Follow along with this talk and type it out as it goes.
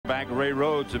quarterback Ray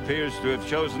Rhodes appears to have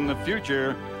chosen the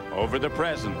future over the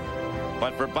present.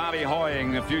 But for Bobby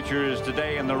Hoying, the future is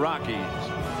today in the Rockies,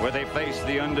 where they face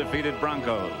the undefeated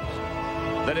Broncos.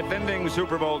 The defending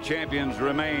Super Bowl champions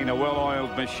remain a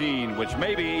well-oiled machine, which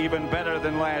may be even better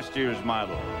than last year's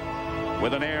model.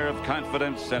 With an air of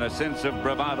confidence and a sense of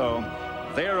bravado,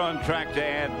 they are on track to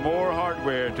add more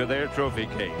hardware to their trophy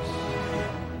case.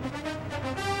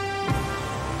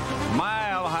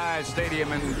 Mile High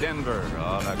Stadium in Denver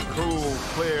on a cool,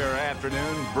 clear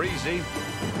afternoon, breezy,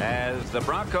 as the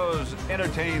Broncos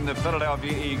entertain the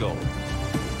Philadelphia Eagles.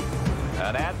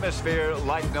 An atmosphere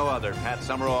like no other. Pat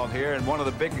Summerall here, and one of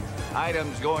the big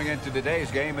items going into today's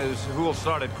game is who will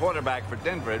start at quarterback for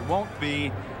Denver. It won't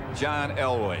be John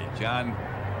Elway. John,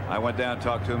 I went down and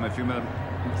talked to him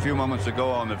a few moments ago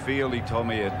on the field. He told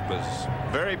me it was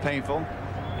very painful.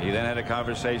 He then had a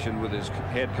conversation with his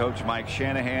head coach Mike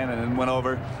Shanahan, and then went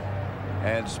over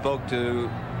and spoke to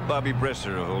Bobby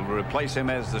Brister, who will replace him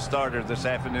as the starter this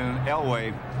afternoon.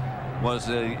 Elway was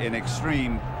in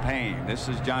extreme pain. This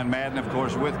is John Madden, of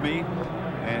course, with me.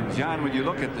 And John, when you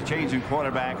look at the change in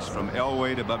quarterbacks from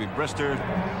Elway to Bobby Brister,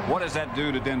 what does that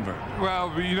do to Denver?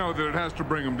 Well, you know that it has to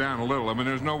bring them down a little. I mean,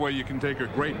 there's no way you can take a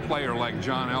great player like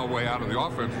John Elway out of the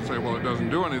offense and say, well, it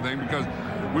doesn't do anything, because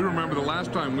we remember the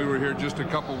last time we were here just a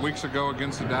couple weeks ago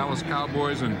against the Dallas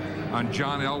Cowboys, and on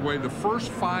John Elway, the first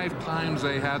 5 times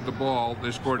they had the ball,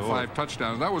 they scored 5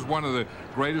 touchdowns. That was one of the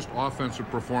greatest offensive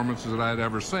performances that I had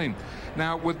ever seen.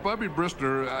 Now, with Bobby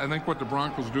Brister, I think what the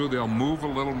Broncos do, they'll move a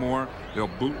little more,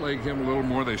 they'll bootleg him a little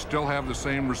more, they still have the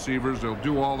same receivers, they'll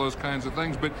do all those kinds of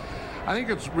things, but I think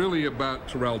it's really about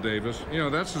Terrell Davis. You know,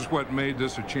 that's just what made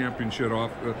this a championship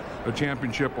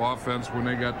offense when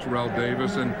they got Terrell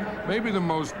Davis. And maybe the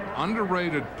most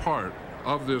underrated part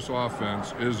of this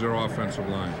offense is their offensive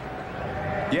line.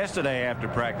 Yesterday after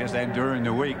practice and during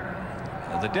the week,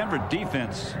 the Denver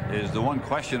defense is the one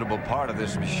questionable part of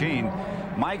this machine.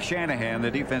 Mike Shanahan, the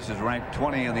defense is ranked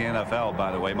 20 in the NFL,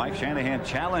 by the way. Mike Shanahan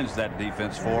challenged that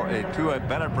defense to a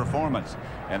better performance,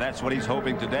 and that's what he's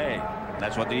hoping today.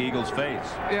 That's what the Eagles face.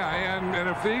 Yeah, and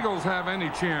if the Eagles have any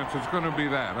chance, it's going to be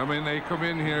that. I mean, they come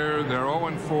in here, they're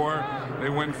 0-4. They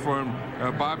went from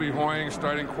Bobby Hoying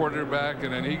starting quarterback,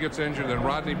 and then he gets injured. Then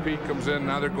Rodney Peete comes in.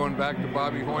 Now they're going back to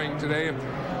Bobby Hoying today. And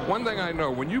one thing I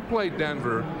know, when you play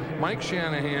Denver, Mike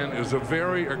Shanahan is a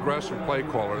very aggressive play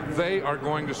caller. They are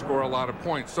going to score a lot of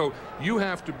points, so you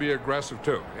have to be aggressive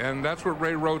too. And that's what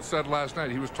Ray Rhodes said last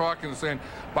night. He was talking and saying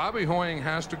Bobby Hoying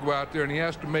has to go out there and he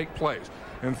has to make plays.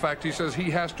 In fact, he says he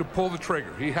has to pull the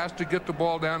trigger. He has to get the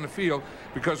ball down the field,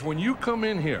 because when you come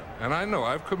in here, and I know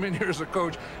I've come in here as a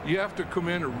coach, you have to come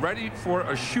in ready for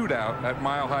a shootout at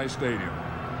Mile High Stadium.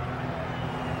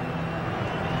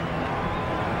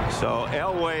 So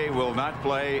Elway will not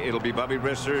play. It'll be Bobby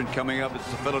Brister, and coming up it's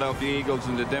the Philadelphia Eagles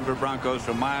and the Denver Broncos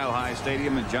from Mile High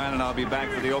Stadium. And John and I'll be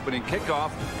back for the opening kickoff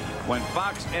when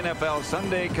Fox NFL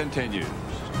Sunday continues.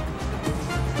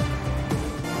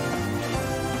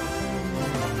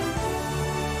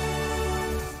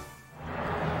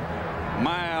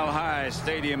 Mile High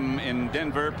Stadium in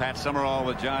Denver. Pat Summerall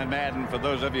with John Madden. For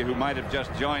those of you who might have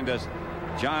just joined us,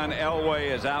 John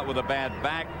Elway is out with a bad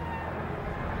back.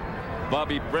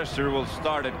 Bobby Brister will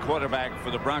start at quarterback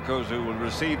for the Broncos, who will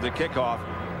receive the kickoff.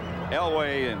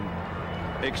 Elway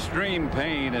in extreme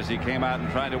pain as he came out and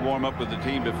tried to warm up with the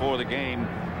team before the game.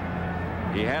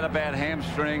 He had a bad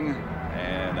hamstring,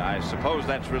 and I suppose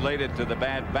that's related to the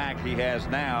bad back he has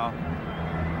now.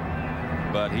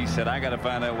 But he said, I got to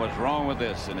find out what's wrong with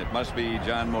this, and it must be,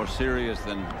 John, more serious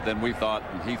than we thought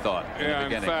and he thought. Yeah,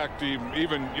 in fact,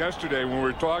 even yesterday when we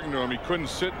were talking to him, he couldn't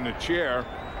sit in a chair.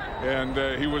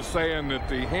 And he was saying that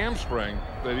the hamstring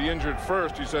that he injured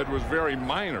first, he said, was very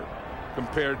minor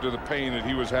compared to the pain that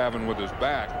he was having with his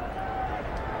back.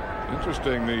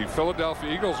 Interesting. The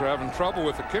Philadelphia Eagles are having trouble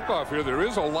with the kickoff here. There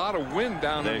is a lot of wind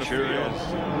down in the field.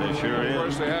 They sure is. Of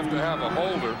course, they have to have a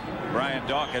holder. Brian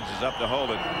Dawkins is up to hold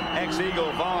it.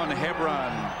 Ex-Eagle Vaughn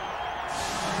Hebron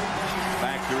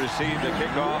back to receive the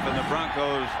kickoff, and the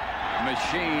Broncos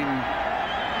machine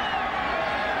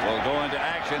will go into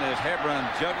action as Hebron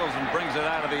juggles and brings it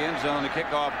out of the end zone. The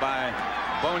kickoff by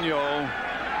Bonio.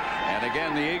 And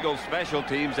again, the Eagles special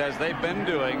teams, as they've been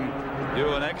doing,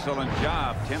 do an excellent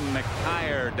job. Tim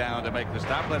McKyer down to make the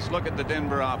stop. Let's look at the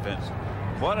Denver offense.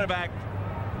 Quarterback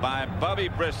by Bobby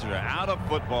Brister, out of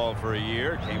football for a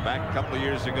year. Came back a couple of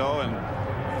years ago and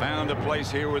found a place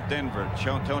here with Denver.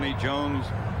 Tony Jones,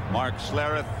 Mark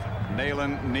Schlereth,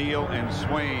 Nayland Neal, and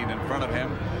Swain in front of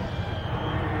him.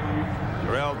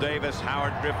 Terrell Davis,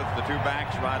 Howard Griffith, the two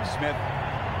backs, Rod Smith,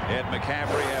 Ed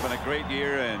McCaffrey having a great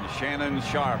year, and Shannon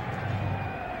Sharp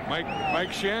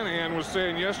Mike Shanahan was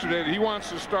saying yesterday that he wants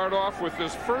to start off with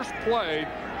this first play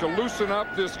to loosen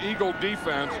up this Eagle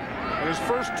defense. And his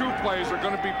first 2 plays are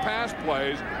going to be pass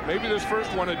plays. Maybe this first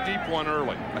one a deep one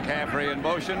early. McCaffrey in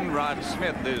motion. Rod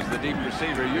Smith is the deep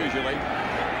receiver usually.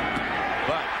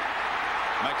 But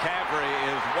McCaffrey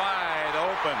is wide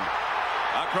open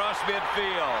across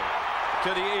midfield to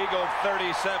the Eagle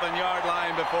 37-yard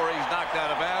line before he's knocked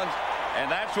out of bounds. And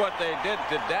that's what they did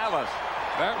to Dallas.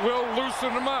 That will loosen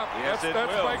him up. Yes, that's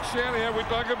will. Mike Shanahan we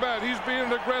talk about. He's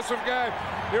being an aggressive guy.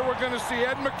 Here we're going to see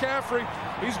Ed McCaffrey.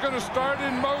 He's going to start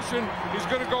in motion. He's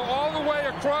going to go all the way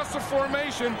across the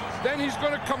formation. Then he's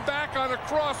going to come back on a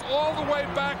cross all the way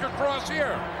back across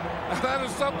here. Now that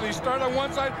is something. He started on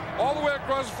one side, all the way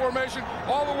across the formation,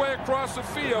 all the way across the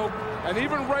field. And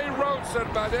even Ray Rhodes said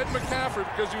about Ed McCaffrey,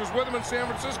 because he was with him in San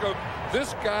Francisco,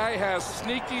 this guy has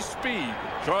sneaky speed.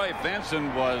 Troy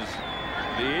Benson was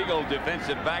the Eagle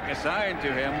defensive back assigned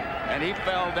to him, and he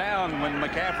fell down when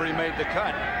McCaffrey made the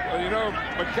cut. Well, you know,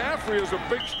 McCaffrey is a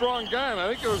big, strong guy, and I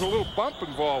think there was a little bump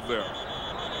involved there.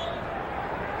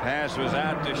 Pass was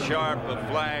out to Sharp, a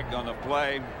flag on the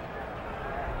play.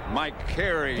 Mike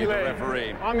Carey, the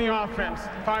referee. On the offense,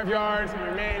 5 yards, and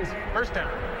remains first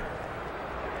down.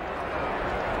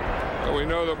 Well, we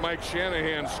know that Mike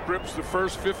Shanahan scripts the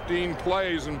first 15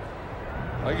 plays, and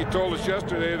like he told us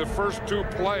yesterday, the first 2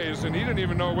 plays, and he didn't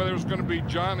even know whether it was going to be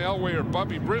John Elway or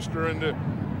Bubby Brister.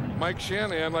 And Mike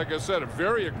Shanahan, like I said, a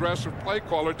very aggressive play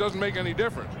caller. It doesn't make any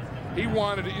difference. He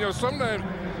wanted to, you know, sometimes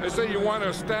they say you want to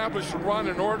establish a run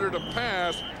in order to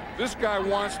pass. This guy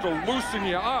wants to loosen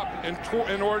you up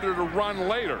in order to run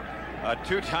later. A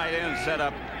 2 tight end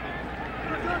setup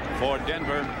for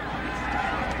Denver.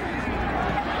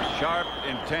 Sharp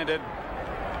intended.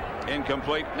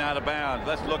 Incomplete and out of bounds.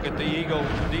 Let's look at the Eagles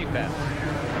defense.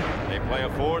 They play a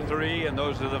 4-3, and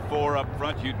those are the 4 up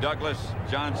front. Hugh Douglas,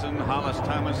 Johnson, Hollis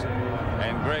Thomas,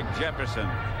 and Greg Jefferson.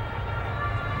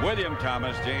 William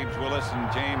Thomas, James Willis,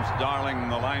 and James Darling,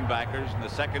 the linebackers. In the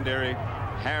secondary,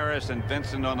 Harris and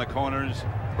Vincent on the corners.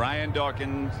 Brian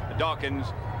Dawkins,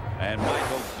 and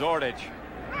Michael Zordich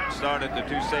started the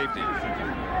 2 safeties.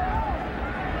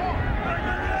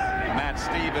 Matt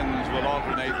Stevens will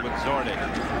alternate with Zordich.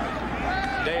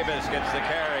 Davis gets the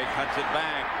carry, cuts it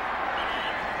back.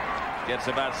 Gets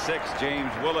about 6.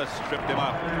 James Willis tripped him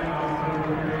up.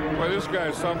 Well, this guy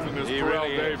is something. This Terrell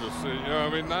really Davis. You know, I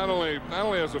mean, not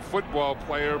only as a football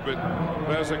player, but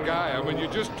as a guy. I mean, you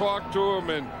just talk to him,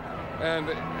 and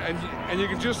you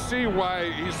can just see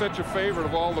why he's such a favorite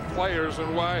of all the players,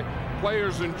 and why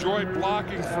players enjoy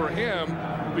blocking for him,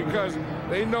 because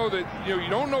they know that, you know, you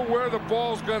don't know where the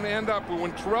ball's going to end up, but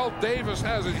when Terrell Davis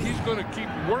has it, he's going to keep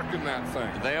working that thing.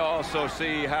 They also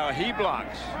see how he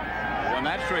blocks when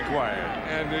that's required.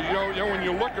 And you know, when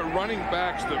you look at running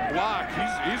backs that block,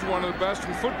 he's one of the best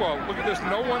in football. Look at this,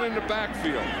 no one in the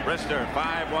backfield. Brister,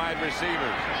 5 wide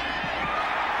receivers.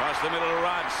 Across the middle of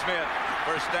Rod Smith.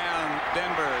 First down,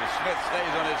 Denver. Smith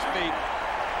stays on his feet.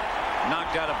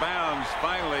 Knocked out of bounds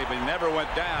finally, but he never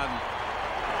went down.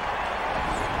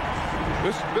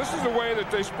 This is the way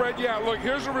that they spread you out. Look,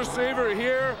 here's a receiver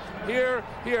here, here,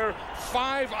 here.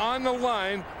 5 on the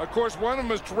line. Of course, one of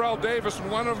them is Terrell Davis, and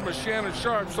one of them is Shannon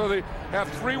Sharp. So they have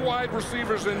 3 wide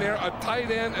receivers in there, a tight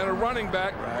end and a running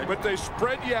back. Right. But they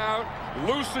spread you out,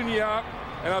 loosen you up.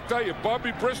 And I'll tell you,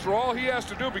 Bubby Brister, all he has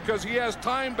to do, because he has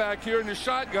time back here in the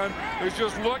shotgun, is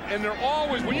just look. And they're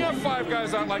always, when you have 5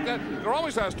 guys out like that, there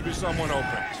always has to be someone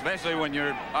open. Especially when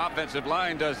your offensive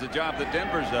line does the job that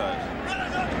Denver's does.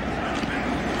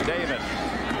 Davis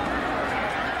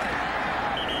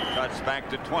cuts back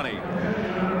to 20.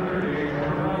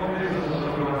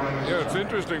 Yeah, it's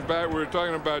interesting. Back we were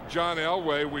talking about John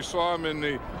Elway. We saw him in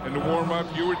the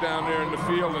warm-up. You were down there in the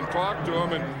field and talked to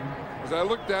him, and as I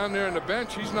look down there in the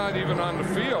bench, he's not even on the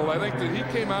field. I think that he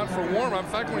came out for warm-up.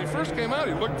 In fact, when he first came out,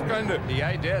 he looked kind of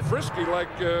frisky, like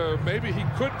maybe he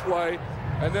could play.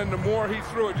 And then the more he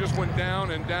threw, it just went down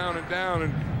and down and down.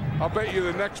 And I'll bet you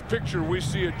the next picture we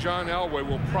see of John Elway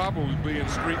will probably be in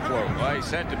street clothes. Well, he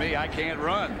said to me, I can't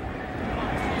run.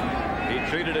 He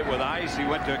treated it with ice. He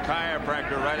went to a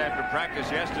chiropractor right after practice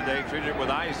yesterday, treated it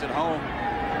with ice at home.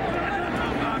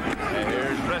 And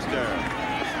here's Brister,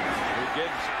 who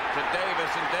gives to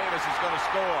Davis, and Davis is going to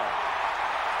score.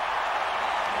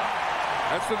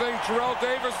 That's the thing. Terrell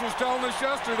Davis was telling us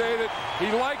yesterday that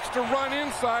he likes to run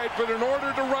inside, but in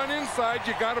order to run inside,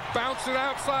 you got to bounce it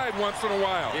outside once in a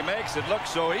while. He makes it look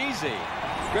so easy.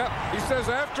 Yeah, he says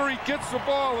after he gets the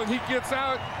ball and he gets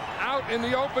out out in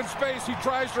the open space, he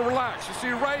tries to relax. You see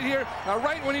right here, now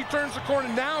right when he turns the corner,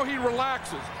 now he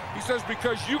relaxes. He says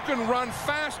because you can run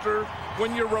faster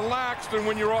when you're relaxed than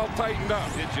when you're all tightened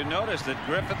up. Did you notice that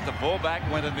Griffith, the fullback,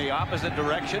 went in the opposite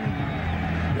direction?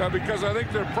 Yeah, because I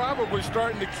think they're probably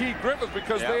starting to key Griffith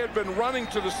because they had been running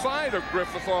to the side of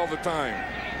Griffith all the time.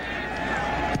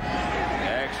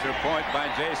 Extra point by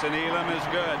Jason Elam is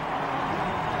good.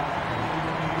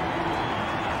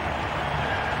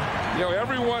 You know,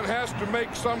 everyone has to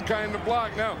make some kind of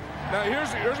block. Now here's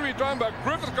what you're talking about.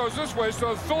 Griffith goes this way,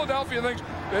 so Philadelphia thinks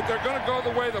that they're going to go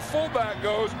the way the fullback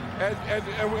goes,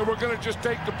 and we're going to just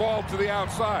take the ball to the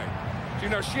outside. You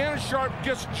know, Shannon Sharp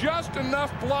gets just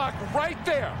enough block right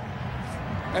there.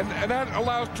 And that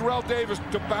allows Terrell Davis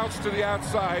to bounce to the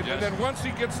outside. Yes. And then once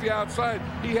he gets the outside,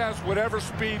 he has whatever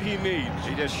speed he needs.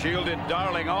 He just shielded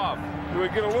Darling off. We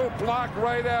get a little block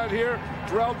right out here.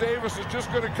 Terrell Davis is just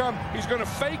going to come. He's going to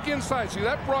fake inside. See,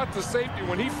 that brought the safety.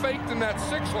 When he faked in that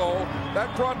 6-hole,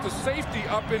 that brought the safety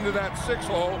up into that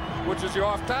 6-hole, which is the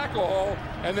off-tackle hole,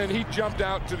 and then he jumped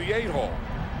out to the 8-hole.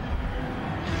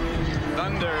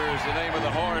 Thunder is the name of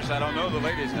the horse. I don't know the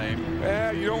lady's name.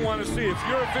 Yeah, you don't want to see. If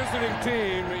you're a visiting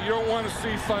team, you don't want to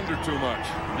see Thunder too much.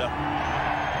 No.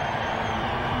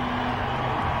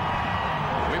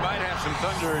 We might have some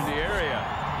thunder in the area.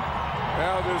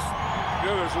 Now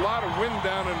there's a lot of wind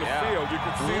down in the field. You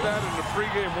could see that in the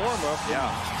pregame warm-up.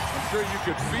 Yeah. I'm sure you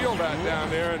could feel that down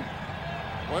there. And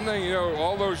one thing, you know,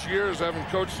 all those years having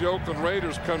coached the Oakland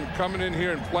Raiders, coming in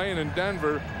here and playing in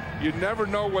Denver, you never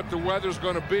know what the weather's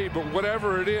going to be, but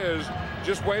whatever it is,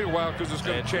 just wait a while because it's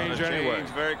going to change anyway. Change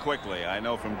very quickly. I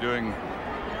know from doing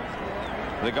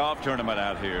the golf tournament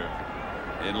out here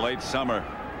in late summer,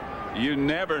 you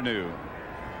never knew.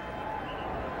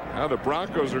 Now the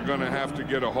Broncos are going to have to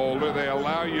get a hold of it. They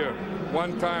allow you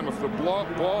one time if the ball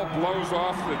blows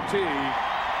off the tee,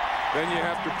 then you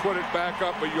have to put it back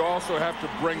up, but you also have to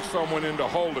bring someone in to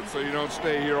hold it so you don't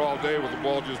stay here all day with the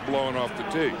ball just blowing off the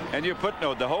tee. And you put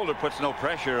the holder puts no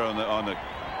pressure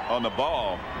on the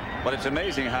ball, but it's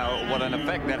amazing what an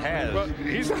effect that has. But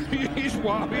he's having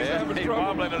trouble. He's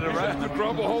having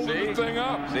trouble holding the thing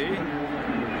up. See?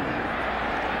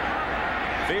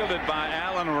 Fielded by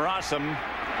Allen Rossum,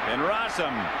 and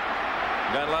Rossum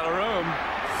got a lot of room.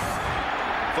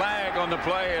 Flag on the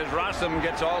play as Rossum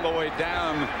gets all the way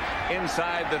down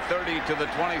inside the 30 to the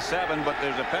 27, but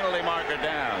there's a penalty marker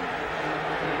down.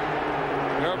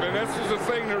 Yeah, man, this is the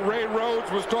thing that Ray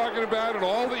Rhodes was talking about, and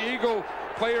all the Eagle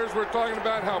players were talking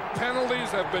about how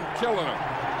penalties have been killing them.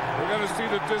 We're going to see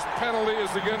that this penalty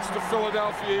is against the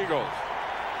Philadelphia Eagles.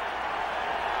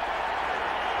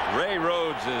 Ray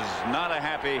Rhodes is not a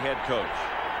happy head coach.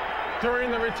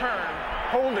 During the return,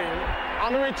 holding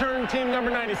on the return, team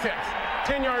number 96.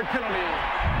 10-yard penalty.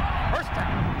 First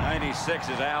down. 96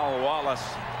 is Al Wallace.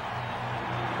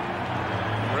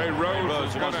 Ray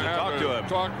Rhodes is going to have to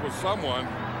talk with someone.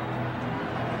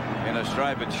 In a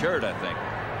striped shirt, I think.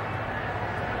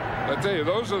 I tell you,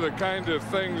 those are the kind of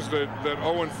things that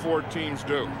 0-4 teams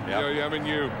do. Yep. You know, I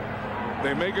mean,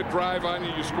 they make a drive on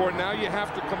you, you score. Now you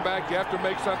have to come back. You have to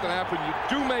make something happen. You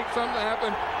do make something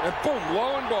happen, and boom,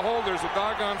 lo and behold, there's a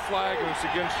doggone flag, and it's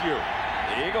against you.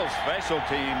 The Eagles' special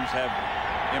teams have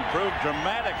improved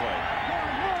dramatically.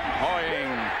 Hoying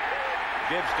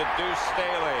gives to Deuce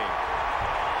Staley,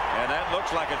 and that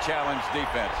looks like a challenge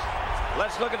defense.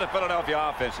 Let's look at the Philadelphia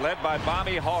offense, led by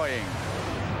Bobby Hoying.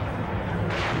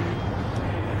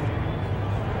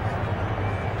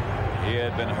 He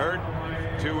had been hurt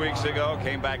 2 weeks ago,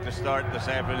 came back to start this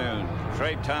afternoon.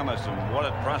 Trey Thomas, and what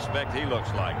a prospect he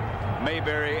looks like.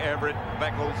 Mayberry, Everett,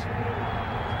 Beckles,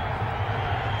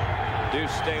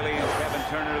 Deuce Staley and Kevin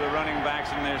Turner, the running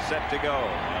backs, and they're set to go.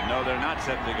 No, they're not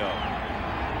set to go.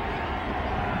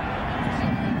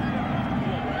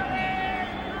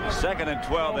 Second and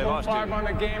 12, they lost 5 on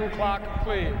the game clock,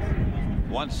 please.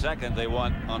 1 second they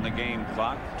want on the game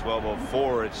clock.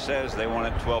 12:04 it says. They want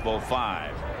it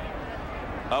 12:05.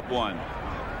 Up 1.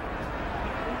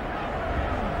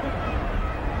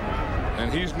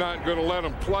 And he's not going to let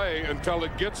him play until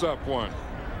it gets up 1.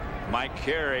 Mike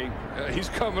Carey. He's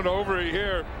coming over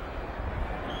here.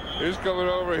 He's coming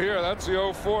over here. That's the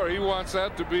 0-4. He wants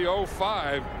that to be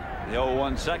 0-5. The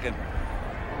 0-1 second.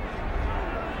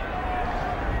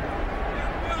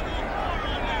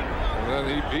 And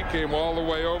then he came all the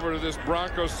way over to this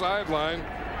Broncos sideline.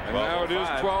 And now it is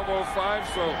 12:05.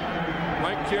 So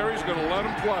Mike Carey's going to let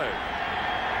him play.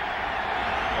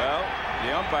 Well,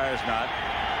 the umpire's not.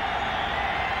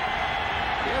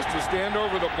 He has to stand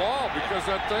over the ball because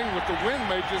that thing with the wind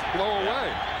may just blow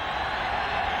away.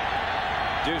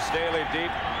 Deuce Staley deep.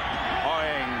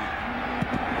 Hoying.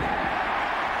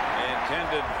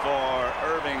 intended for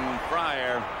Irving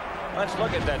Fryer. Let's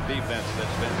look at that defense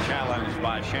that's been challenged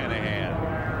by Shanahan.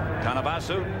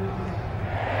 Tanabasu,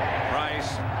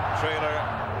 Price,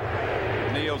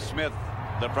 Traylor, Neil Smith,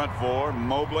 the front four,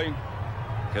 Mobley,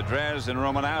 Kadrez, and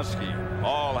Romanowski,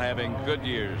 all having good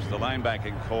years. The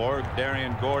linebacking core,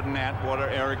 Darian Gordon, Atwater,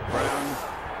 Eric Brown,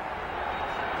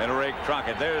 and Ray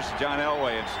Crockett. There's John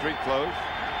Elway in street clothes.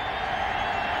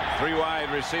 3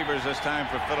 wide receivers this time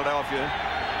for Philadelphia.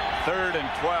 3rd and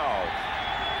 12.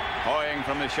 Hoying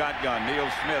from the shotgun. Neil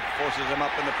Smith forces him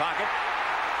up in the pocket.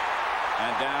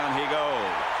 And down he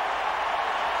goes.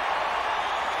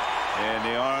 In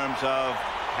the arms of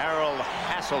Harold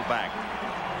Hasselbeck.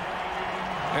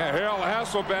 Yeah, Harold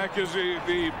Hasselbeck is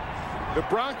the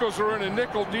Broncos are in a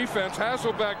nickel defense.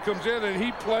 Hasselbeck comes in and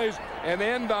he plays an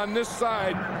end on this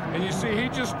side. And you see he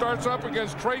just starts up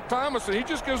against Trey Thomas and he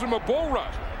just gives him a bull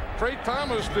rush. Trey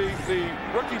Thomas, the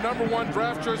rookie #1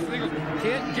 draft choice for the Eagles,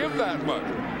 can't give that much.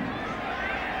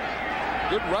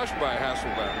 Good rush by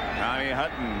Hasselbeck. Tommy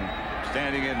Hutton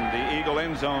standing in the Eagle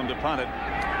end zone to punt it.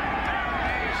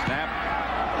 Snap.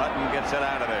 Hutton gets it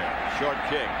out of there. Short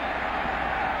kick.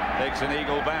 Takes an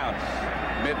Eagle bounce.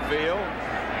 Midfield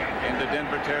into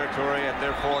Denver territory at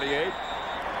their 48.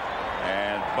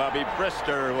 And Bobby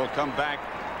Brister will come back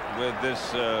with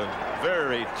this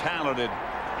very talented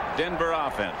Denver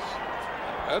offense.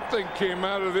 That thing came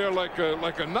out of there like a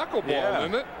knuckleball,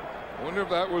 didn't it? I wonder if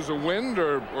that was a wind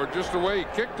or just the way he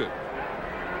kicked it.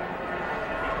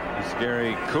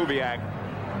 Scary Kubiak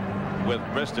with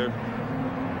Brister.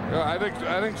 Yeah, I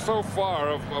think so far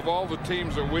of all the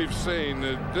teams that we've seen,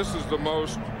 that this is the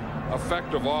most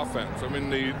effective offense. I mean,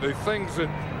 the things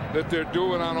that they're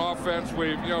doing on offense,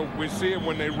 we see it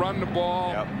when they run the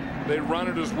ball. Yep. They run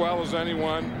it as well as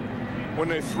anyone. When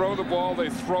they throw the ball, they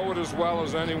throw it as well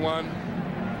as anyone.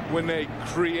 When they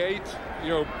create,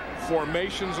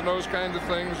 formations and those kinds of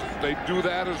things, they do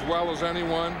that as well as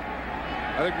anyone.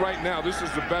 I think right now this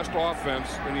is the best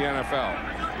offense in the NFL.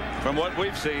 From what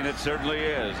we've seen, it certainly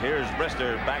is. Here's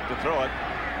Brister back to throw it.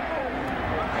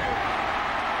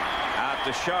 Out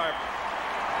to Sharp.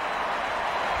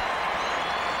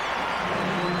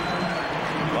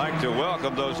 I'd like to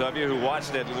welcome those of you who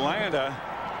watched Atlanta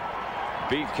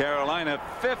beat Carolina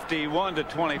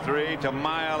 51-23 to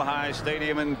Mile High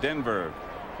Stadium in Denver,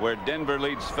 where Denver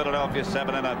leads Philadelphia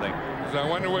 7-0. I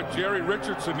wonder what Jerry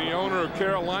Richardson, the owner of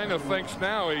Carolina, thinks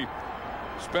now. He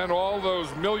spent all those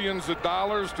millions of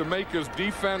dollars to make his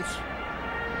defense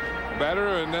better,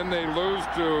 and then they lose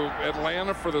to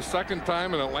Atlanta for the second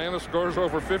time, and Atlanta scores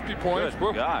over 50 points.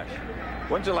 Good gosh.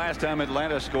 When's the last time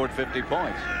Atlanta scored 50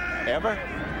 points? Ever?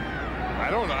 I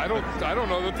don't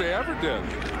know that they ever did.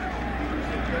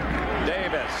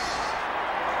 Davis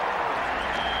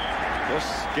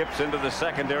just skips into the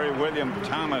secondary. William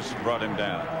Thomas brought him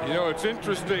down. It's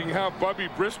interesting how Bubby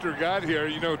Brister got here.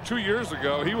 2 years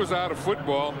ago he was out of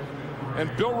football,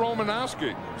 and Bill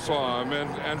Romanowski saw him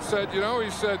and said,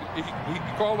 he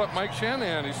called up Mike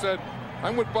Shanahan. He said,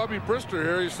 I'm with Bubby Brister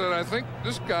here. He said, I think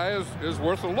this guy is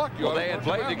worth a look. Well, they had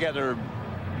played together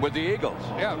with the Eagles.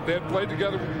 Yeah, they had played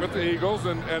together with the Eagles,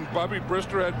 and Bubby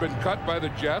Brister had been cut by the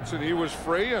Jets, and he was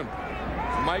free, and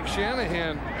Mike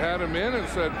Shanahan had him in and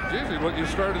said, geez, he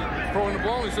started throwing the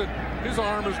ball. He said, his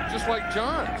arm is just like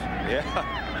John's. Yeah.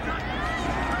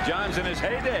 John's in his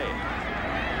heyday.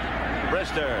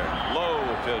 Brister low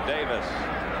to Davis.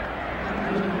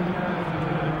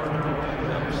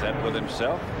 Upset with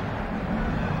himself.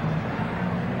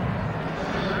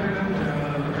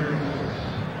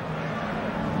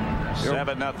 Yep.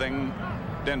 7-0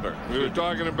 Denver. We were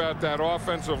talking about that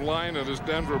offensive line of this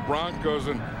Denver Broncos,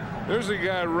 and there's a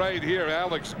guy right here,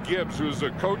 Alex Gibbs, who's the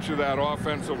coach of that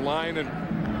offensive line. And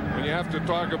when you have to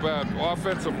talk about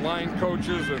offensive line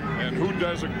coaches and who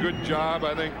does a good job,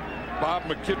 I think Bob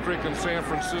McKittrick in San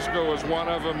Francisco is one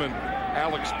of them, and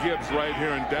Alex Gibbs right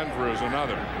here in Denver is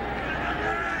another.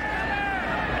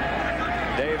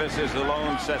 Davis is the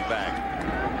lone setback.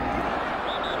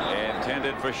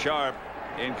 Intended for Sharp.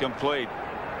 Incomplete.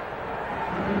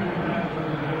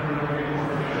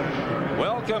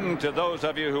 Welcome to those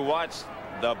of you who watched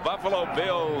the Buffalo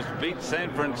Bills beat San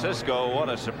Francisco. What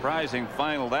a surprising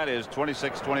final that is.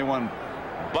 26-21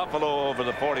 Buffalo over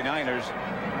the 49ers.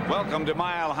 Welcome to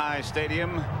Mile High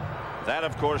Stadium. That,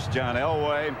 of course, John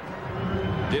Elway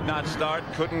did not start,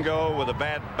 couldn't go with a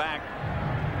bad back.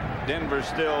 Denver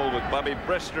still with Bubby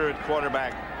Brister at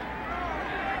quarterback.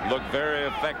 Looked very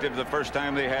effective the first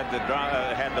time they had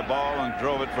the ball and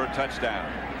drove it for a touchdown.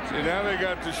 See, now they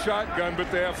got the shotgun,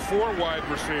 but they have 4 wide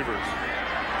receivers.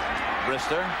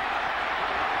 Brister.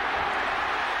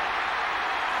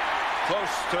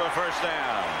 Close to a first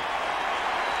down.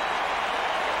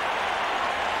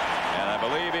 And I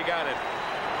believe he got it.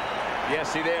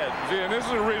 Yes, he did. See, and this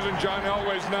is the reason John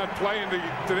Elway's not playing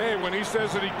today when he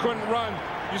says that he couldn't run.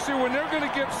 You see, when they're going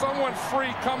to get someone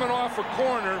free coming off a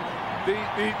corner,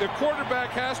 the quarterback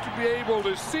has to be able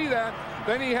to see that.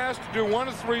 Then he has to do one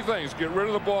of three things: get rid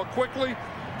of the ball quickly,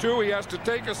 2, he has to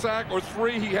take a sack, or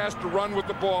 3, he has to run with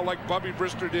the ball like Bubby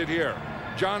Brister did here.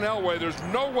 John Elway, there's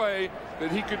no way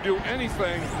that he could do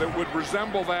anything that would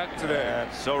resemble that today.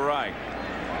 That's so right.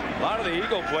 A lot of the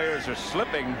Eagle players are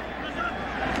slipping.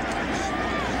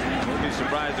 We'll be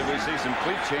surprised if we see some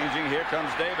cleat changing. Here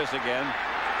comes Davis again.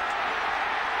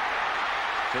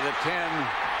 To the 10.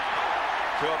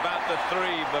 To about the 3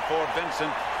 before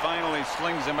Vincent finally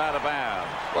slings him out of bounds.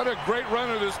 What a great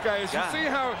runner this guy is. You see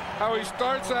how he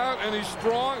starts out and he's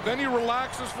strong, then he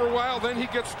relaxes for a while, then he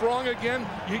gets strong again.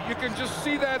 You can just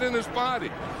see that in his body.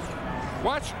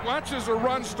 Watch as the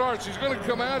run starts. He's going to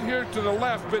come out here to the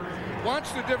left, but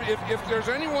watch the difference. If there's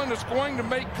anyone that's going to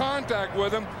make contact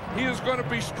with him, he is going to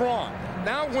be strong.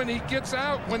 Now when he gets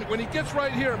out, when he gets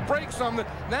right here and breaks something,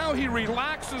 now he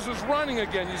relaxes his running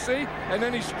again, you see? And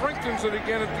then he strengthens it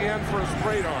again at the end for a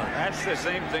straight arm. That's the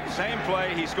same thing, same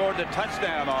play he scored the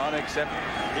touchdown on, except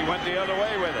he went the other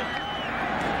way with it.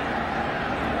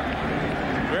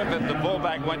 Griffith, the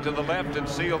fullback, went to the left and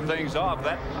sealed things off.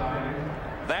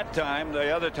 That time,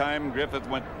 the other time, Griffith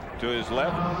went to his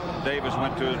left, Davis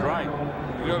went to his right.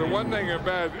 You know, the one thing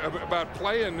about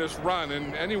playing this run,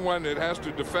 and anyone that has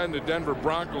to defend the Denver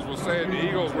Broncos will say it, the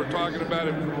Eagles were talking about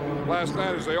it last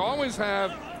night, is they always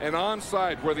have an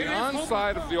onside, where the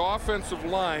onside of the offensive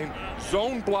line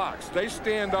zone blocks. They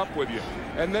stand up with you.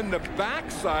 And then the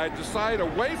backside, the side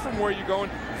away from where you're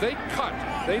going, they cut.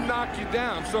 They knock you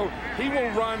down. So he will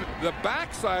run the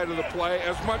backside of the play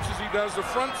as much as he does the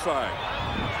front side.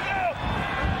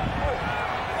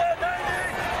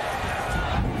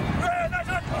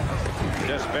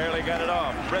 Just barely got it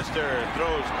off. Brister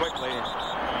throws quickly in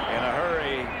a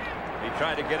hurry. He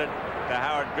tried to get it to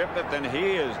Howard Griffith, and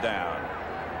he is down.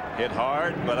 Hit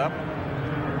hard, but up.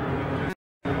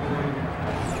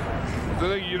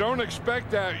 You don't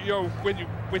expect that, you know,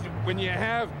 when you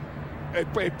have a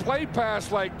play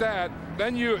pass like that,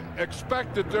 then you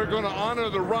expect that they're going to honor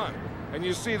the run. And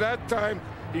you see that time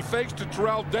he fakes to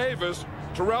Terrell Davis.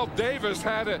 Terrell Davis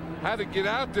had to get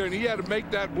out there, and he had to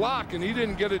make that block, and he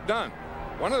didn't get it done.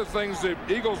 One of the things the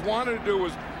Eagles wanted to do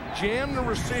was jam the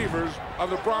receivers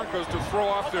of the Broncos to throw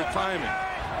off their timing.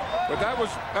 But that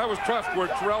was tough, where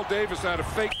Terrell Davis had to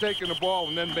fake taking the ball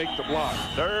and then make the block.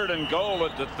 3rd and goal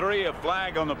at the 3, a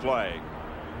flag on the play.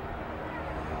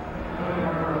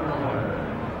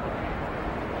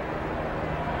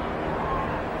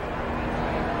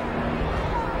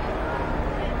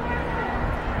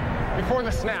 Before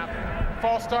the snap,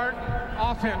 false start,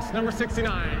 offense, number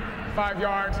 69, 5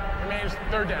 yards, remains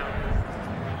 3rd down.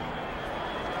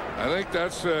 I think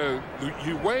that's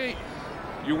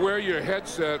you wear your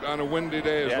headset on a windy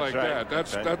day like right.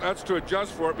 that. That's to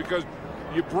adjust for it, because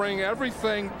you bring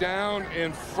everything down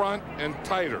in front and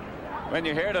tighter. When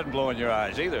your hair doesn't blow in your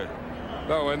eyes either.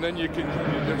 No, and then you can.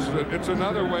 It's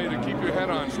another way to keep your head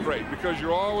on straight, because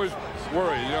you're always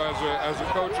worried. You know, as a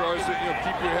coach, you always say, you know,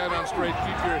 keep your head on straight,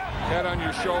 keep your head on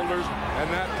your shoulders, and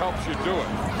that helps you do it.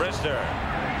 Brister.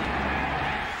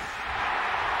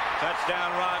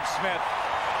 Touchdown, Rod Smith.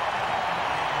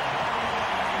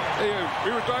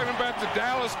 We were talking about the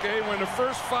Dallas game, when the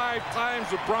first 5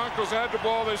 times the Broncos had the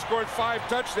ball, they scored 5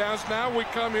 touchdowns. Now we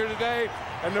come here today,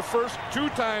 and the first 2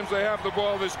 times they have the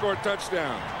ball, they scored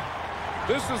touchdowns.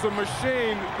 This is a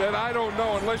machine that I don't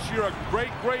know, unless you're a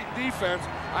great defense,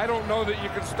 I don't know that you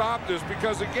can stop this,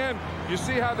 because again, you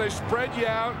see how they spread you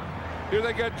out. Here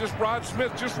they got just Rod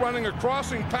Smith just running a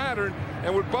crossing pattern,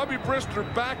 and with Bubby Brister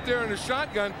back there in the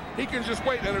shotgun, he can just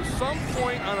wait, and at some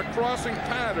point on a crossing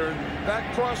pattern,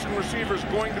 that crossing receiver is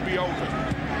going to be open.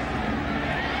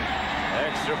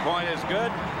 Extra point is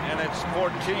good, and it's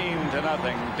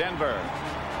 14-0 Denver.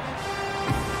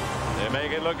 They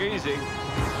make it look easy.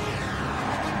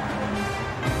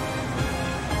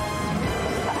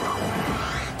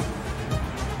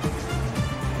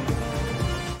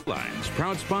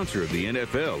 Proud sponsor of the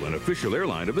NFL and official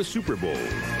airline of the Super Bowl.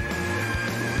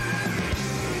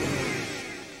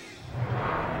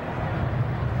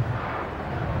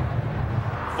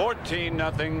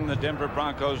 (14-0). The Denver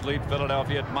Broncos lead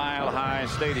Philadelphia at Mile High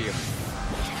Stadium.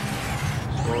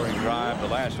 Scoring drive, the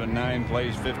last one, 9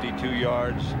 plays, 52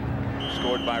 yards.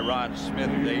 Scored by Rod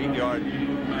Smith, the 8-yard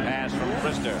pass from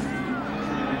Brister.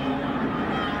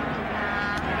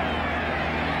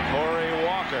 Corey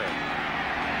Walker.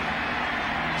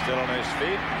 Still on his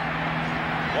feet.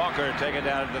 Walker taken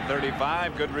down at the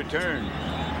 35. Good return.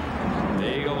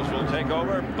 The Eagles will take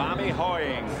over. Bobby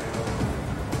Hoying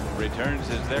returns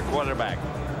as their quarterback.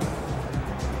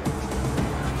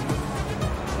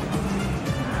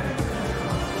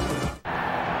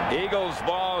 Eagles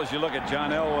ball as you look at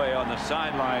John Elway on the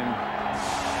sideline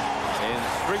in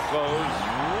street clothes.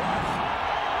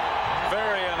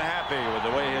 Very unhappy with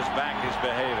the way his back is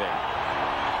behaving.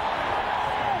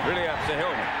 Really up to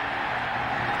Hillman.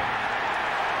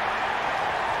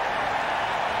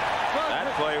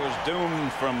 That play was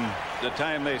doomed from the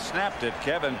time they snapped it.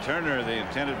 Kevin Turner, the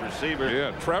intended receiver.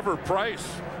 Yeah, Trevor Price,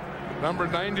 number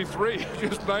 93,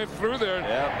 just knifed through there.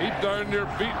 Yep. He darn near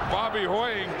beat Bobby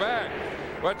Hoying back.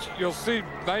 But you'll see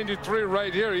 93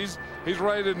 right here. He's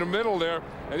right in the middle there,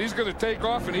 and he's going to take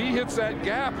off, and he hits that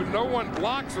gap, and no one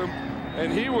blocks him.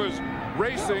 And he was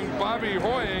racing Bobby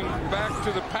Hoying back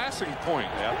to the passing point.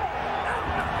 Yep.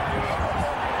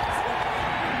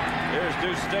 Here's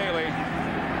Deuce Staley.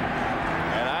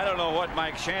 And I don't know what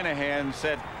Mike Shanahan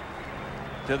said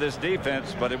to this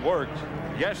defense, but it worked.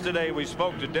 Yesterday we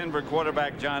spoke to Denver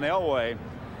quarterback John Elway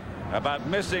about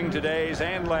missing today's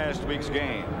and last week's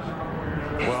games.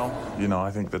 Well, you know, I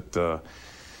think that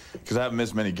because I haven't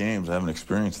missed many games, I haven't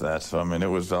experienced that. So, I mean, it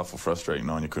was awful frustrating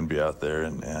knowing you couldn't be out there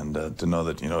and to know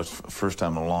that, you know, it's the first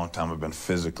time in a long time I've been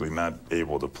physically not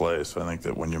able to play. So I think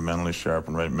that when you're mentally sharp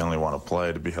and mentally want to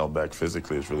play, to be held back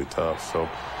physically is really tough. So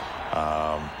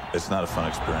it's not a fun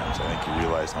experience. I think you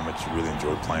realize how much you really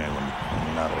enjoy playing when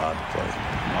you're not allowed to play.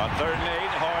 On 3rd and 8,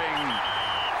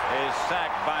 Hoying is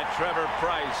sacked by Trevor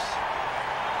Price.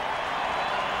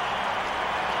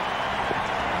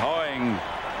 Hoying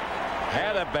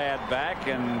had a bad back,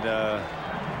 and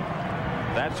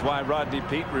that's why Rodney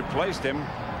Peete replaced him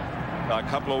a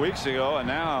couple of weeks ago, and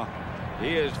now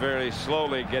he is very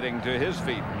slowly getting to his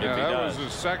feet. Yeah, that was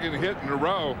his second hit in a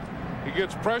row. He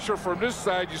gets pressure from this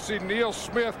side. You see Neil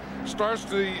Smith starts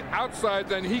to the outside,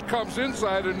 then he comes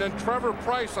inside, and then Trevor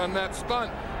Price on that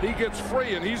stunt, he gets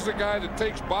free, and he's the guy that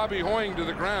takes Bobby Hoying to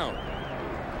the ground.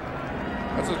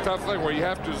 That's a tough thing where you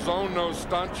have to zone those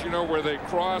stunts, you know, where they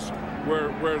cross,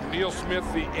 where Neil Smith,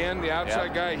 the end, the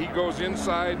outside guy, he goes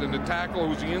inside, and the tackle,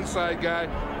 who's the inside guy,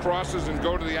 crosses and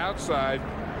go to the outside.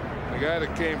 The guy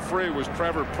that came free was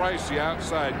Trevor Price, the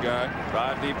outside guy.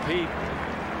 Rodney Peete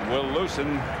will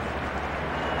loosen.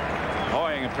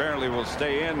 Hoying apparently will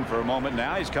stay in for a moment.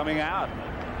 Now he's coming out.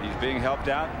 He's being helped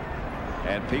out,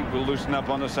 and Peete will loosen up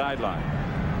on the sideline.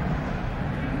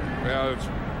 Well,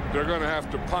 they're going to have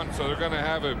to punt, so they're going to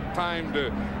have a time to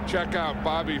check out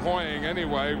Bobby Hoying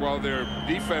anyway while their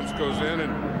defense goes in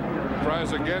and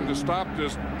tries again to stop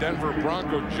this Denver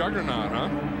Bronco juggernaut, huh?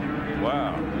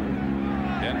 Wow.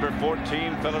 Denver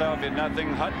 14, Philadelphia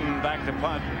nothing. Hutton back to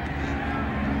punt.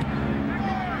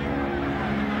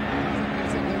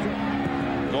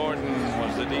 Gordon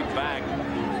was the deep back.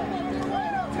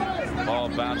 Ball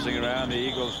bouncing around. The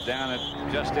Eagles down it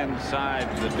just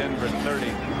inside the Denver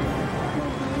 30.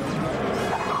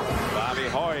 Bobby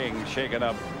Hoying shaken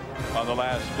up on the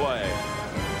last play.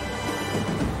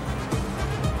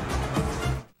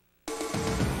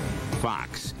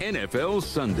 Fox NFL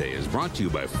Sunday is brought to you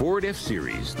by Ford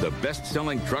F-Series. The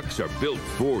best-selling trucks are built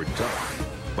Ford tough.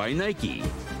 By Nike.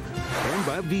 And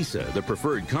by Visa, the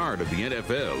preferred card of the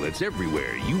NFL. It's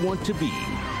everywhere you want to be.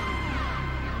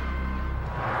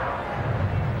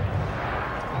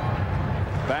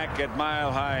 Back at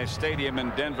Mile High Stadium in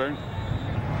Denver.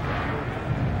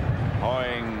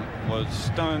 Hoying was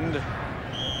stunned.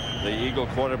 The Eagle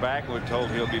quarterback, we're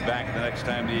told he'll be back the next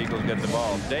time the Eagles get the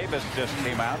ball. Davis just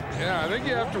came out. Yeah, I think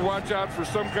you have to watch out for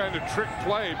some kind of trick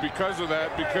play because of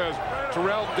that, because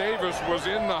Terrell Davis was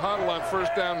in the huddle on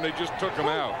first down and they just took him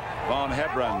out. Von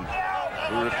Hebron,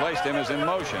 who replaced him, is in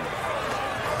motion.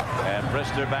 And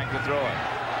Brister back to throw it.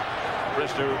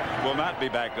 Brister will not be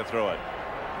back to throw it.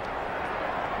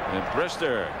 And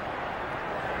Brister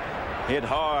hit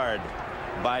hard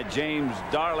by James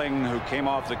Darling, who came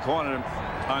off the corner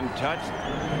untouched.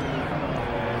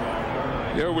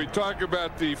 Yeah, we talk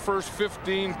about the first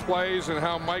 15 plays and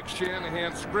how Mike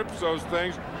Shanahan scripts those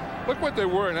things. Look what they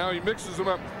were and how he mixes them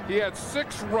up. He had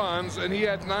 6 runs and he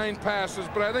had 9 passes,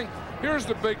 but I think here's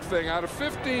the big thing. Out of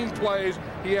 15 plays,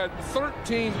 he had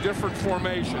 13 different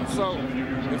formations. So,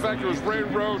 in fact, it was Ray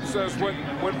Rhodes says what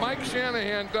Mike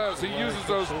Shanahan does, he uses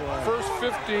those first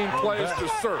 15 plays to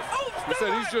surf. He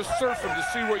said he's just surfing to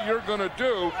see what you're going to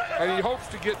do, and he hopes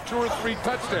to get 2 or 3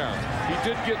 touchdowns. He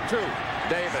did get 2.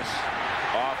 Davis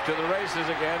off to the races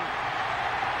again,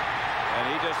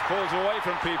 and he just pulls away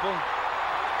from people.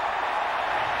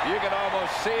 You can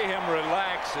almost see him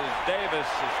relax as Davis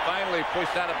is finally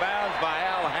pushed out of bounds by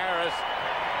Al Harris.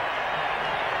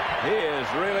 He is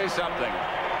really something.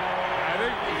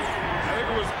 I think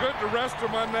it was good to rest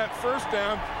him on that first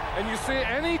down. And you see,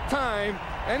 anytime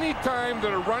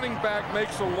that a running back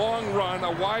makes a long run,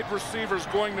 a wide receiver is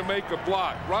going to make a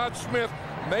block. Rod Smith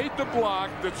made the block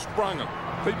that sprung him.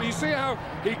 But you see how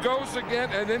he goes again,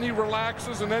 and then he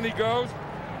relaxes, and then he goes?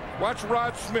 Watch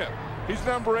Rod Smith. He's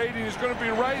number 8, and he's going to be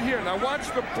right here. Now watch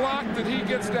the block that he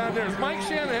gets down there. As Mike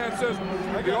Shanahan says,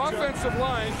 the offensive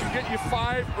line can get you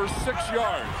 5 or 6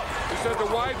 yards. He said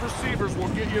the wide receivers will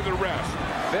get you the rest.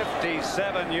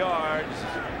 57 yards.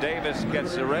 Davis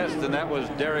gets the rest, and that was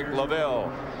Derek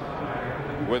Lavelle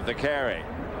with the carry.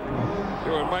 You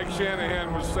know, Mike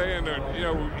Shanahan was saying that, you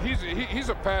know, he's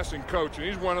a passing coach, and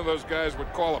he's one of those guys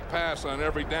would call a pass on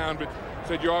every down, but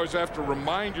said you always have to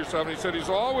remind yourself. And he said he's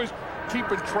always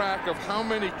keeping track of how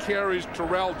many carries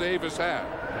Terrell Davis had.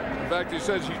 In fact, he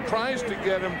says he tries to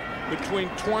get him between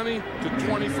 20 to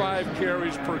 25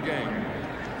 carries per game.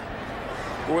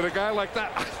 But with a guy like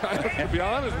that, to be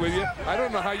honest with you, I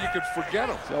don't know how you could forget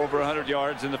him. It's over 100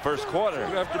 yards in the first quarter.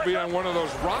 You'd have to be on one of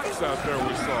those rocks out there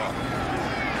we saw.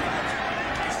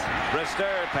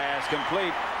 Brister, pass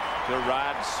complete to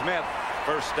Rod Smith.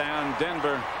 First down,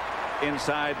 Denver,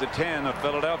 inside the 10 of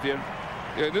Philadelphia.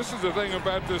 Yeah, this is the thing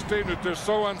about this team, that they're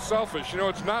so unselfish. You know,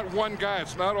 it's not one guy.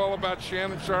 It's not all about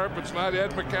Shannon Sharp. It's not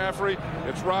Ed McCaffrey.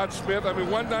 It's Rod Smith. I mean,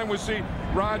 one time we see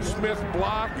Rod Smith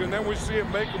block, and then we see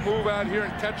him make a move out here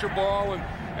and catch a ball,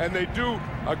 and they do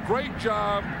a great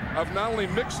job of not only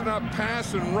mixing up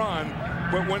pass and run,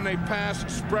 but when they pass,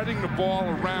 spreading the ball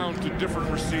around to different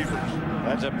receivers.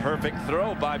 That's a perfect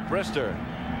throw by Brister.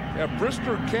 Yeah,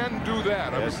 Brister can do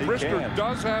that. Yes, I mean, Brister can.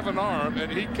 does have an arm,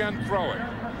 and he can throw it.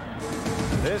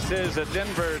 This is a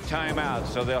Denver timeout,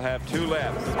 so they'll have 2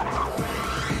 left.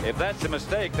 If that's a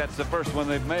mistake, that's the first one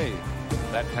they've made,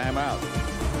 that timeout.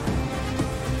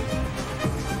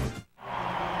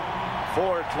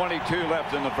 4:22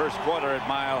 left in the first quarter at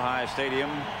Mile High Stadium.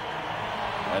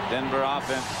 That Denver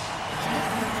offense,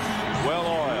 well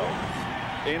oiled,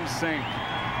 in sync.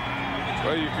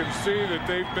 Well, you can see that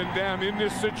they've been down in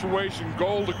this situation,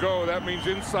 goal to go. That means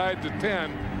inside the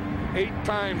 10. 8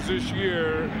 times this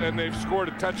year, and they've scored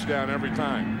a touchdown every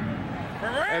time.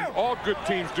 And all good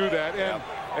teams do that.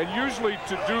 And usually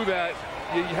to do that,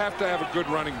 you have to have a good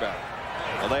running back.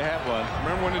 Well, they have one.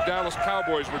 Remember when the Dallas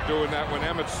Cowboys were doing that when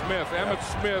Emmitt Smith. Emmitt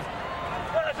Smith,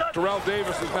 Terrell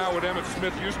Davis is now what Emmitt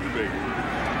Smith used to be.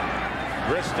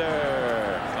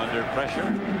 Brister under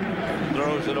pressure.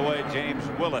 Throws it away. James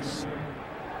Willis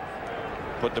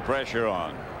put the pressure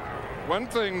on. One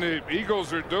thing the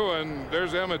Eagles are doing,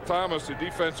 there's Emmett Thomas, the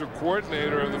defensive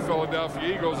coordinator of the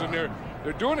Philadelphia Eagles, and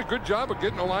they're doing a good job of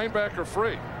getting a linebacker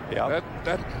free. Yep.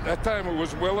 That time it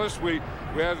was Willis. We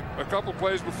had a couple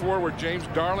plays before where James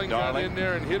Darling got in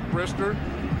there and hit Brister.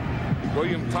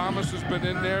 William Thomas has been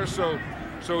in there, so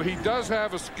he does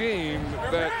have a scheme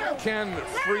that can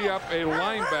free up a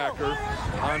linebacker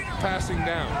on passing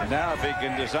down. And now if he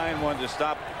can design one to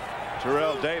stop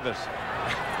Terrell Davis,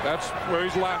 that's where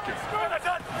he's lacking.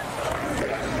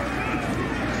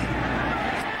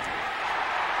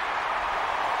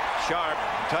 Sharp,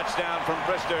 touchdown from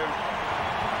Brister.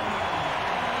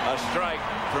 A strike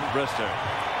from Brister.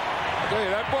 I tell you,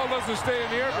 that ball doesn't stay in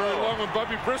the air very long when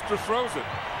Bubby Brister throws it.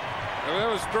 I mean, that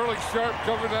was Sterling Sharp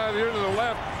coming out here to the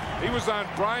left. He was on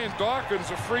Brian Dawkins,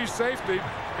 a free safety.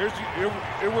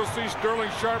 We'll see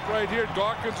Sterling Sharp right here.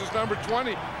 Dawkins is number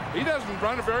 20. He doesn't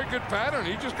run a very good pattern.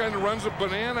 He just kind of runs a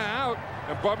banana out,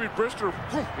 and Bubby Brister,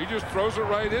 he just throws it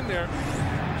right in there.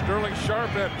 Sterling Sharp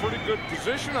had pretty good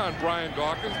position on Brian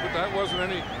Dawkins, but that wasn't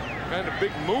any kind of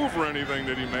big move or anything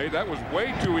that he made. That was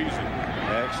way too easy.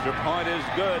 Extra point is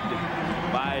good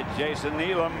by Jason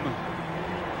Needham.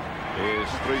 Is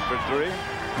 3 for 3.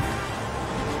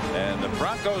 And the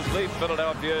Broncos lead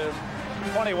Philadelphia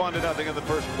 21-0 in the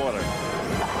first quarter.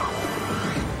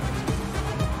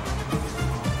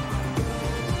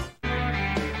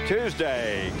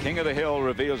 Tuesday, King of the Hill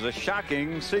reveals a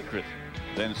shocking secret.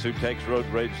 Then Sue takes road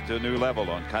rage to a new level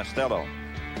on Costello.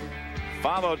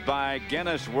 Followed by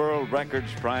Guinness World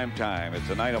Records Prime Time. It's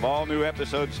a night of all new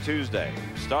episodes Tuesday,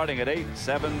 starting at 8,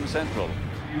 7 Central,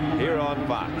 here on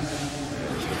Fox.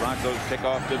 The Broncos kick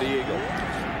off to the Eagles.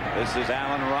 This is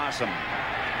Allen Rossum.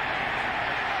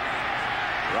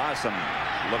 Rossum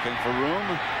looking for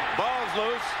room. Ball's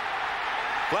loose.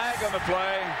 Flag on the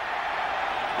play.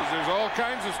 There's all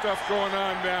kinds of stuff going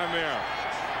on down there.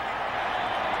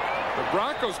 The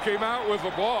Broncos came out with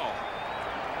the ball.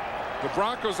 The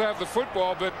Broncos have the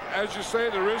football, but as you say,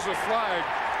 there is a flag.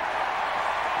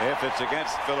 If it's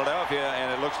against Philadelphia,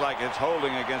 and it looks like it's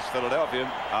holding against Philadelphia,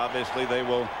 obviously they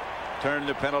will turn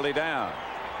the penalty down.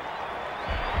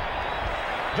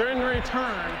 During the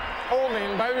return,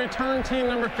 Holding by the return team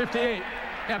number 58.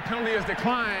 That penalty is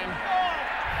declined.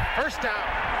 First down.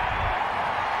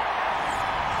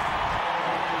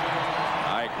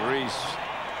 Ike Reese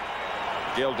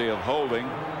guilty of holding.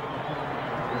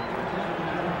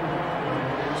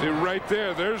 See right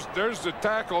there, there's the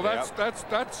tackle. That's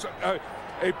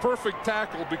a perfect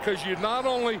tackle, because you not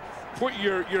only put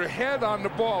your head on the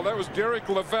ball. That was Derek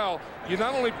Lavelle. You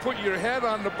not only put your head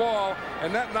on the ball,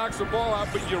 and that knocks the ball out,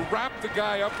 but you wrap the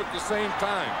guy up at the same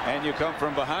time. And you come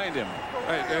from behind him.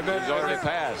 Right, and then, he's already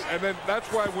passed. And then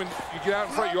that's why when you get out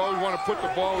in front, you always want to put the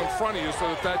ball in front of you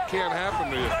so that can't happen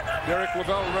to you. Derek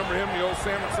Lavelle, remember him, the old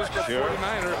San Francisco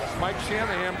 49er. Mike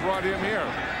Shanahan brought him here.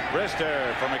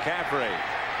 Brister for McCaffrey.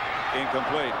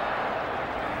 Incomplete.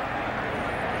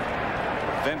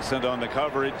 Vincent on the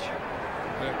coverage.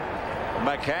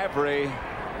 McCaffrey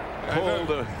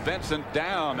pulled Vincent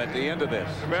down at the end of this.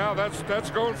 Well,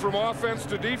 that's going from offense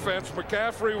to defense.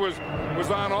 McCaffrey was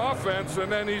on offense,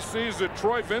 and then he sees that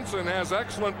Troy Vincent has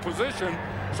excellent position,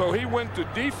 so he went to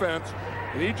defense,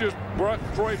 and he just brought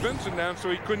Troy Vincent down so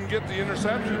he couldn't get the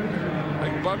interception. I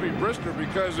think Bubby Brister,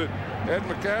 because Ed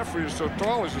McCaffrey is so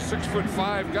tall, he's a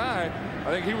 6'5" guy. I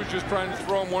think he was just trying to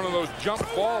throw him one of those jump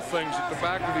ball things at the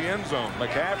back of the end zone.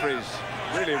 McCaffrey's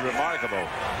really remarkable.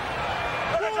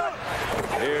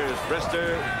 Here's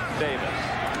Brister, Davis.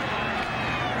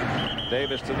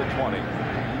 Davis to the 20.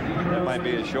 That might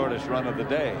be his shortest run of the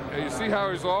day. You see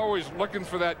how he's always looking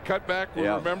for that cutback. We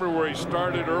remember where he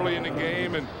started early in the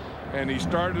game, and he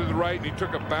started to the right, and he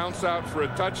took a bounce out for a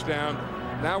touchdown.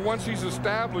 Now, once he's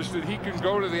established that he can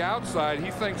go to the outside, he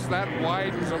thinks that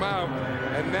widens him out.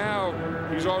 And now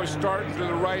he's always starting to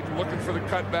the right, looking for the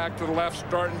cutback to the left,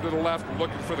 starting to the left,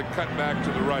 looking for the cutback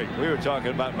to the right. We were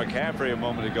talking about McCaffrey a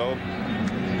moment ago.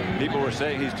 People were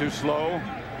saying he's too slow.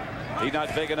 He's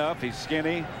not big enough. He's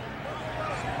skinny.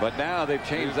 But now they've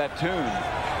changed that tune.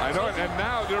 I know, and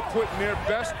now they're putting their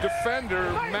best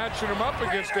defender, matching him up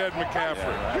against Ed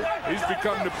McCaffrey. He's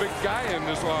become the big guy in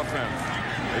this offense.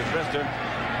 Here's Brister.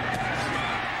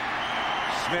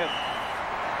 Smith.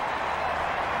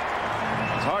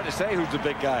 It's hard to say who's the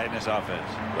big guy in this offense.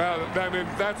 Well, I mean,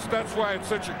 that's why it's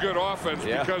such a good offense,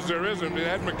 because there isn't. I mean,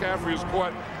 Ed McCaffrey has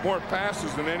caught more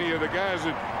passes than any of the guys.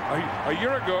 A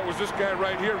year ago, it was this guy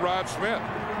right here, Rod Smith.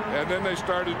 And then they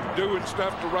started doing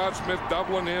stuff to Rod Smith,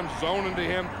 doubling him, zoning to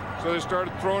him. So they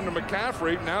started throwing to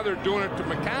McCaffrey. Now they're doing it to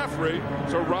McCaffrey.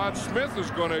 So Rod Smith is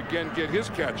going to, again, get his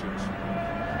catches.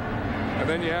 And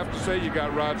then you have to say you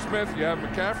got Rod Smith, you have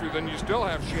McCaffrey, then you still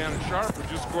have Shannon Sharp, who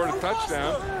just scored a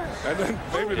touchdown. And then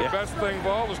maybe the best thing of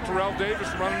all is Terrell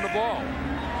Davis running the ball.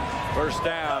 First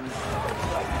down.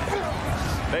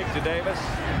 Fake to Davis.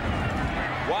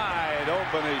 Wide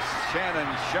open is Shannon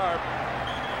Sharp.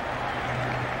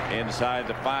 Inside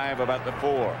the 5, about the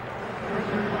 4.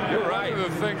 You're right. One of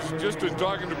the things, just in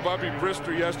talking to Bubby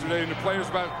Brister yesterday and the players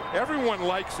about, everyone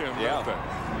likes him. Don't they?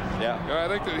 I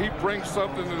think that he brings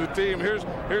something to the team. Here's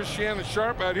Shannon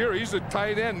Sharp out here. He's a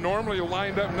tight end, normally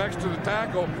lined up next to the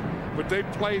tackle, but they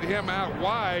played him out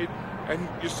wide, and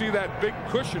you see that big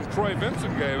cushion Troy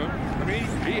Vincent gave him. I mean,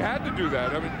 he had to do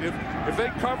that. I mean, if they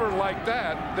cover like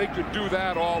that, they could do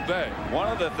that all day. One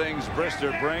of the things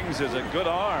Brister brings is a good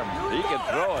arm. He can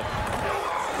throw it.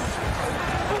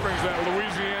 He brings that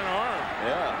Louisiana arm.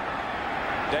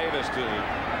 Davis to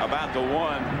about the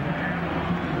 1.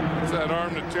 It's that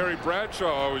arm that Terry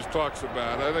Bradshaw always talks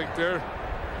about. I think they're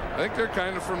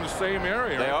kind of from the same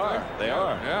area. They are.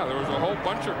 Yeah, there was a whole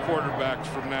bunch of quarterbacks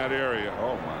from that area.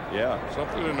 Oh my. Yeah.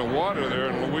 Something in the water there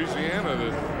in Louisiana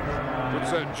that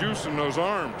puts that juice in those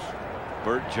arms.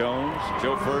 Burt Jones,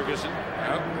 Joe Ferguson.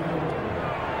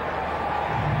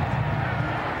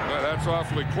 Well, that's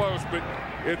awfully close, but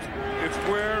it's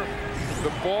where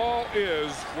the ball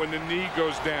is when the knee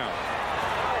goes down.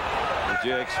 Did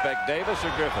you expect Davis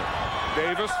or Griffin?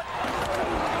 Davis. I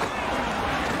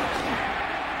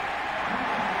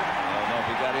don't know if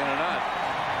he got in or not.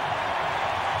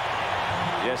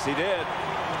 Yes, he did.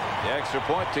 The extra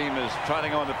point team is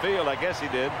trotting on the field. I guess he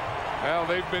did. Well,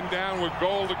 they've been down with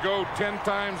goal to go 10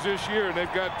 times this year, and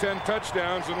they've got 10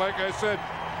 touchdowns. And like I said,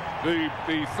 the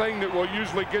thing that will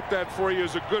usually get that for you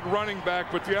is a good running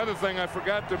back. But the other thing I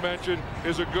forgot to mention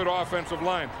is a good offensive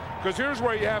line. Because here's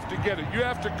where you have to get it. You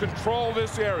have to control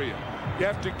this area. You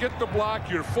have to get the block.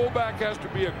 Your fullback has to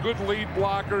be a good lead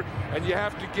blocker, and you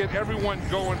have to get everyone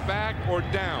going back or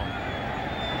down.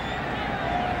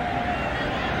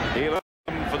 He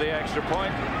looking for the extra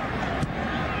point.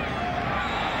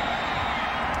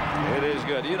 It is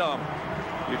good. You know,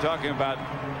 you're talking about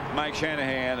Mike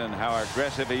Shanahan and how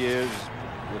aggressive he is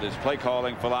with his play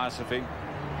calling philosophy,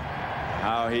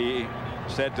 how he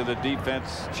said to the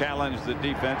defense, challenged the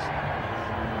defense.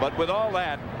 But with all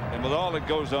that, and with all that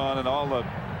goes on, and all the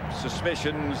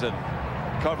suspicions and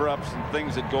cover-ups and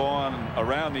things that go on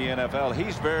around the NFL,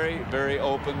 he's very, very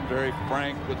open, very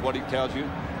frank with what he tells you.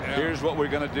 Yeah. Here's what we're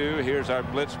going to do. Here's our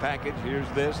blitz package. Here's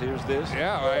this. Here's this.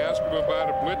 Yeah, I asked him about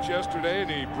a blitz yesterday,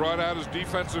 and he brought out his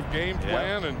defensive game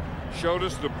plan and showed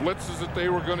us the blitzes that they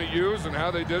were going to use and how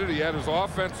they did it. He had his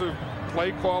offensive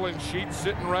play calling sheet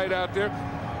sitting right out there.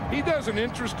 He does an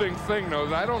interesting thing, though,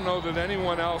 that I don't know that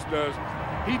anyone else does.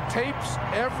 He tapes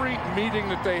every meeting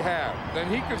that they have. Then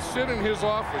he could sit in his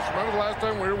office. Remember the last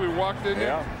time we walked in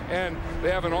there? And they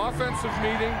have an offensive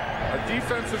meeting, a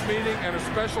defensive meeting, and a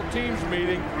special teams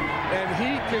meeting. And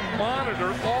he can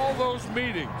monitor all those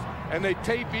meetings. And they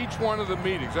tape each one of the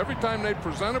meetings. Every time they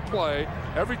present a play,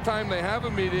 every time they have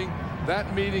a meeting,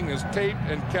 that meeting is taped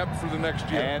and kept for the next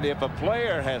year. And if a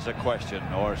player has a question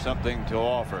or something to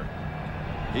offer,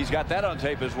 he's got that on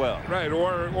tape as well. Right,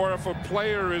 or if a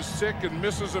player is sick and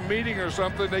misses a meeting or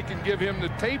something, they can give him the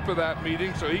tape of that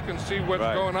meeting so he can see what's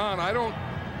going on. I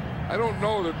don't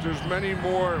know that there's many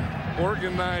more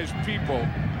organized people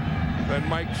than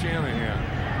Mike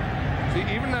Shanahan.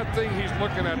 See, even that thing he's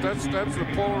looking at, that's the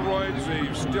Polaroids,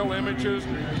 the still images.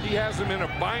 He has them in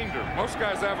a binder. Most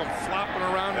guys have them flopping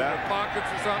around in their pockets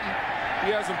or something.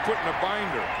 He has them put in a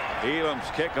binder. Elam's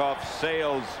kickoff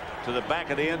sails to the back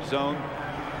of the end zone.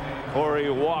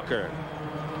 Corey Walker.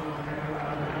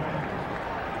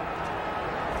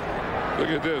 Look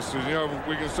at this. You know,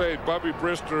 we can say Bubby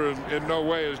Brister in no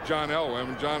way is John Elway. I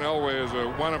mean, John Elway is a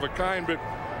one of a kind, but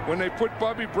when they put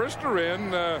Bubby Brister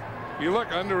in, you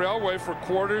look under Elway for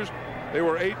quarters, they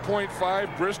were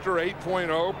 8.5, Brister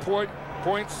 8.0,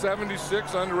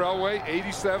 .76 under Elway,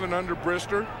 87 under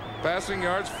Brister, passing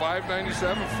yards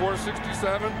 597,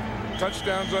 467,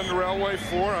 touchdowns under Elway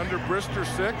 4, under Brister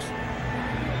 6.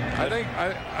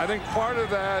 I think part of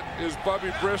that is Bubby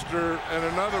Brister, and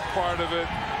another part of it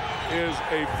is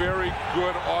a very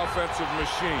good offensive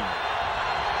machine.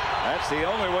 That's the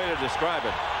only way to describe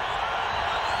it.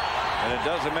 And it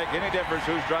doesn't make any difference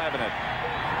who's driving it.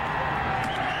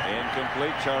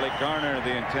 Incomplete. Charlie Garner,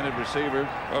 the intended receiver.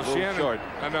 Well, Shannon, short.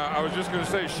 And I was just going to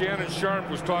say, Shannon Sharp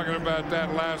was talking about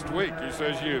that last week. He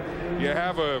says you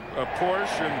have a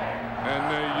Porsche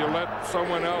and you let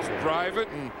someone else drive it,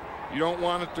 and you don't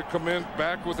want it to come in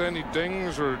back with any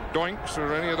dings or doinks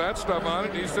or any of that stuff on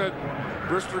it. He said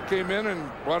Brister came in and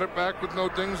brought it back with no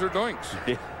dings or doinks.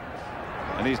 Yeah.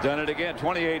 And he's done it again.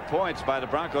 28 points by the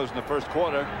Broncos in the first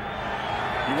quarter.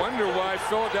 You wonder why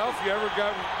Philadelphia ever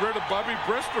got rid of Bubby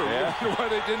Brister. Yeah. You wonder why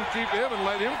they didn't keep him and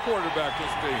let him quarterback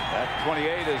this team. That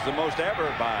 28 is the most ever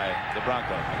by the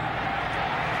Broncos.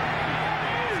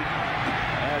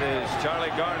 That is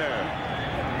Charlie Garner.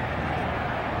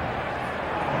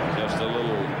 Just a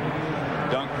little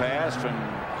dunk pass from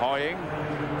Hoying.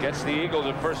 Gets the Eagles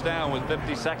a first down with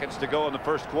 50 seconds to go in the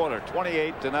first quarter.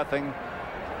 28-0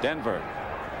 Denver.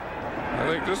 I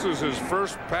think this is his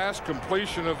first pass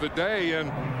completion of the day,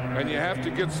 and you have to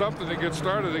get something to get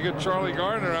started. They get Charlie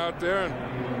Garner out there, and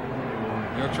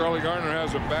you know Charlie Garner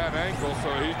has a bad ankle, so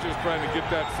he's just trying to get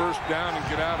that first down and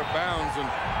get out of bounds and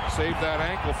save that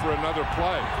ankle for another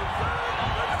play.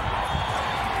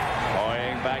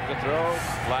 Hoying back to throw.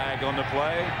 Flag on the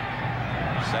play.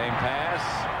 Same pass.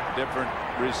 Different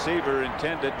receiver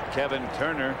intended. Kevin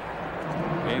Turner.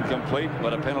 Incomplete,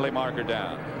 but a penalty marker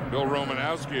down. Bill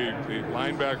Romanowski, the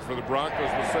linebacker for the Broncos,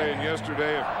 was saying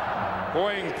yesterday, if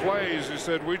Hoying plays, he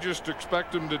said, we just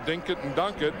expect him to dink it and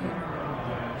dunk it.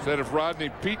 He said if Rodney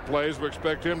Peete plays, we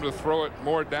expect him to throw it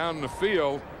more down the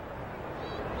field.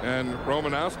 And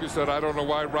Romanowski said, I don't know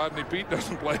why Rodney Peete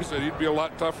doesn't play. He said he'd be a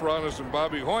lot tougher on us than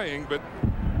Bobby Hoying, but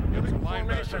it's a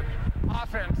linebacker.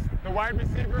 Offense, the wide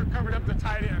receiver covered up the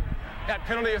tight end. That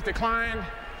penalty is declined.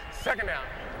 Second down.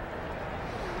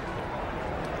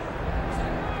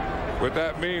 What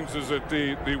that means is that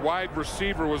the wide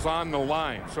receiver was on the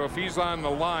line. So if he's on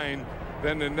the line,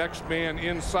 then the next man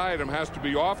inside him has to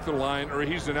be off the line or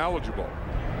he's ineligible.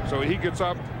 So he gets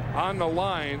up on the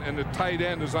line and the tight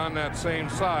end is on that same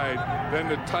side, then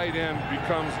the tight end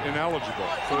becomes ineligible.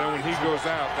 So then when he goes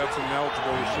out, that's an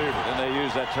eligible receiver. And they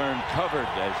use that term covered,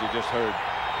 as you just heard.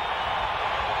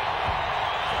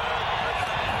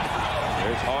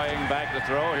 There's Hoying back to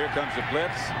throw. Here comes the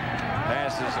blitz.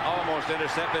 Pass is almost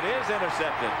intercepted. Is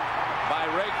intercepted by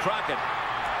Ray Crockett.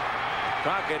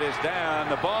 Crockett is down.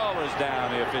 The ball is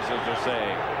down. The officials are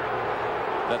saying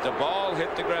that the ball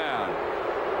hit the ground.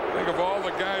 Think of all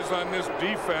the guys on this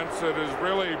defense that has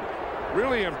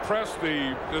really impressed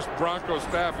this Broncos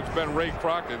staff. It's been Ray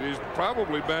Crockett. He's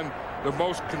probably been the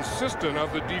most consistent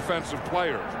of the defensive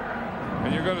players.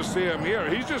 And you're going to see him here.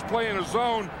 He's just playing a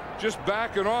zone, just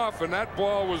backing off, and that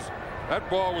ball was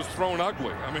thrown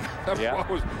ugly. I mean, that ball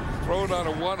was thrown on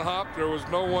a one hop. There was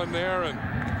no one there, and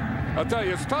I'll tell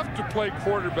you, it's tough to play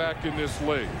quarterback in this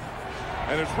league.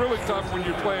 And it's really tough when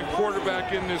you're playing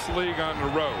quarterback in this league on the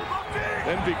road.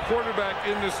 Then be quarterback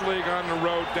in this league on the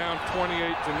road down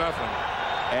 28-0.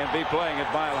 And be playing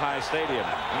at Mile High Stadium.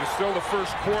 And it's still the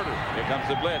first quarter. Here comes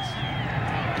the blitz.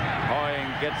 Hoying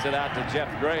gets it out to Jeff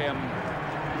Graham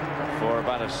for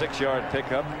about a 6-yard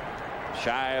pickup.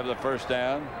 Shy of the first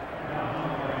down.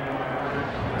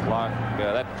 Clock,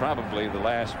 that's probably the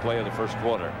last play of the first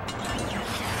quarter.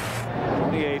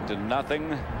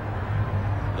 28-0.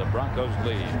 The Broncos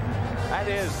lead. That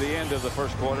is the end of the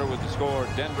first quarter with the score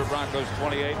Denver Broncos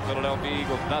 28, Philadelphia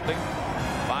Eagles nothing.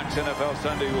 Fox NFL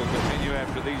Sunday will continue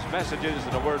after these messages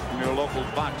and a word from your local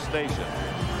Fox station.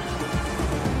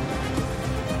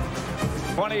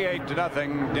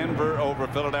 28-0 Denver over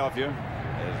Philadelphia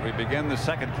as we begin the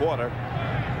second quarter.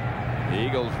 The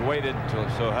Eagles waited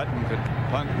so Hutton could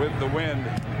punt with the wind.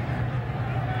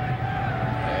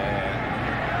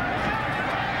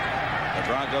 The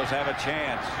Broncos have a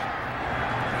chance.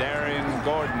 Darian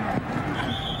Gordon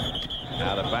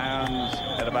out of bounds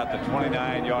at about the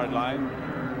 29-yard line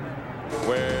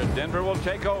where Denver will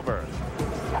take over.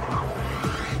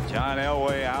 John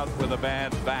Elway out with a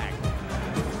bad back.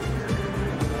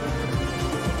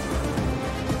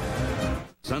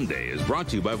 Sunday is brought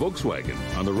to you by Volkswagen.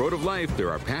 On the road of life, there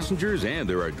are passengers and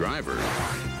there are drivers.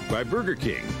 By Burger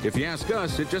King. If you ask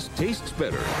us, it just tastes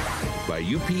better. By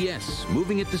UPS,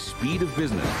 moving at the speed of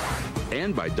business.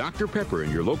 And by Dr. Pepper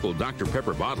and your local Dr.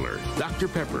 Pepper bottler. Dr.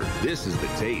 Pepper, this is the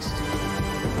taste.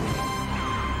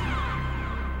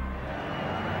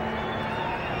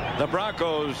 The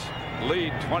Broncos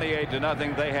lead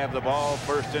 28-0. They have the ball,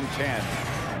 first and 10.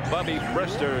 Bubby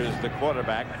Brister is the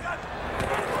quarterback.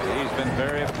 He's been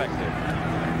very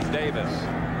effective. Davis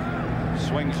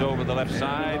swings over the left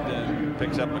side and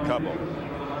picks up a couple.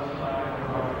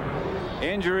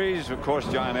 Injuries, of course,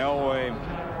 John Elway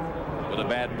with a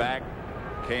bad back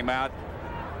came out,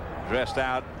 dressed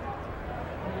out,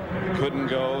 couldn't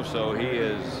go, so he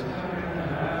is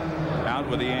out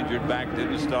with the injured back,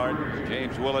 didn't start.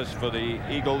 James Willis for the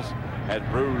Eagles had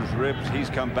bruised ribs. He's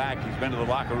come back. He's been to the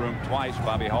locker room twice.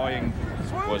 Bobby Hoying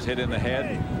was hit in the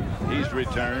head. He's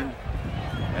returned.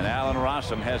 And Alan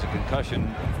Rossum has a concussion.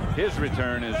 His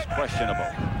return is questionable.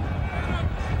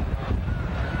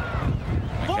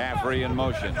 McCaffrey in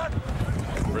motion.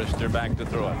 Brister back to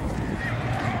throw it.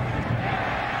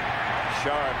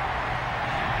 Sharp.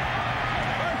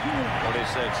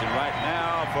 46. And right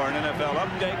now for an NFL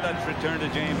update, let's return to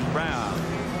James Brown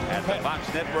at the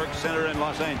Fox Network Center in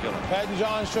Los Angeles. Pat and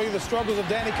John show you the struggles of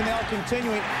Danny Cannell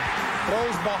continuing.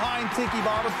 Throws behind Tiki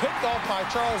Barber, picked off by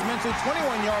Charles Minshew.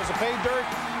 21 yards of pay dirt.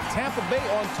 Tampa Bay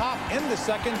on top in the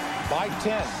second by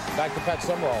 10. Back to Pat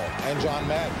Summerall and John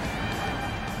Madden.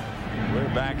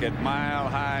 We're back at Mile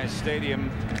High Stadium,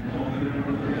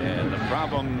 and the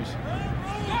problems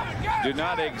do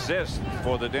not exist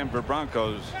for the Denver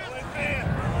Broncos.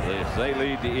 They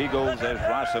lead the Eagles as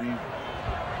Rossum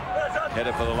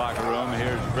headed for the locker room.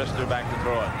 Here's Brister back to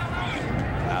throw it.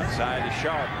 Outside is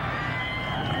Sharp.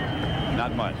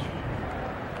 Not much.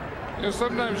 You know,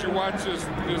 sometimes you watch this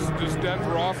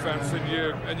Denver offense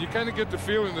and you kind of get the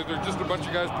feeling that they're just a bunch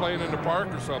of guys playing in the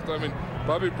park or something. I mean,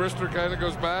 Bobby Brister kind of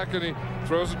goes back and he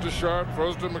throws it to Sharp,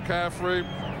 throws it to McCaffrey,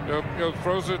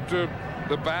 throws it to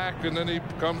the back, and then he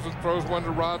comes and throws one to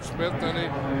Rod Smith, then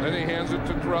he hands it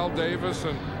to Terrell Davis,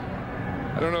 and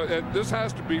I don't know. This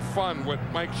has to be fun what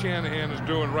Mike Shanahan is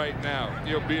doing right now.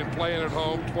 Playing at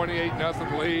home,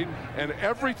 28-0 lead, and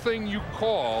everything you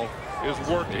call is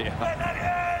working.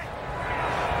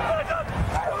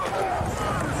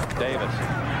 Davis.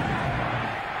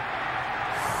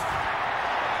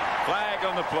 Flag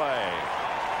on the play.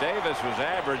 Davis was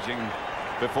averaging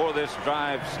before this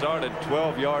drive started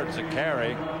 12 yards a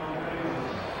carry.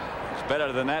 It's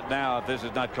better than that now if this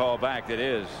is not called back. It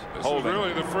is. This holding. is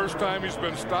really the first time he's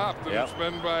been stopped, and it's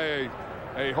been by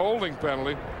a holding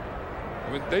penalty.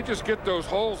 I mean, they just get those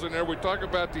holes in there. We talk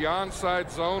about the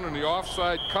onside zone and the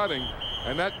offside cutting,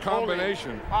 and that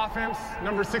combination. Holding. Offense,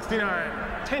 number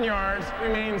 69. 10 yards,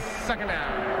 remains second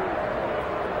down.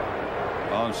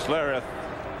 On Schlereth.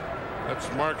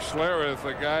 That's Mark Schlereth,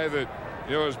 a guy that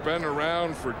has been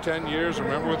around for 10 years.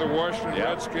 Remember with the Washington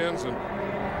Redskins and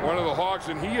one of the Hawks,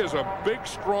 and he is a big,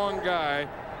 strong guy,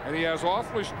 and he has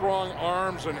awfully strong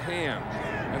arms and hands.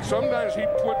 And sometimes he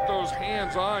put those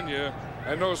hands on you,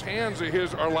 and those hands of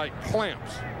his are like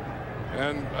clamps.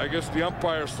 And I guess the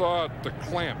umpire saw the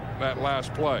clamp that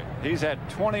last play. He's had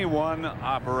 21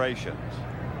 operations.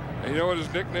 And you know what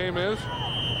his nickname is?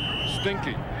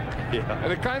 Stinky. Yeah.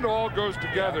 And it kind of all goes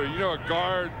together. You know, a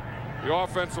guard, the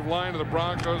offensive line of the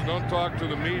Broncos, don't talk to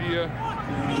the media,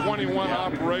 21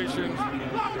 operations.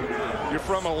 You're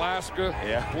from Alaska,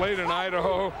 played in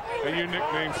Idaho, and your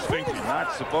nickname's Stinky.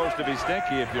 Not supposed to be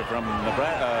stinky if you're from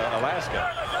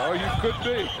Alaska. Oh, you could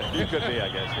be. You could be, I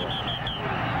guess. Yeah.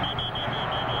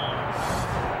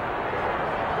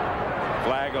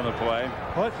 Flag on the play.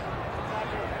 What?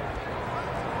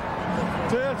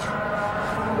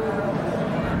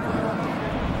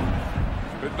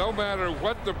 But no matter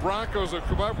what the Broncos have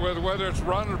come up with, whether it's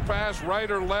run or pass,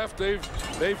 right or left, they've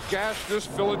gashed this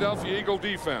Philadelphia Eagle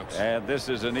defense. And this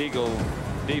is an Eagle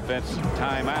defense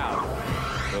timeout.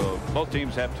 So both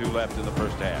teams have 2 left in the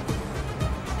first half.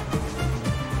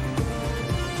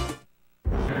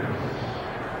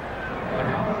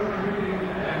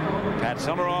 Pat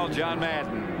Summerall, John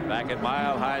Madden, back at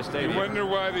Mile High Stadium. You wonder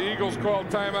why the Eagles called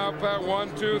timeout, Pat.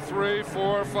 1, 2, 3,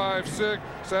 4, 5, 6,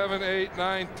 7, 8,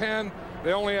 9, 10.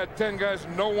 They only had 10 guys,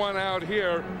 no one out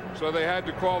here, so they had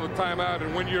to call the timeout.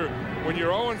 And when you're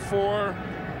 0-4,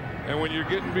 and when you're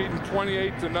getting beaten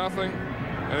 28-0,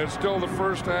 and it's still the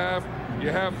first half, you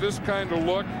have this kind of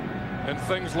look, and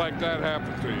things like that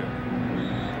happen to you.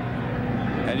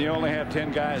 And you only have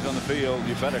 10 guys on the field.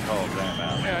 You better call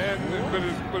timeout. Yeah,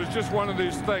 but it's just one of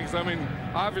these things. I mean,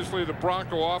 obviously the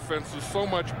Bronco offense is so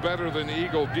much better than the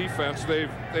Eagle defense. They've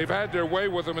had their way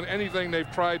with them in anything they've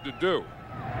tried to do.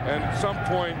 And at some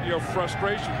point, you know,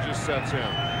 frustration just sets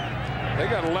in. They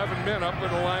got 11 men up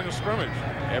in the line of scrimmage.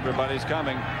 Everybody's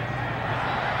coming.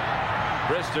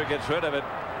 Brister gets rid of it.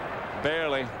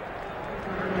 Barely.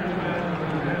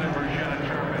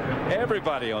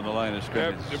 Everybody on the line of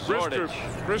scrimmage.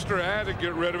 Brister had to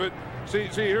get rid of it. See,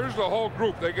 here's the whole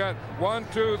group. They got 1,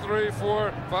 2, 3,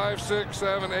 4, 5, 6,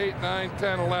 7, 8, 9,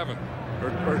 10, 11. Or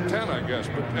 10, I guess.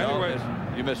 But anyway,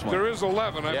 you missed one. There is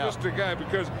 11. I missed a guy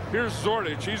because here's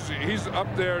Zordich. He's up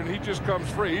there and he just comes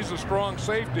free. He's a strong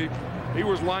safety. He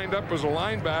was lined up as a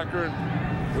linebacker,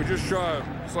 and we just saw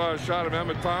a shot of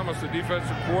Emmett Thomas, the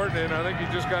defensive coordinator. I think he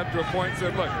just got to a point and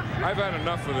said, look, I've had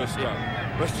enough of this stuff.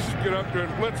 Let's just get up there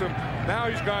and blitz him. Now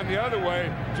he's gone the other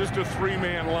way, just a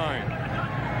 3-man line.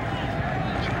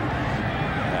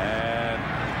 And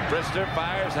Brister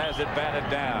fires, has it batted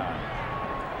down.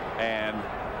 And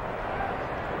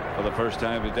for the first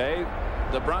time today,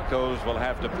 the Broncos will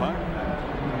have to punt.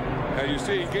 Now you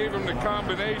see, he gave him the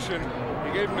combination.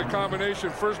 He gave him the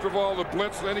combination, first of all, the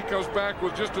blitz, then he comes back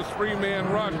with just a 3-man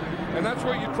rush. And that's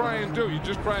what you try and do. You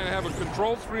just try and have a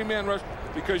controlled 3-man rush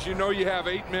because you know you have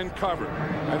 8 men covered.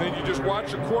 And then you just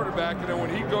watch the quarterback, and then when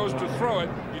he goes to throw it,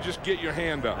 you just get your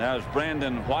hand up. That was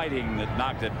Brandon Whiting that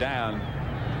knocked it down.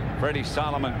 Freddie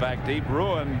Solomon back deep.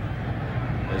 Ruin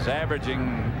is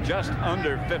averaging just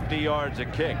under 50 yards a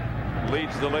kick.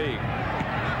 Leads the league.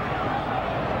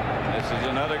 This is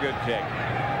another good kick.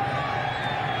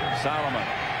 Solomon.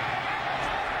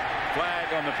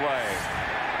 Flag on the play.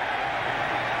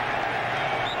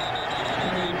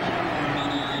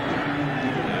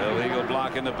 Illegal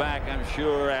block in the back. I'm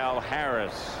sure Al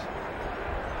Harris.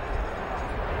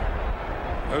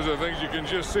 Those are things you can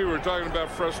just see. We're talking about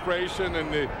frustration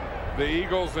and the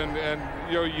Eagles, and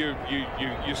you know,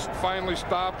 you finally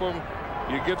stop them.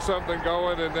 You get something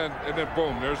going, and then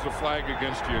boom, there's the flag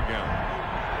against you again.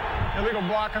 Illegal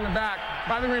block on the back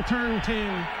by the return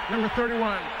team, number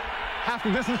 31. Half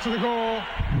the distance to the goal.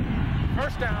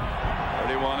 First down.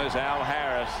 31 is Al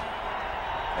Harris.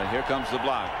 And here comes the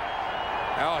block.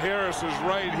 Al Harris is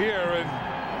right here,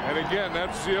 and again,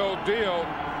 that's the old deal.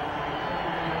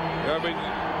 I mean,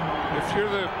 if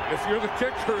you're the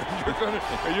kicker,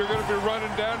 you're gonna be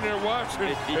running down there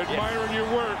watching, admiring your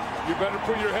work. You better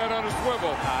put your head on a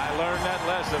swivel. I learned that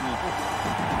lesson.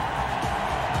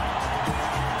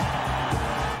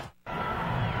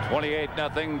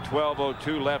 28-0,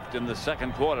 12:02 left in the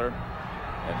second quarter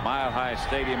at Mile High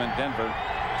Stadium in Denver.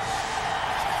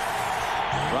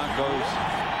 Broncos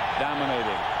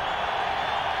dominated.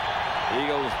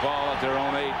 Eagles ball at their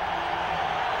own 8.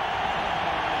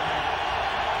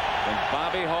 And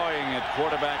Bobby Hoying at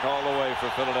quarterback all the way for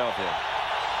Philadelphia.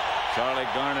 Charlie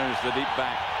Garner's the deep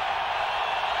back.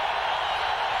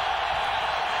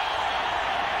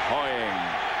 Hoying.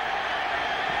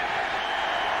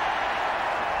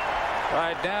 All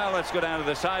right, now let's go down to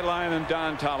the sideline and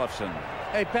Don Tollefson.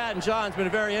 Hey, Pat and John, it's been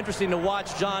very interesting to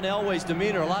watch John Elway's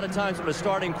demeanor. A lot of times when a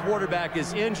starting quarterback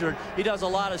is injured, he does a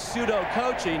lot of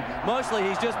pseudo-coaching. Mostly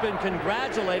he's just been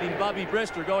congratulating Bubby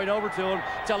Brister, going over to him,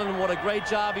 telling him what a great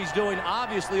job he's doing,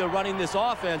 obviously, of running this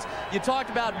offense. You talked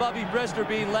about Bubby Brister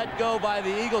being let go by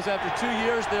the Eagles after 2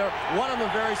 years there, one of them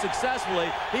very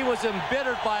successfully. He was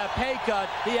embittered by a pay cut.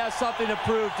 He has something to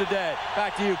prove today.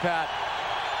 Back to you, Pat.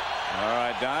 All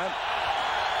right, Don.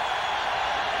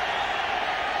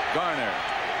 Garner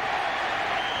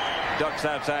ducks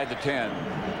outside the 10.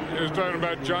 He was talking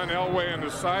about John Elway on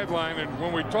the sideline, and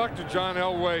when we talked to John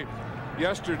Elway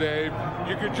yesterday,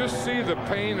 you could just see the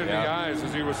pain in the eyes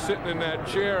as he was sitting in that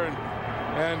chair, and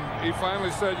he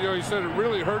finally said, you know, he said, it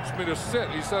really hurts me to sit.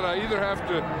 He said, I either have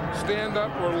to stand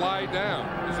up or lie down.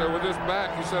 He said, with this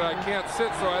back, he said, I can't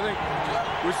sit. So I think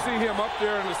we see him up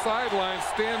there in the sideline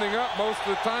standing up most of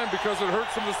the time because it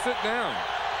hurts him to sit down.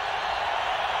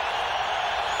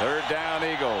 Third down,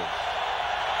 Eagles.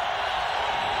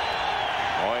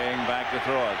 Oying back to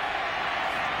throw it.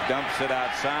 Dumps it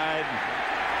outside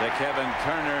to Kevin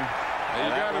Turner.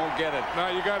 And that won't get it. No,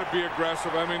 you got to be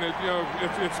aggressive. I mean,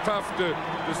 it's tough to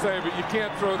say, but you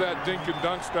can't throw that dink and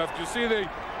dunk stuff. You see, the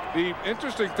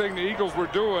interesting thing the Eagles were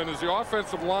doing is the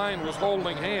offensive line was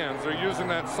holding hands. They're using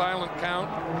that silent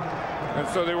count. And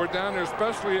so they were down there,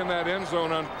 especially in that end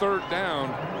zone on third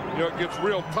down. You know, it gets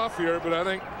real tough here, but I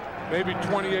think maybe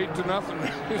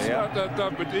 28-0 is not that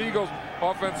tough. But the Eagles'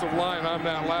 offensive line on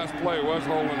that last play was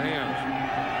holding hands.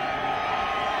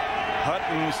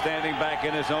 Hutton standing back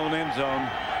in his own end zone.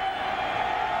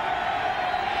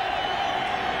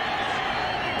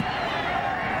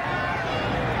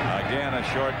 Again, a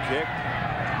short kick.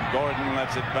 Gordon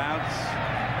lets it bounce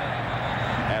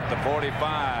at the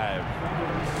 45.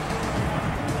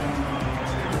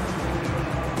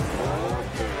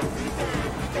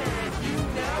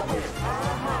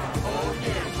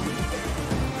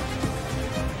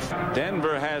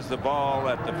 Denver has the ball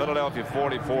at the Philadelphia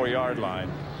 44-yard line.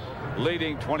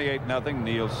 Leading 28-0.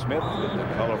 Neil Smith with the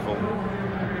colorful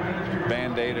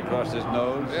Band-Aid across his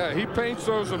nose. Yeah, he paints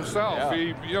those himself. Yeah.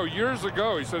 He, you know, years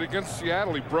ago, he said against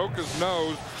Seattle, he broke his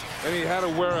nose and he had to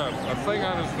wear a thing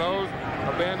on his nose,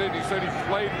 a Band-Aid. He said he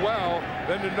played well,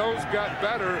 then the nose got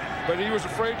better, but he was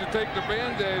afraid to take the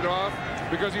Band-Aid off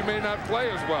because he may not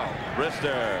play as well.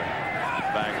 Brister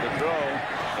back to throw.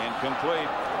 Incomplete.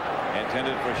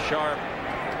 Intended for Sharp.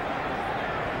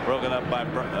 Broken up by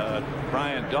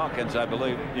Brian Dawkins, I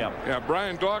believe. Yeah,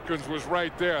 Brian Dawkins was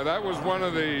right there. That was one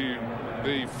of the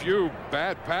few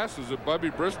bad passes that Bubby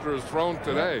Brister has thrown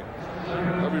today.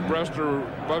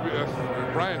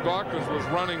 Brian Dawkins was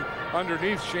running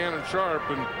underneath Shannon Sharp,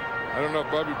 and I don't know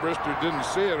if Bubby Brister didn't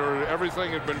see it or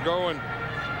everything had been going,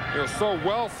 you know, so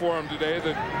well for him today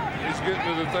that he's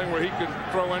getting to the thing where he can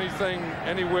throw anything,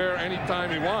 anywhere,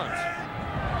 anytime he wants.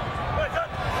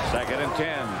 2nd and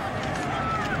 10.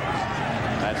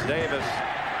 That's Davis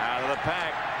out of the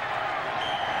pack.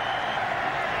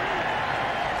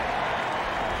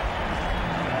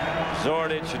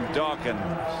 Zordich and Dawkins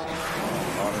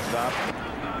on the stop.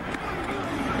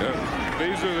 Yeah,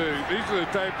 these are the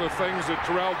type of things that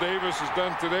Terrell Davis has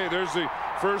done today. There's the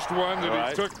first one that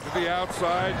he took to the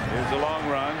outside. Here's the long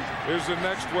run. Here's the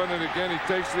next one, and again he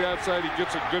takes the outside. He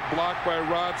gets a good block by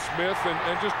Rod Smith,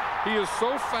 and just he is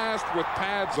so fast with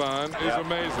pads on is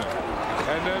amazing.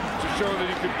 And then to show that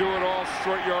he can do it all,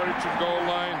 short yardage and goal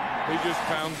line, he just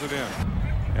pounds it in.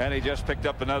 And he just picked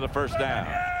up another first down.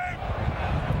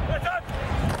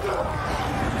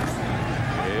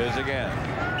 Here's again.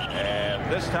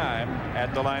 And this time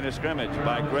at the line of scrimmage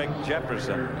by Greg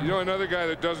Jefferson. You know, another guy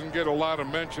that doesn't get a lot of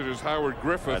mention is Howard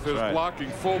Griffith, his blocking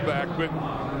fullback. But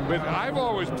I've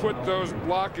always put those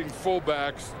blocking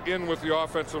fullbacks in with the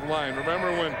offensive line.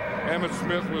 Remember when Emmitt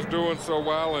Smith was doing so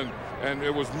well, and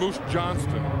it was Moose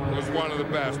Johnston was one of the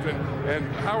best. And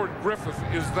Howard Griffith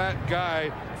is that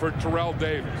guy for Terrell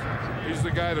Davis. He's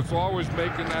the guy that's always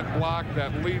making that block,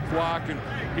 that lead block, and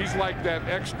he's like that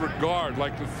extra guard,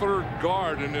 like the third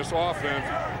guard in this offense,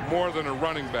 more than a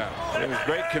running back. There's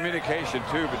great communication,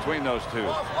 too, between those two.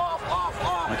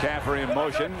 McCaffrey in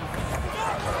motion.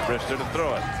 Brister to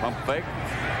throw it. Pump fake.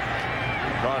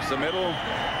 Across the middle.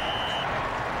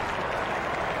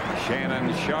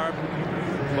 Shannon Sharp.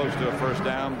 Close to a first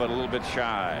down, but a little bit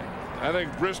shy. I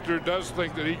think Brister does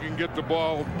think that he can get the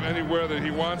ball anywhere that he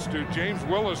wants to. James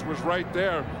Willis was right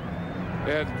there,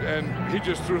 and he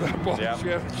just threw that ball to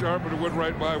Shannon Sharp, and it went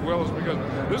right by Willis, because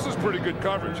this is pretty good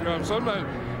coverage. You know, and sometimes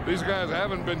these guys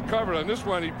haven't been covered. On this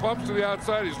one, he pumps to the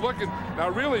outside. He's looking. Now,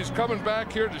 really, he's coming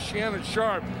back here to Shannon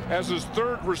Sharp as his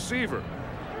third receiver.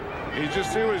 You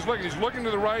just see what he's looking. He's looking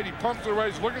to the right. He pumps to the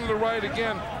right. He's looking to the right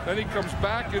again. Then he comes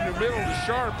back in the middle to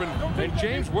Sharp. And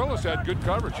James Willis had good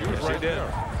coverage. He was right there.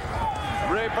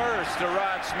 Reverse to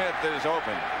Rod Smith is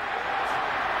open.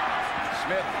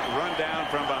 Smith run down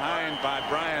from behind by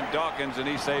Brian Dawkins, and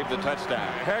he saved the touchdown.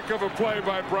 Heck of a play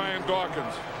by Brian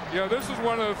Dawkins. You know, this is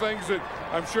one of the things that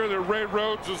I'm sure that Ray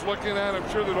Rhodes is looking at. I'm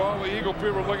sure that all the Eagle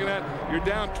people are looking at. You're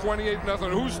down 28-0.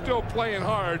 Who's still playing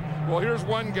hard? Well, here's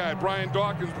one guy, Brian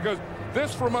Dawkins, because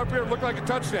this from up here looked like a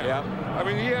touchdown. Yep. I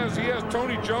mean, he has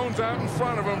Tony Jones out in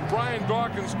front of him. Brian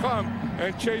Dawkins come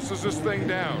and chases this thing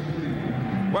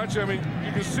down. Watch, I mean,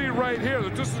 you can see right here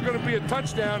that this is going to be a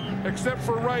touchdown, except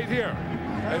for right here.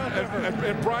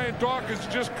 And Brian Dawkins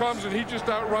just comes and he just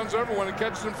outruns everyone and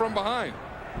catches him from behind.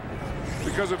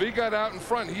 Because if he got out in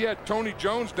front, he had Tony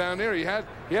Jones down there. He had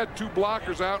two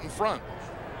blockers out in front.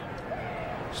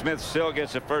 Smith still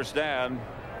gets a first down.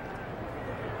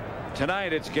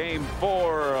 Tonight it's game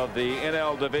 4 of the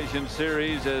NL Division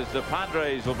Series, as the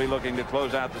Padres will be looking to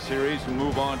close out the series and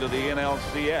move on to the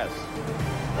NLCS,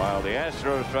 while the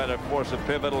Astros try to force a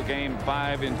pivotal game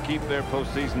 5 and keep their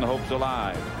postseason hopes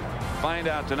alive. Find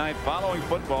out tonight following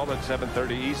football at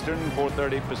 7:30 Eastern,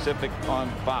 4:30 Pacific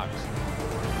on Fox.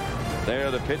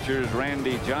 There the pitchers,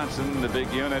 Randy Johnson, the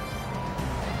big unit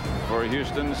for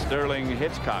Houston. Sterling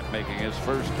Hitchcock making his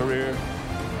first career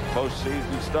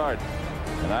postseason start.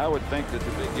 And I would think that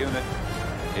the big unit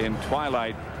in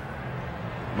twilight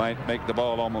might make the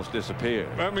ball almost disappear.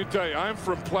 Let me tell you, I'm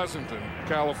from Pleasanton,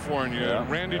 California.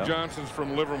 Yeah, Randy Johnson's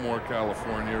from Livermore,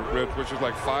 California, which is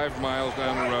like 5 miles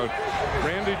down the road.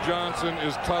 Randy Johnson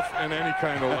is tough in any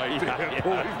kind of light,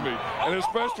 believe me, and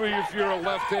especially if you're a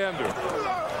left-hander.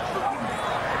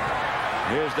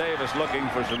 Here's Davis looking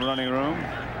for some running room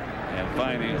and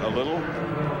finding a little.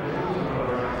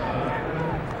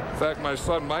 In fact, my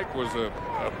son Mike was a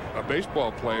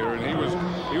baseball player, and he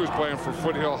was playing for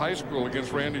Foothill High School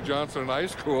against Randy Johnson in high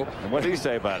school. And what did he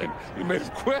say about him? He made him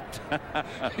quit.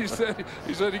 he said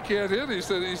he can't hit. He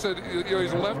said you know,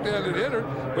 he's a left-handed hitter,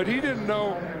 but he didn't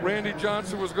know Randy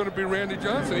Johnson was going to be Randy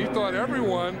Johnson. He thought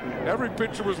every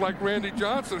pitcher was like Randy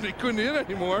Johnson. He couldn't hit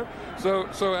anymore.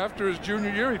 So after his junior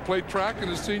year, he played track in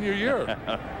his senior year.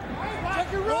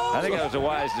 I think that was a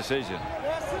wise decision.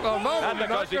 Well, no, not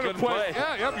because he couldn't play.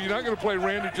 Yeah, but you're not going to play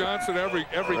Randy Johnson every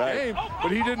game.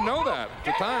 But he didn't know that at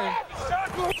the time.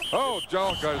 Oh,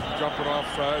 John guys jumping off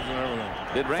sides and everything.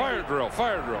 Did Randy,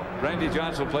 fire drill. Randy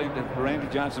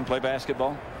Johnson play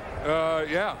basketball?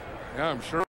 Yeah, I'm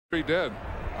sure he did.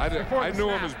 I knew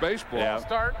him as baseball. Yeah.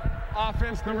 Start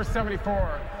offense number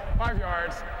 74. 5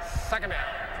 yards, second down.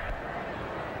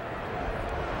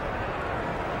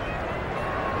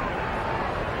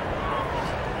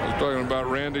 Talking about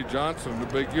Randy Johnson, the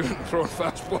big unit throwing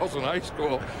fastballs in high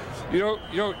school. You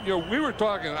know, we were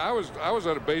talking. I was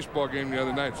at a baseball game the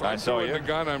other night. So I'm doing the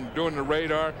gun. I'm doing the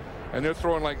radar, and they're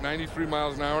throwing like 93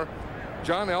 miles an hour.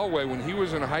 John Elway, when he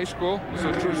was in high school, it's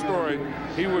a true story.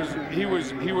 He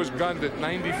was gunned at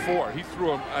 94. He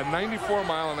threw a 94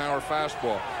 mile an hour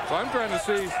fastball. So I'm trying to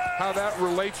see how that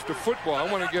relates to football.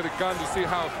 I want to get a gun to see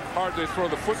how hard they throw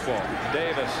the football.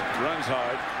 Davis runs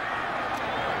hard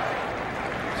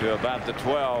to about the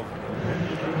 12.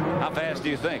 How fast do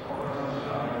you think?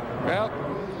 Well,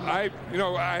 I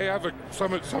have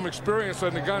some experience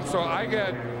on the gun, so I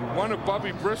got one of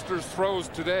Bubby Brister's throws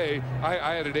today.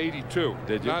 I had it 82.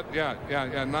 Did you?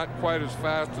 Not quite as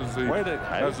fast as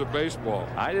the baseball.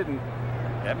 I didn't.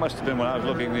 That must have been when I was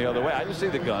looking the other way. I didn't see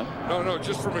the gun. No,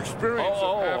 just from experience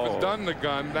of having done the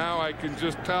gun. Now I can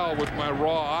just tell with my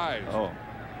raw eyes. Oh.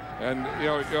 And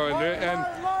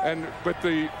but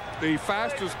the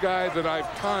fastest guy that I've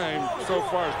timed so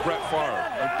far is Brett Favre.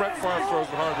 And Brett Favre throws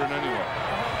it harder than anyone.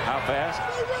 How fast?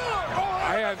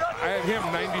 I had him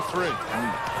 93.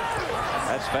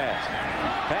 That's fast.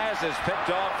 Pass is picked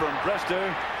off from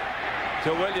Brister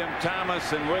to William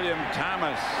Thomas, and William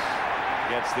Thomas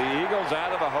gets the Eagles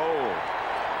out of the hole.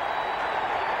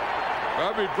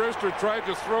 Bobby Brister tried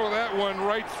to throw that one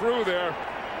right through there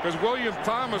because William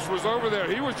Thomas was over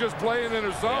there. He was just playing in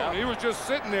his zone. He was just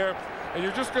sitting there. And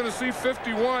you're just going to see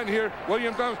 51 here.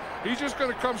 William Thomas, he's just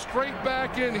going to come straight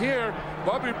back in here.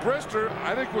 Bobby Brister,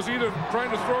 I think, was either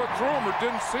trying to throw it through him or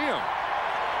didn't see him.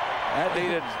 That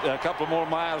needed a couple more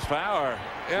miles per hour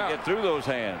to get through those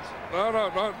hands.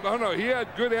 No. He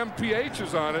had good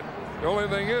MPHs on it. The only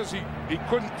thing is he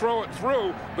couldn't throw it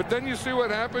through. But then you see what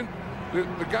happened.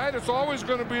 The guy that's always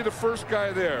going to be the first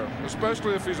guy there,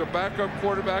 especially if he's a backup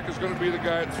quarterback, is going to be the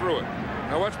guy that threw it.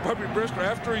 Now watch Bobby Brister.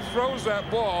 After he throws that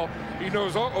ball, he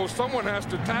knows, someone has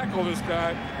to tackle this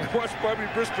guy. And watch Bobby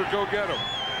Brister go get him.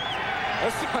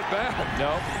 That's not bad.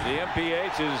 No, the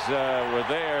MPHs were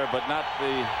there, but not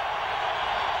the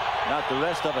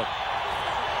rest of it.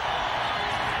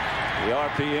 The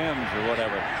RPMs or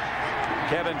whatever.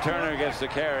 Kevin Turner gets the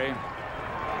carry.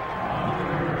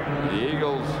 The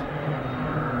Eagles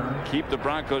keep the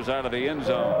Broncos out of the end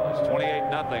zone. It's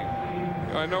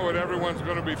 28-0. I know what everyone's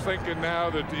going to be thinking now,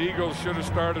 that the Eagles should have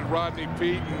started Rodney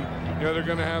Peete, and they're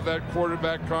going to have that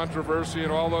quarterback controversy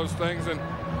and all those things. And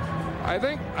I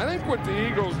think what the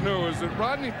Eagles knew is that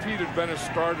Rodney Peete had been a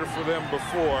starter for them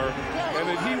before, and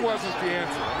that he wasn't the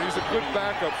answer. He's a good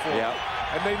backup for them.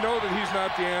 And they know that he's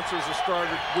not the answer as a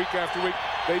starter week after week.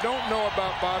 They don't know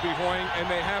about Bobby Hoying, and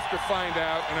they have to find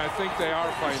out, and I think they are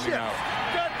finding out.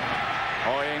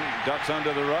 Hoying ducks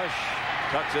under the rush,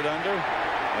 tucks it under,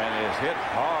 and is hit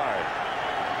hard.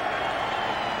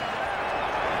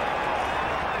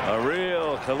 A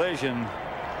real collision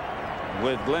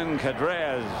with Glenn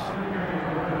Cadrez.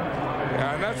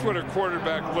 Yeah, and that's what a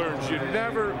quarterback learns. You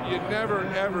never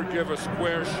ever give a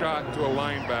square shot to a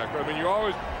linebacker. I mean, you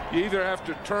either have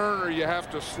to turn or you have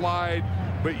to slide,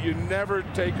 but you never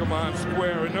take them on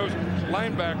square. And those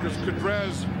linebackers,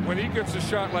 Cadrez, when he gets a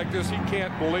shot like this, he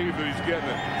can't believe that he's getting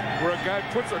it. Where a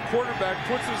quarterback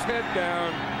puts his head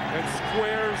down and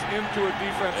squares into a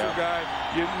defensive guy,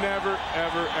 you never,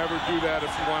 ever do that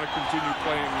if you want to continue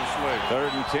playing in this league.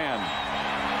 3rd and 10.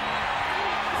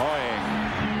 Hoying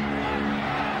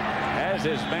has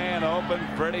his man open.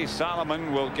 Freddie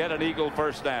Solomon will get an Eagle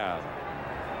first down.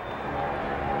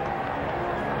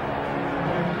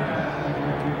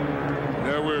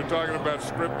 Now we were talking about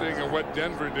scripting and what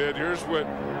Denver did. Here's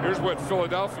what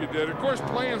Philadelphia did. Of course,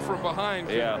 playing from behind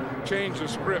can change the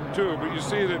script too, but you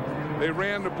see that they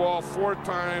ran the ball 4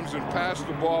 times and passed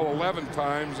the ball 11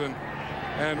 times, and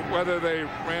whether they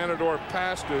ran it or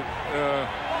passed it,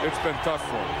 it's been tough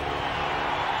for them.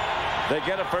 They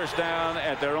get a first down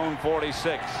at their own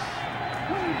 46.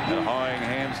 And Hoying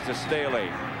hands to Staley.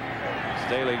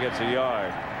 Staley gets a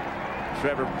yard.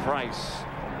 Trevor Price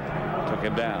took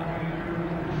him down.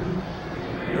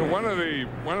 You know, one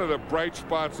of the bright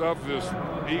spots of this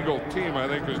Eagle team, I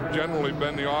think, has generally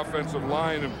been the offensive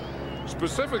line, and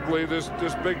specifically this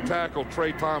big tackle,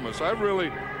 Trey Thomas. I've really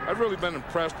been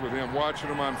impressed with him, watching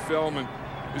him on film. And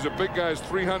he's a big guy. He's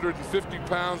 350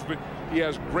 pounds, but he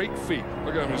has great feet.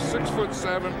 Look at him. He's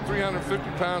 6'7",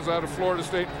 350 pounds, out of Florida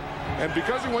State. And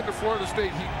because he went to Florida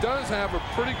State, he does have a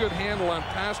pretty good handle on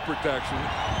pass protection.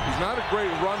 He's not a great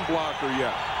run blocker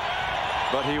yet,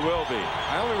 but he will be.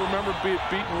 I only remember being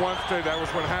beaten once today. That was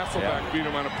when Hasselbeck beat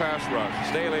him on a pass rush.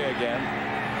 Staley again,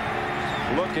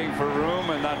 looking for room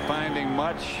and not finding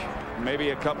much.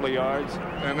 Maybe a couple of yards.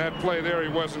 And that play there, he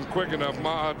wasn't quick enough.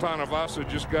 Tanavasa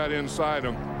just got inside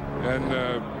him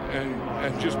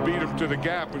and just beat him to the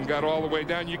gap and got all the way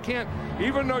down. You can't,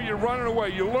 even though you're running away,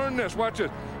 you learn this. Watch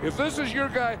this. If this is your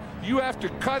guy, you have to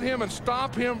cut him and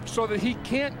stop him so that he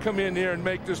can't come in here and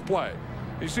make this play.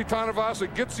 You see Tanavasa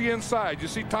gets the inside. You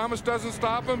see Thomas doesn't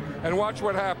stop him, and watch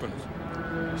what happens.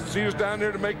 See who's down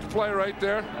there to make the play right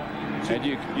there? And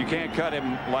you can't cut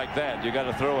him like that. You got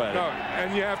to throw at him. No,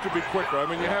 and you have to be quicker. I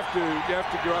mean, you have to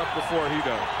go out before he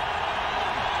does.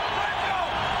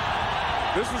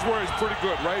 This is where he's pretty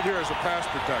good, right here as a pass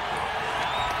protector.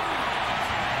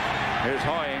 Here's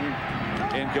Hoying,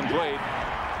 incomplete.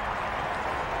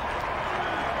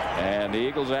 And the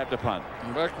Eagles have to punt.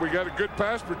 In fact, we got a good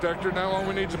pass protector. Now all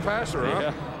we need is a passer, huh?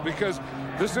 Yeah. Because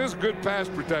this is good pass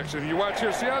protection. You watch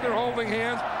here. See how they're holding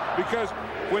hands? Because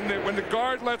when the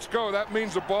guard lets go, that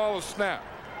means the ball is snapped.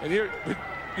 And here,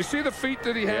 you see the feet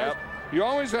that he has? Yep. He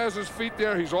always has his feet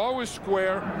there. He's always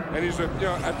square, and he's at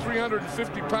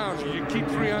 350 pounds. You keep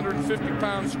 350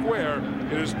 pounds square,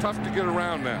 it is tough to get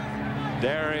around that.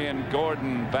 Darian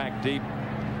Gordon back deep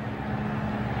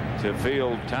to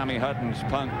field Tommy Hutton's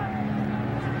punt.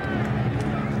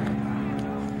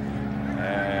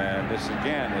 And this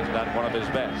again is not one of his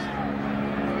best.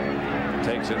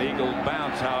 Takes an Eagle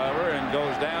bounce, however, and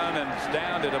goes down, and it's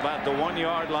down at about the 1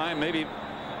 yard line, maybe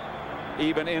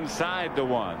even inside the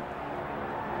 1.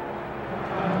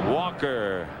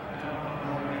 Walker.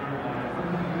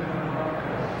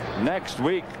 Next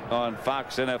week on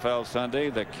Fox NFL Sunday,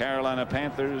 the Carolina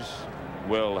Panthers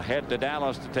will head to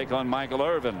Dallas to take on Michael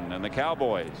Irvin and the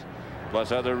Cowboys,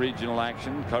 plus other regional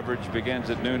action. Coverage begins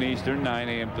at noon Eastern, 9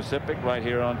 a.m. Pacific, right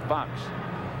here on Fox.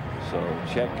 So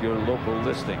check your local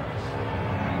listings.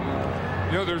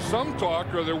 You know, there's some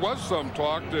talk, or there was some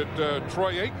talk, that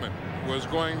Troy Aikman was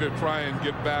going to try and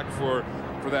get back for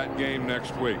that game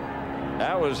next week.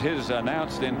 That was his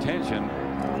announced intention,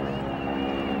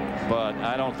 but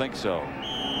I don't think so.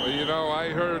 Well, you know, I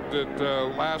heard that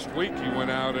last week he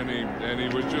went out and he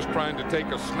was just trying to take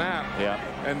a snap. Yeah.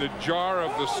 And the jar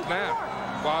of the snap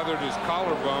bothered his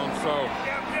collarbone. So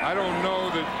I don't know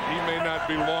that he may not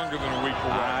be longer than a week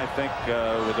away. I think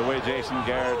with the way Jason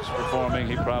Garrett's performing,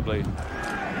 he probably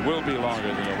will be longer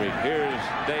than a week. Here's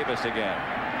Davis again,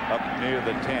 up near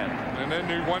the 10. And then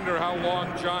you wonder how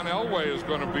long John Elway is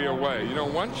going to be away. You know,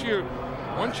 once you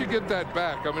get that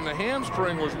back, I mean, the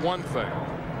hamstring was one thing,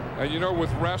 and you know,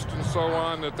 with rest and so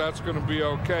on, that's going to be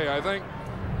okay. I think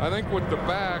with the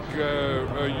back,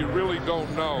 you really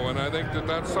don't know, and I think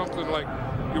that's something like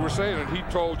you were saying, and he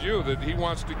told you that he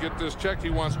wants to get this checked. He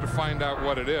wants to find out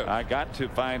what it is. I got to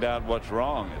find out what's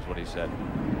wrong, is what he said.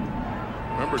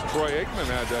 Remember, Troy Aikman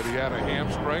had that. He had a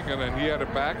hamstring, and then he had a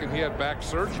back, and he had back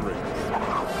surgery.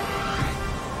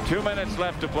 2 minutes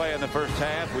left to play in the first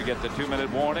half. We get the 2-minute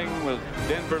warning with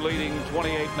Denver leading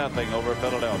 28-0 over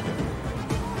Philadelphia.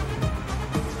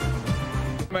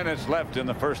 2 minutes left in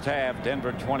the first half.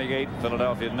 Denver 28,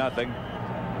 Philadelphia nothing.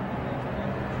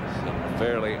 Some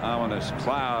fairly ominous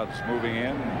clouds moving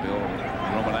in. Bill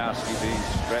Romanowski being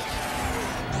stretched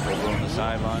over on the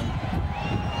sideline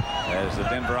as the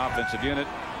Denver offensive unit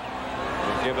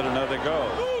will give it another go.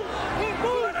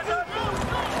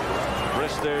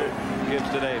 Brister gives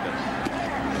to Davis,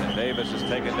 and Davis is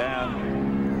taken down.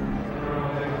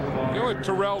 You know what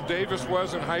Terrell Davis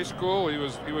was in high school? He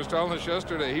was telling us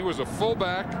yesterday he was a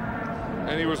fullback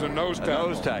and he was a nose tackle.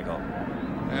 Nose tackle.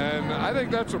 And I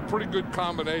think that's a pretty good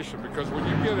combination, because when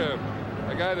you get a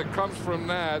guy that comes from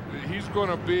that, he's going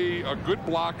to be a good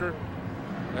blocker,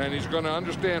 and he's going to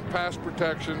understand pass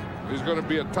protection. He's going to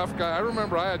be a tough guy. I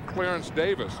remember I had Clarence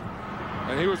Davis,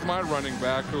 and he was my running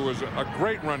back, who was a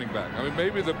great running back. I mean,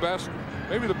 maybe the best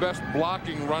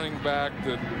blocking running back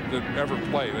that ever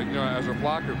played, you know, as a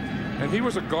blocker. And he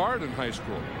was a guard in high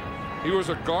school. He was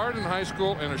a guard in high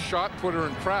school and a shot putter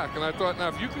in track. And I thought, now,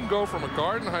 if you can go from a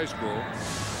guard in high school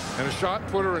and a shot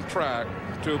putter in track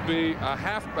to be a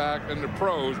halfback in the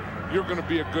pros, you're going to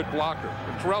be a good blocker.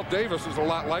 And Terrell Davis is a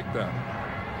lot like that.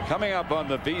 Coming up on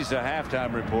the Visa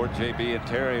halftime report, JB and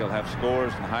Terry will have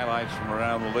scores and highlights from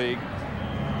around the league.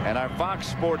 And our Fox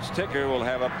Sports ticker will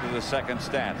have up to the second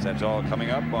stats. That's all coming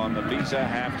up on the Visa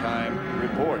halftime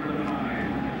report.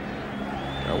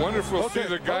 I wonder if we'll see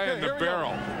the guy in the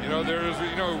barrel. You know, there's,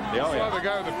 you know, we saw the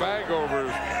guy with the bag over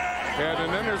his head,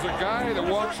 and then there's a guy that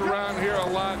walks around here a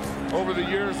lot over the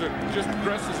years that just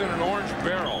dresses in an orange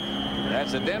barrel.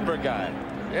 That's a Denver guy.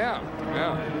 Yeah,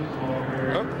 yeah.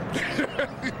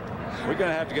 We're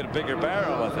going to have to get a bigger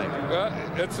barrel, I think.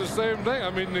 It's the same thing. I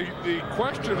mean, the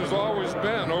question has always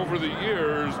been over the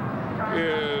years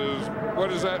is, what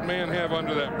does that man have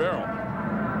under that barrel?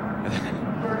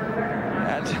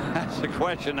 That's a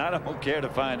question I don't care to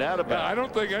find out about. Yeah, I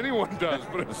don't think anyone does,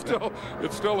 but it's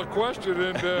still a question,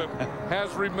 and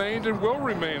has remained and will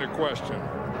remain a question.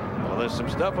 Well, there's some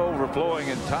stuff overflowing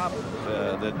in top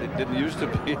that it didn't used to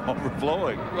be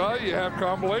overflowing. Well, you have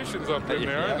compilations up in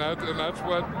there, and that's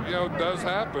what, you know, does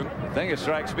happen. The thing that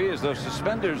strikes me is those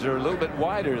suspenders are a little bit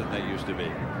wider than they used to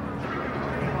be.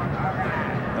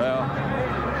 Well,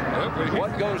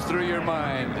 what goes through your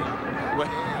mind?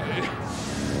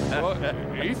 Well,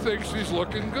 he thinks he's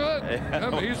looking good. I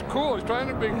mean, he's cool. He's trying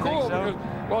to be cool. So? Because,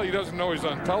 well, he doesn't know he's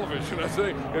on television. I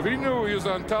think if he knew he was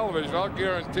on television, I'll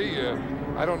guarantee you,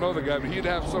 I don't know the guy, but he'd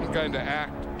have some kind of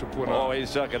act to put on. Oh, he'd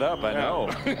suck it up, I know.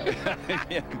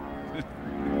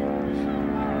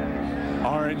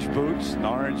 Orange boots, an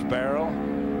orange barrel.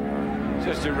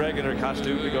 Just a regular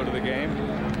costume to go to the game.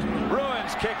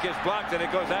 Bruins kick is blocked, and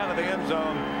it goes out of the end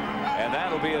zone, and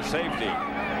that'll be a safety.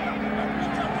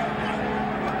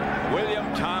 William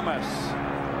Thomas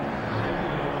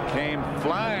came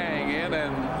flying in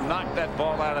and knocked that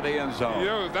ball out of the end zone. You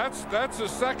know, that's the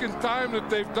second time that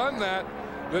they've done that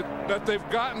they've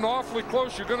gotten awfully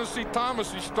close. You're going to see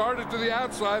Thomas. He started to the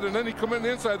outside, and then he come in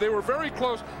the inside. They were very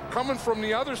close coming from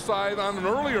the other side on an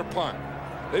earlier punt.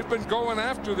 They've been going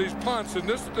after these punts, and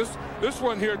this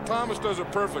one here, Thomas does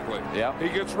it perfectly. Yeah. He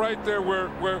gets right there where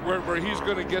he's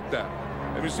going to get that.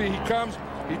 And you see, he comes,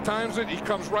 he times it, he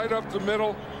comes right up the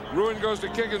middle. Ruin goes to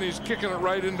kick, and he's kicking it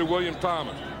right into William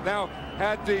Thomas. Now,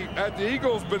 had the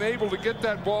Eagles been able to get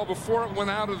that ball before it went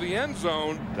out of the end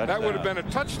zone, that would have been a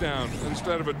touchdown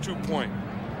instead of a 2-point.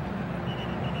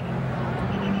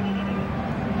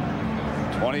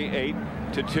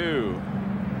 28-2.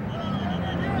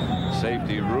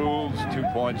 Safety rules, 2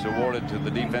 points awarded to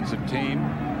the defensive team,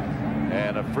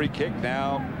 and a free kick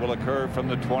now will occur from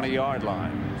the 20-yard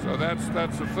line. So that's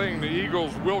the thing. The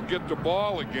Eagles will get the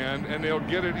ball again, and they'll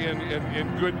get it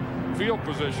in good field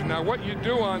position. Now, what you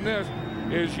do on this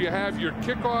is you have your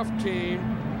kickoff team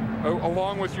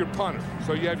along with your punter.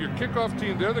 So you have your kickoff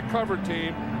team, they're the cover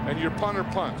team, and your punter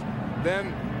punts.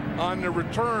 Then on the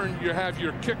return, you have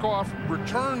your kickoff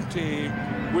return team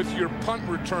with your punt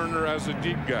returner as a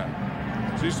deep guy.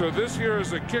 See, so this here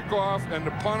is a kickoff, and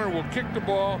the punter will kick the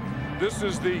ball. This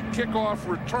is the kickoff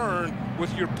return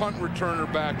with your punt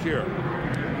returner back here.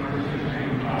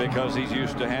 Because he's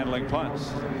used to handling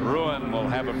punts. Ruin will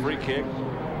have a free kick.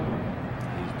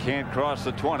 He can't cross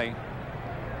the 20,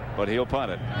 but he'll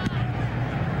punt it.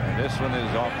 And this one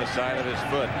is off the side of his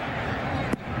foot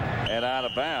and out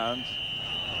of bounds.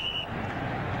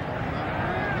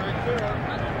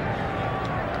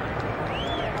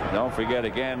 Don't forget,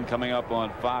 again, coming up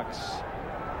on Fox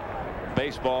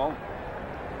Baseball,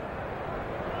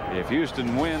 if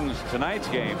Houston wins tonight's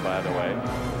game, by the way,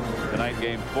 tonight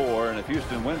game 4, and if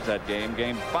Houston wins that game,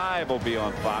 game 5 will be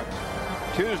on Fox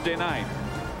Tuesday night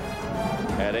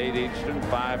at 8 Eastern,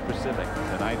 5 Pacific.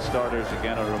 Tonight's starters,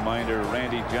 again, a reminder,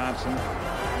 Randy Johnson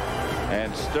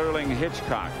and Sterling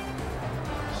Hitchcock.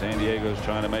 San Diego's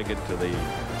trying to make it to the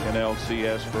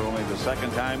NLCS for only the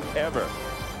second time ever.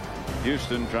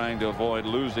 Houston trying to avoid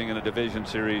losing in a division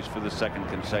series for the second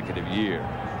consecutive year.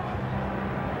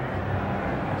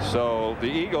 So the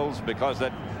Eagles, because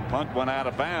that punt went out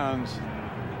of bounds,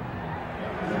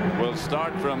 will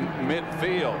start from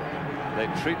midfield. They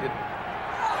treat it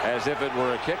as if it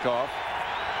were a kickoff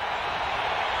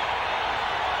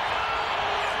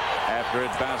after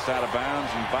it bounced out of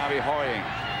bounds, and Bobby Hoying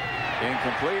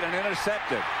incomplete and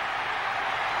intercepted.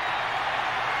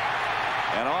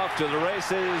 And off to the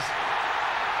races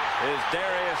is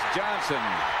Darius Johnson.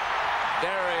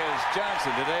 Darius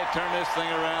Johnson, did they turn this thing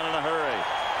around in a hurry?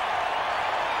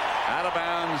 Out of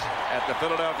bounds at the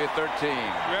Philadelphia 13.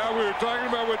 Yeah, we were talking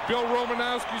about what Bill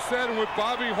Romanowski said, and with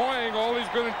Bobby Hoying, all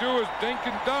he's going to do is dink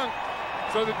and dunk.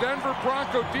 So the Denver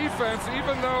Bronco defense,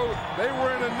 even though they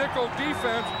were in a nickel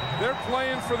defense, they're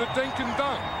playing for the dink and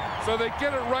dunk. So they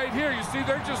get it right here. You see,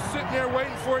 they're just sitting there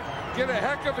waiting for it. Get a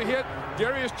heck of a hit.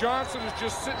 Darius Johnson is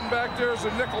just sitting back there as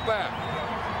a nickel back.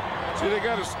 See, they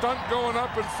got a stunt going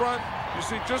up in front. You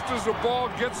see, just as the ball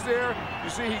gets there, you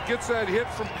see he gets that hit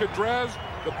from Cadrez.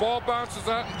 The ball bounces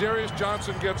out, and Darius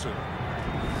Johnson gets it.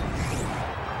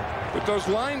 But those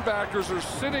linebackers are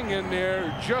sitting in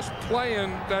there just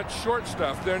playing that short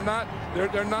stuff. They're not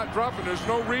dropping. There's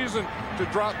no reason to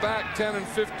drop back 10 and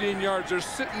 15 yards. They're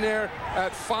sitting there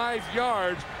at 5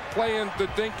 yards playing the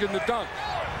dink and the dunk.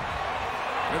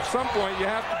 At some point, you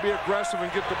have to be aggressive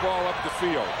and get the ball up the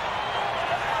field.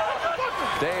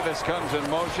 Davis comes in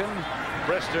motion.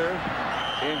 Brister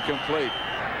incomplete.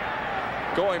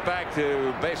 Going back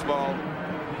to baseball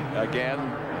again,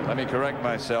 let me correct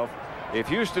myself. If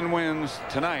Houston wins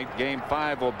tonight, game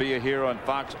 5 will be here on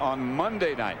Fox on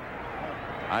Monday night.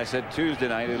 I said Tuesday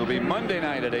night. It'll be Monday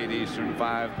night at 8 Eastern,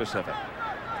 5 Pacific.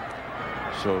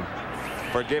 So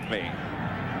forgive me.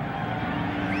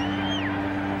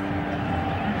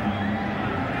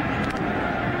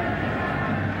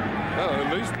 Well,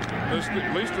 at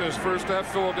least in his first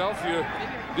half, Philadelphia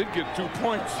did get 2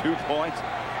 points. 2 points.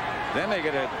 Then they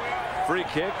get a free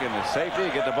kick and a safety,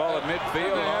 get the ball at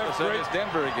midfield, and all of a sudden it's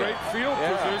Denver again. Great field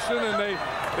position, and they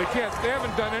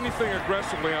haven't done anything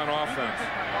aggressively on offense.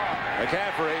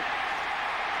 McCaffrey,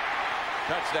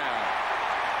 touchdown.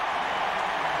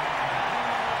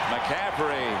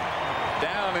 McCaffrey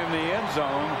down in the end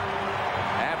zone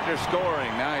after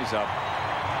scoring. Now he's up.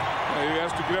 He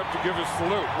has to get up to give his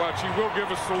salute. Watch, he will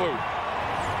give a salute.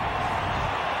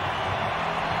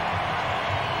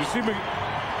 You see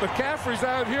McCaffrey's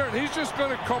out here, and he's just going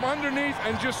to come underneath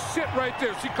and just sit right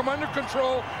there. See, come under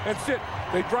control and sit.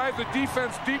 They drive the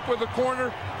defense deep with the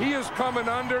corner. He is coming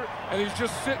under, and he's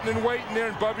just sitting and waiting there,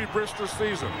 and Bubby Brister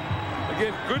sees him.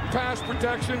 Again, good pass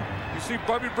protection. You see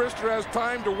Bubby Brister has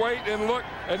time to wait and look,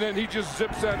 and then he just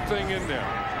zips that thing in there.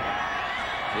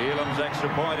 Elam's extra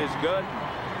point is good.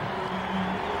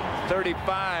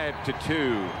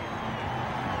 35-2.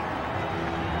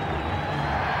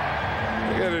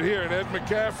 Look at it here, and Ed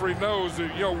McCaffrey knows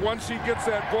that, you know, once he gets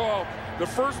that ball, the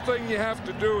first thing you have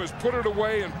to do is put it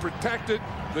away and protect it.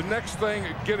 The next thing,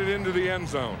 get it into the end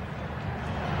zone.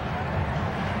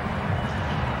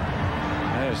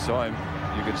 I saw him.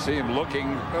 You could see him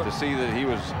looking to see that he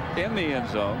was in the end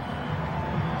zone.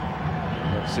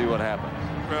 Let's see what happens.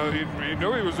 Well, he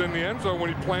knew he was in the end zone when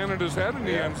he planted his head in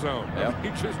the end zone. Yep.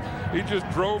 He just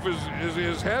drove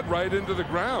his head right into the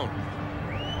ground.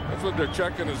 That's what they're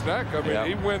checking his neck. I mean,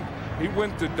 he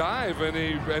went to dive, and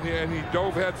he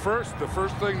dove head first. The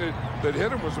first thing that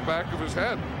hit him was the back of his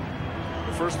head.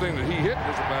 The first thing that he hit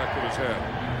was the back of his head.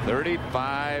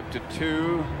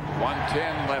 35-2.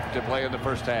 1:10 left to play in the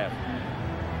first half.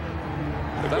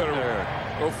 Thunder.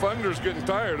 Well, Thunder's getting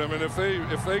tired. I mean, if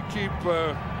they keep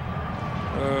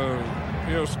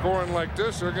scoring like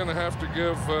this, they're going to have to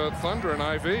give Thunder an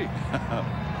IV.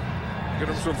 Get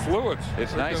them some fluids.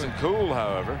 It's nice and cool,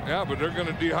 however. Yeah, but they're going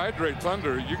to dehydrate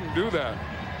Thunder. You can do that.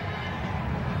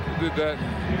 They did that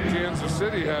in Kansas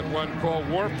City, had one called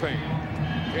War Paint.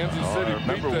 Kansas City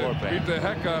beat the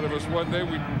heck out of us one day.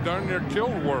 We darn near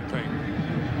killed War Paint.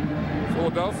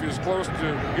 Philadelphia's close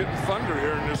to getting Thunder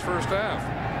here in this first half.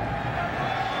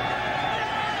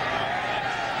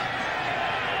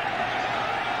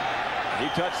 He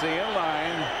touched the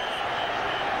inline.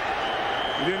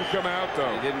 He didn't come out,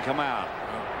 though. He didn't come out.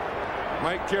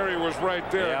 Mike Carey was right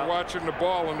there watching the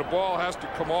ball, and the ball has to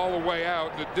come all the way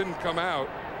out, and it didn't come out.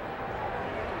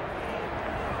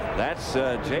 That's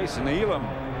Jason Elam,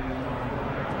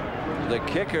 the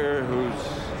kicker, who's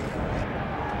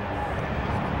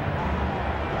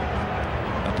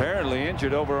apparently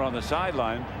injured over on the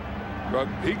sideline. But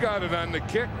he got it on the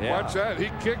kick. Yeah. Watch that.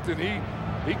 He kicked, and he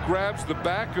grabs the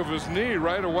back of his knee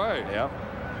right away. Yep.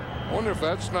 I wonder if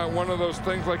that's not one of those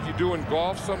things like you do in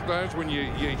golf sometimes when you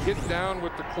hit down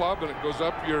with the club and it goes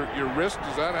up your wrist.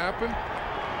 Does that happen?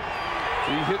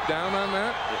 Do you hit down on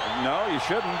that? No, you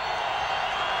shouldn't.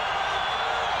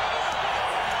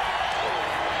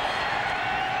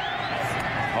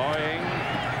 Hoying.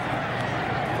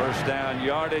 First down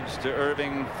yardage to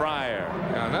Irving Fryer.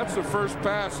 Yeah, and that's the first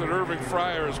pass that Irving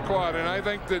Fryer has caught. And I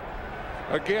think that,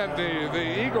 again,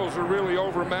 the Eagles are really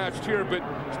overmatched here, but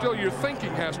still your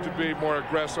thinking has to be more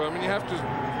aggressive. I mean, you have to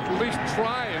at least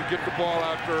try and get the ball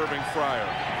out to Irving Fryer.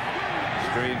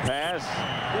 Screen pass.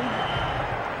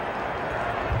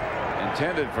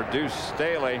 Intended for Deuce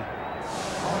Staley.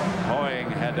 Hoying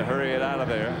had to hurry it out of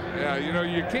there. Yeah, you know,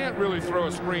 you can't really throw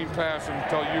a screen pass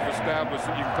until you've established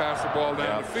that you can pass the ball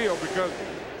down the field because,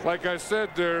 like I said,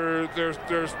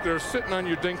 they're sitting on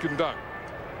your dink and dunk.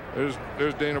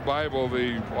 There's Dana Bible,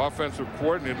 the offensive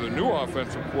coordinator, the new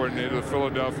offensive coordinator of the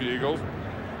Philadelphia Eagles.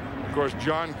 Of course,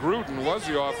 John Gruden was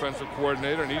the offensive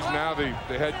coordinator, and he's now the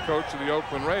head coach of the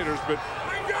Oakland Raiders. But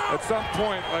at some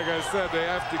point, like I said, they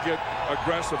have to get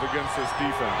aggressive against this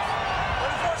defense.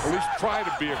 At least try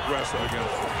to be aggressive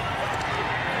against them.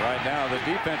 Right now, the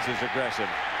defense is aggressive.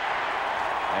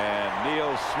 And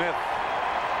Neil Smith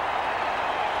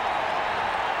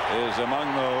is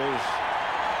among those.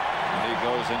 He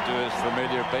goes into his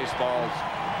familiar baseball's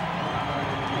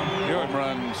home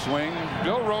run swing.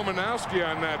 Bill Romanowski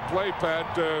on that play,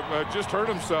 Pat, just hurt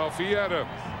himself. He had a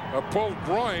pulled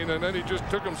groin, and then he just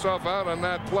took himself out on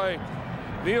that play.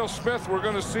 Neil Smith, we're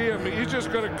going to see him. He's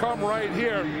just going to come right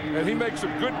here, and he makes a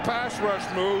good pass rush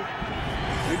move.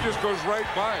 He just goes right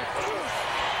by it.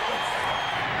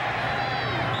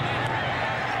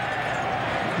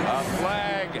 A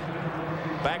flag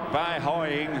back by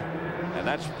Hoying, and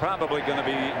that's probably going to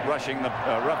be roughing the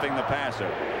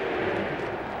passer.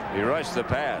 He rushed the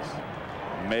pass.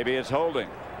 Maybe it's holding.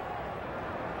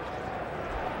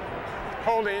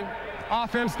 Holding.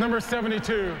 Offense number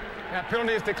 72. That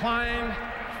penalty is declined.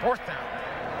 Fourth down.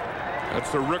 That's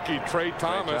the rookie Trey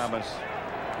Thomas. The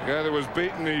guy that was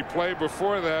beaten the play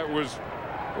before that was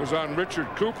on Richard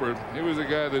Cooper. He was the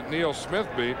guy that Neil Smith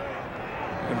beat.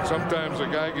 And sometimes a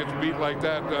guy gets beat like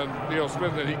that on Neil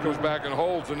Smith, and he goes back and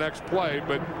holds the next play.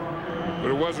 But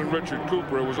it wasn't Richard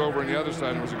Cooper. It was over on the other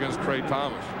side. It was against Trey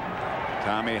Thomas.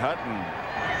 Tommy Hutton,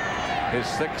 his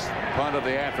 6th punt of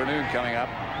the afternoon coming up.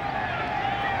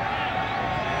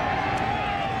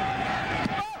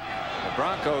 The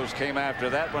Broncos came after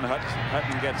that one.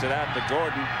 Hutton gets it out to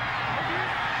Gordon.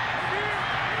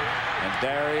 And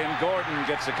Darian Gordon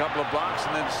gets a couple of blocks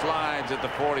and then slides at the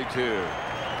 42.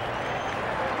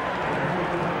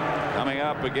 Coming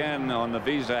up again on the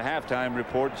Visa halftime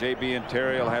report, JB and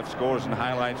Terry will have scores and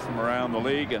highlights from around the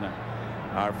league, and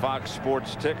our Fox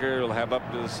Sports ticker will have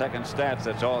up to the second stats.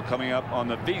 That's all coming up on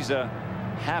the Visa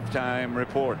halftime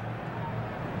report.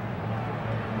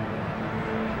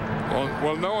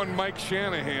 Well, knowing Mike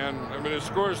Shanahan, I mean, it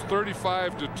scores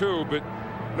 35-2, but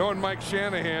knowing Mike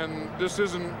Shanahan, this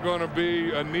isn't going to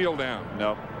be a kneel down.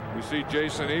 No. We see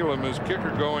Jason Elam, his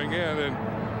kicker, going in,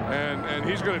 and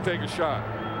he's going to take a shot.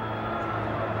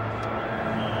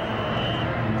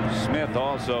 Smith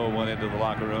also went into the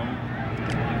locker room.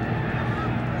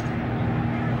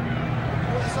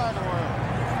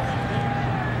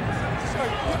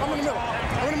 I'm in the middle.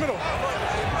 I'm in the middle.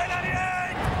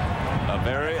 A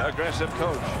very aggressive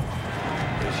coach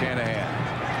is Shanahan.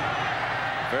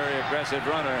 Very aggressive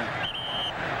runner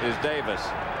is Davis.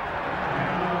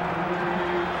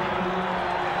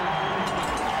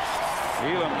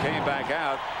 Elam came back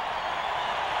out.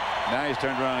 Now he's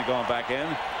turned around and going back in.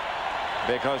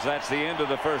 because that's the end of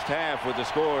the first half with the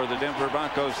score. The Denver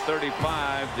Broncos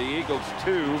 35, the Eagles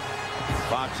 2.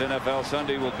 Fox NFL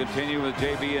Sunday will continue with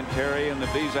JB and Terry and the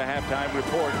Visa halftime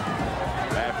report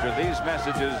after these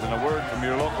messages and a word from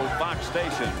your local Fox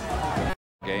station.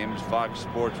 Games, Fox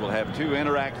Sports will have 2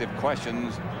 interactive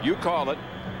questions. You call it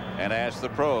and ask the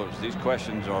pros. These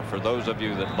questions are for those of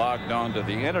you that logged on to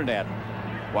the internet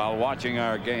while watching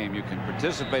our game. You can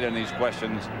participate in these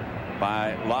questions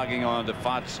by logging on to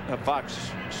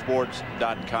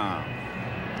foxsports.com.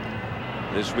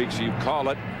 This week's You Call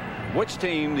It. Which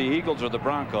team, the Eagles or the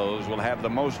Broncos, will have the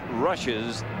most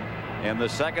rushes in the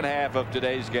second half of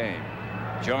today's game?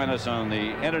 Join us on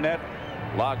the internet.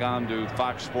 Log on to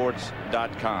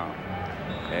foxsports.com.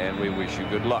 And we wish you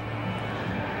good luck.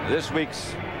 This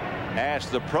week's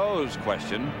Ask the Pros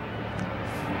question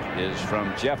is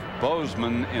from Jeff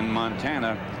Bozeman in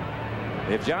Montana.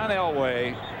 If John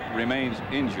Elway remains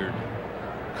injured,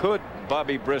 could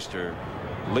Bobby Brister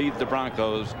lead the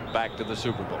Broncos back to the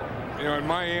Super Bowl? You know, and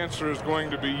my answer is going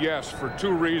to be yes, for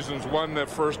 2 reasons. One, that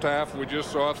first half we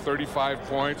just saw 35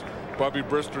 points. Bobby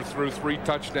Brister threw 3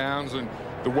 touchdowns, and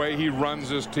the way he runs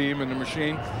his team and the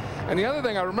machine. And the other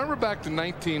thing, I remember back to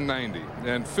 1990,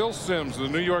 and Phil Simms, the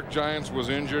New York Giants, was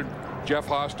injured. Jeff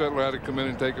Hostetler had to come in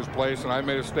and take his place, and I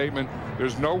made a statement: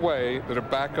 there's no way that a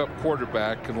backup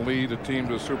quarterback can lead a team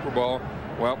to the Super Bowl.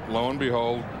 Well, lo and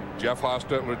behold, Jeff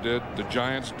Hostetler did, the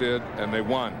Giants did, and they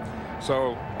won.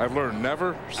 So I've learned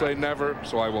never say never,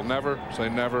 so I will never say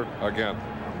never again.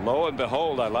 Lo and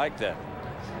behold, I like that.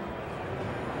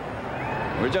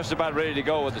 We're just about ready to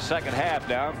go with the second half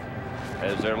now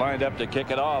as they're lined up to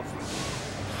kick it off.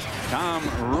 Tom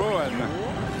Ruin,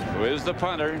 who is the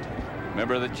punter.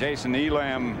 Remember that Jason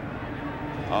Elam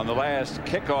on the last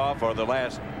kickoff, or the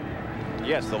last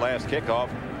kickoff,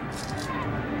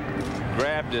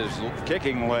 grabbed his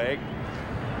kicking leg,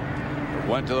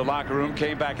 went to the locker room,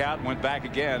 came back out, and went back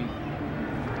again.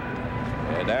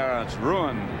 And now it's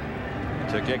Ruin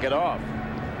to kick it off.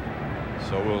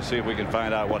 So we'll see if we can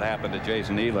find out what happened to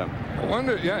Jason Elam. I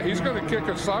wonder, yeah, he's going to kick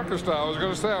it soccer style. I was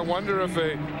going to say, I wonder if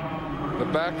the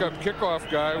backup kickoff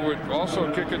guy would also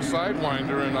kick it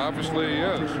sidewinder, and obviously he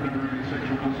is.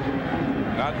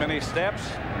 Not many steps,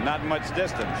 not much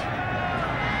distance.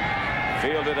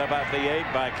 Fielded about the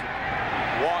 8 by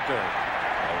Walker.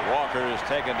 Walker is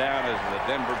taken down as the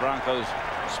Denver Broncos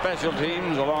special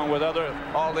teams, along with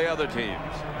all the other teams.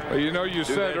 Well, you know, you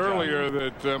said earlier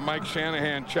that Mike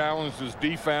Shanahan challenged his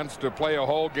defense to play a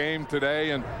whole game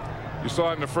today, and you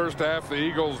saw in the first half the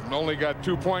Eagles only got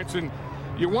 2 points, and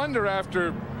you wonder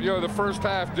after, you know, the first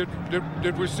half, did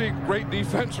we see great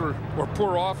defense or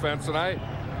poor offense? And I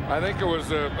think it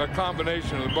was a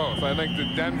combination of both. I think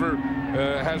that Denver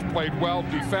has played well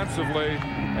defensively,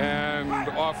 and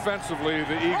offensively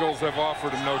the Eagles have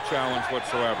offered him no challenge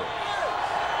whatsoever.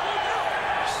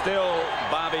 Still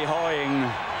Bobby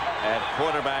Hoying at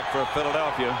quarterback for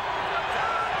Philadelphia.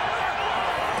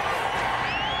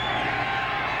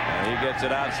 And he gets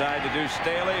it outside to Deuce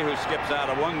Staley, who skips out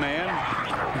of 1 man.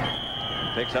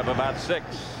 Picks up about 6.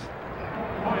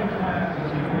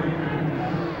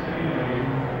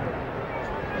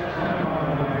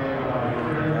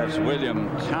 That's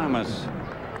William Thomas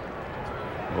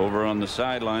over on the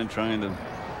sideline, trying to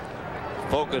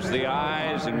focus the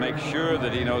eyes and make sure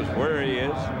that he knows where he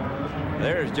is.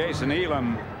 There's Jason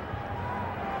Elam.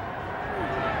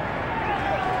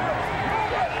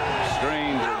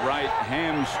 Strained right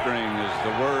hamstring is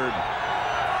the word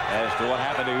as to what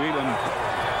happened to Elam.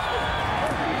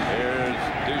 Here's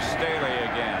Deuce Staley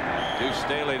again. Deuce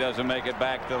Staley doesn't make it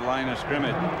back to the line of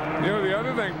scrimmage. You know, the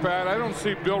other thing, Pat, I don't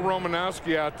see Bill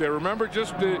Romanowski out there. Remember,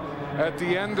 just at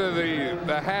the end of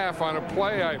the half on a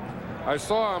play, I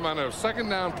saw him on a second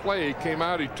down play. He came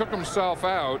out, he took himself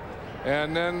out,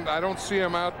 and then I don't see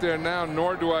him out there now,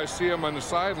 nor do I see him on the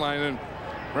sideline. And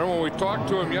remember, when we talked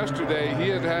to him yesterday, he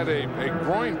had a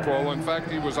groin pull. In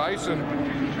fact, he was icing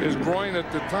his groin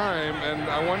at the time, and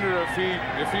I wonder if he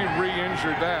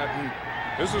re-injured that. And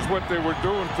this is what they were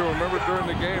doing to him. Remember, during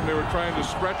the game, they were trying to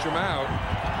stretch him out.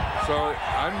 So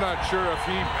I'm not sure if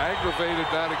he aggravated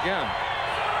that again.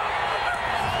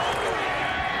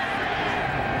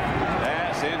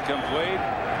 Incomplete.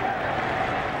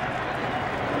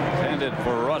 Intended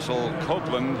for Russell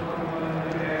Copeland,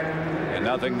 and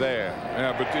nothing there.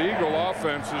 Yeah, but the Eagle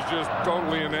offense is just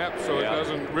totally inept, so it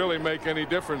doesn't really make any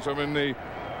difference. I mean, the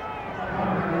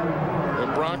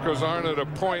Broncos aren't at a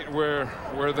point where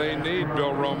they need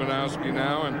Bill Romanowski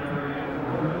now, and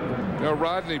you know,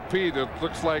 Rodney Peete, it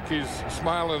looks like he's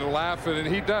smiling and laughing, and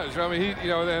he does. I mean,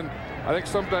 then I think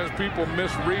sometimes people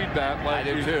misread that, like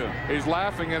I do too. He's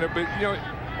laughing at it, but you know,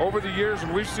 over the years,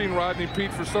 and we've seen Rodney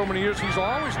Peete for so many years, he's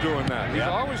always doing that. He's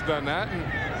always done that, and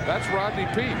that's Rodney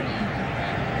Peete.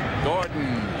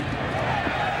 Gordon.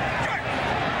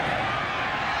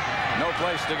 No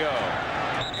place to go.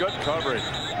 Good coverage.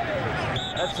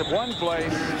 That's the one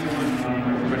place,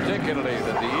 particularly,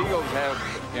 that the Eagles have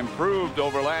improved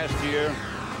over last year.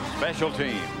 Special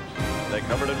teams. They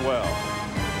covered it well.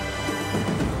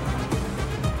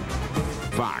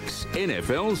 Fox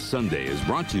NFL Sunday is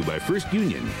brought to you by First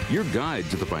Union, your guide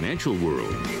to the financial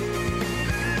world.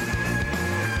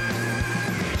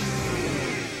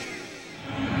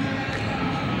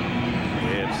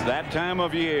 It's that time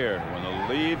of year when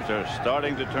the leaves are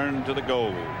starting to turn to the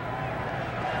gold.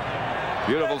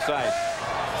 Beautiful sight.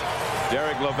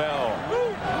 Derek Lavelle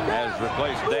has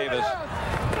replaced Davis.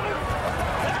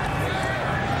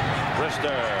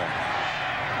 Brister.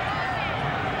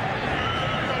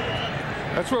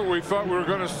 That's what we thought we were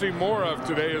going to see more of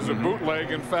today, as a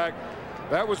bootleg. In fact,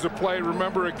 that was the play,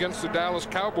 remember, against the Dallas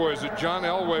Cowboys, that John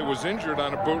Elway was injured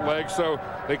on a bootleg, so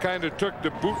they kind of took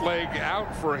the bootleg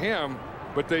out for him,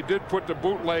 but they did put the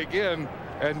bootleg in,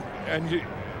 and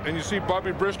you see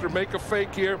Bobby Brister make a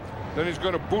fake here, then he's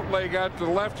going to bootleg out to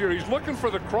the left here. He's looking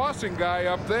for the crossing guy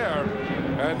up there,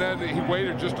 and then he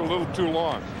waited just a little too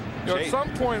long. You know, at some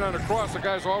point on a cross, the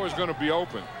guy's always going to be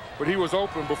open. But he was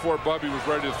open before Bubby was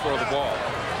ready to throw the ball.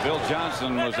 Bill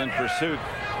Johnson was in pursuit,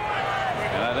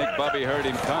 and I think Bubby heard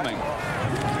him coming.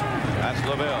 That's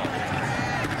Lavelle.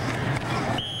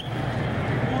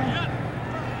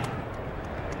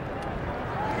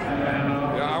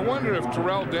 Yeah, I wonder if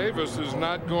Terrell Davis is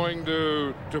not going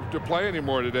to play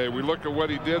anymore today. We look at what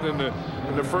he did in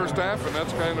the first half, and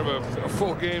that's kind of a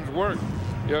full game's work.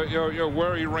 You know,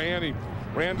 where he ran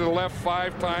to the left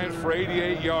 5 times for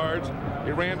 88 yards. He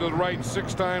ran to the right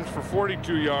 6 times for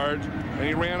 42 yards, and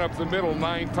he ran up the middle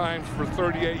 9 times for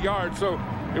 38 yards. So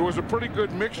it was a pretty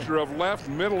good mixture of left,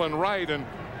 middle, and right, and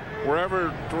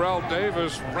wherever Terrell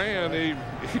Davis ran,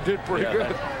 he did pretty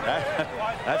good.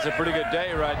 That's a pretty good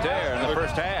day right there in the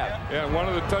first half. Yeah, one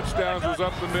of the touchdowns was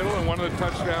up the middle, and one of the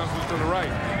touchdowns was to the right.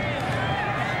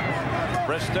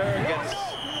 Brister gets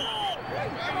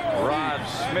Rod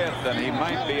Smith, and he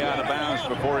might be out of bounds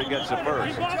before he gets the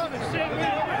first.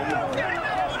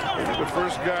 The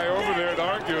first guy over there to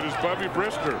argue it is Bubby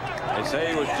Brister. They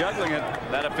say he was juggling it.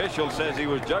 That official says he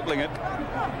was juggling it,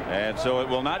 and so it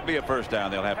will not be a first down.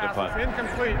 They'll have to punt.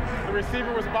 Incomplete. The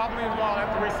receiver was bobbling the ball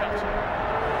at the reception.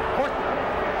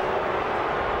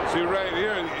 See right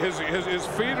here, his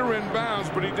feet are in bounds,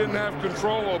 but he didn't have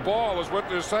control of the ball, is what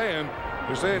they're saying.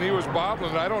 They're saying he was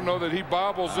bobbling. I don't know that he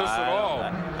bobbles this at all.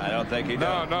 I don't think he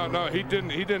does. No, he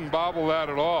didn't bobble that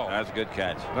at all. That's a good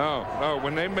catch. No,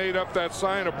 when they made up that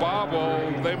sign of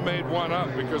bobble, they made one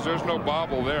up because there's no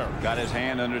bobble there. Got his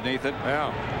hand underneath it.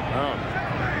 Yeah,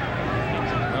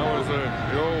 that was the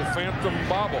old phantom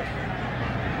bobble.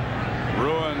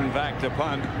 Bruin back to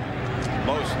punt.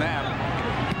 Low snap.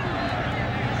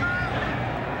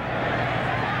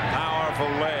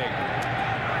 Powerful leg.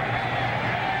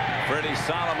 Freddie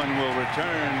Solomon will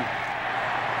return.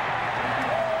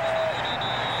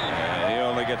 He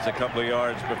only gets a couple of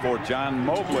yards before John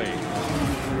Mobley.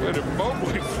 Where did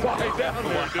Mobley fly down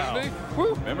there, didn't he?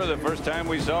 Woo. Remember the first time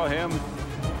we saw him?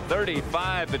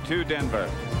 35-2 Denver.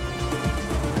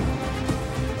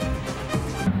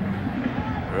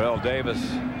 Terrell Davis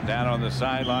down on the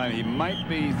sideline. He might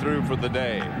be through for the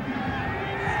day,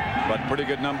 but pretty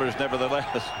good numbers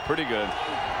nevertheless. Pretty good.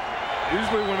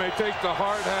 Usually when they take the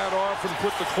hard hat off and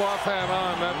put the cloth hat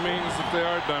on, that means that they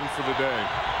are done for the day.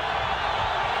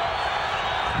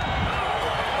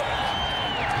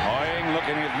 Hoying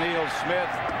looking at Neil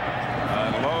Smith.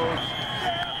 Low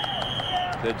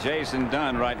to Jason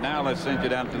Dunn. Right now, let's send you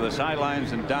down to the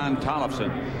sidelines and Don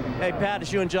Tollefson. Hey, Pat,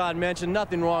 as you and John mentioned,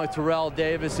 nothing wrong with Terrell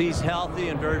Davis. He's healthy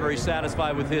and very, very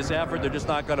satisfied with his effort. They're just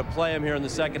not going to play him here in the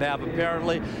second half,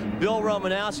 apparently. Bill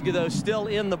Romanowski, though, still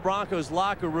in the Broncos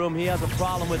locker room. He has a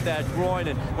problem with that groin,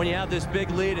 and when you have this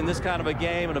big lead in this kind of a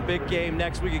game and a big game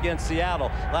next week against Seattle,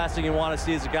 last thing you want to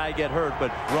see is a guy get hurt, but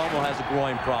Romo has a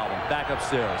groin problem. Back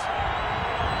upstairs.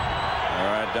 All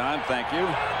right, Don, thank you.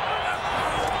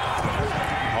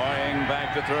 Hoying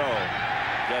back to throw.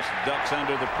 Just ducks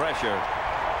under the pressure.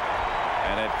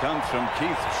 And it comes from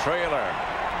Keith Traylor.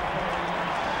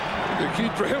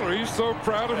 Keith Traylor, he's so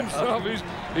proud of himself.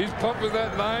 He's pumping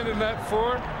that 9 and that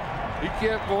 4. He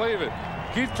can't believe it.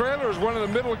 Keith Traylor is one of the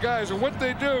middle guys, and what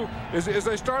they do is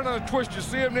they start on a twist. You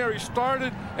see him there. He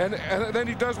started, and then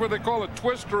he does what they call a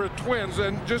twist or a twins,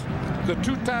 and just the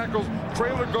 2 tackles.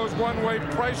 Traylor goes one way,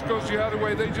 Price goes the other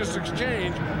way. They just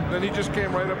exchange. Then he just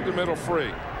came right up the middle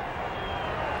free.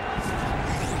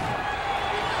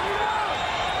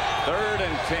 3rd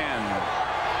and 10.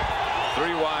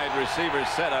 3 wide receivers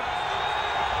set up.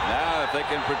 Now if they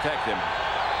can protect him.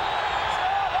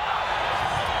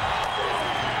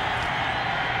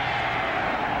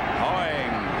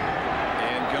 Hoying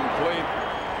incomplete.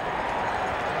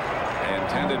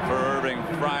 Intended for Irving.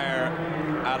 Fryer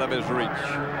out of his reach.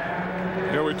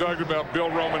 You know, we talked about Bill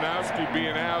Romanowski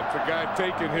being out. The guy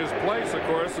taking his place, of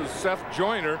course, is Seth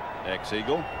Joyner.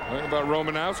 Ex-Eagle. Talking about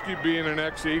Romanowski being an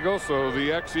ex-Eagle. So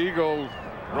the ex-Eagle,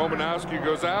 Romanowski,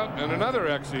 goes out, and another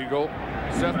ex-Eagle,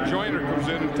 Seth Joyner, comes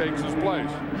in and takes his place.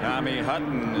 Tommy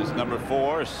Hutton is number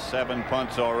 4. 7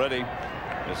 punts already.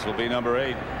 This will be number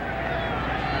 8.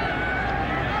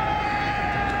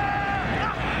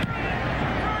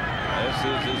 This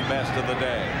is his best of the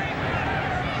day.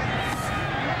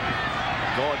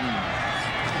 Gordon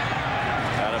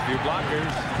got a few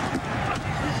blockers.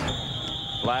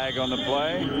 Flag on the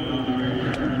play,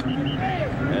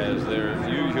 as there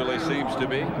usually seems to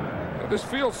be. This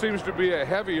field seems to be a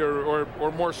heavier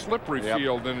or more slippery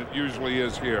field than it usually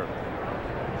is here.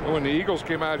 When the Eagles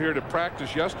came out here to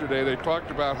practice yesterday, they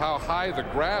talked about how high the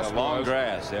grass was. Long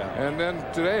grass, yeah. And then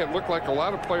today it looked like a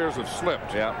lot of players have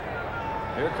slipped. Yeah.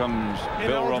 Here comes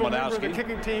Bill Romanowski. The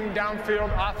kicking team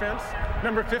downfield offense,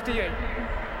 number 58.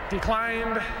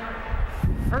 Declined.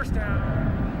 First down.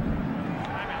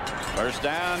 First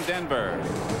down, Denver.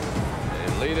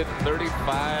 They lead it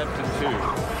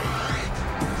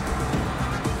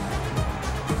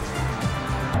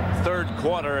 35-2. Third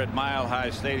quarter at Mile High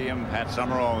Stadium at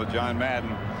Summerall with John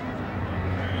Madden.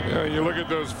 Yeah, you look at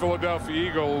those Philadelphia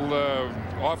Eagle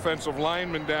offensive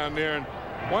linemen down there, and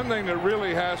one thing that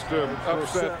really has to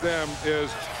upset them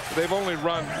is they've only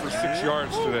run for 6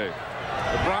 yards today.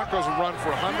 The Broncos will run for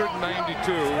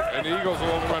 192, and the Eagles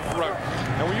will only run for run.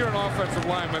 And when you're an offensive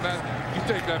lineman, you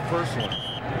take that personally.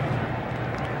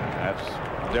 That's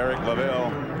Derek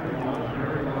LaVille.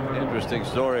 Interesting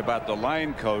story about the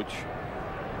line coach.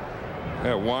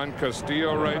 Yeah, Juan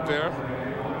Castillo right there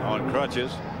on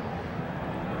crutches.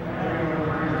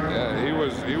 Yeah,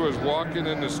 he was walking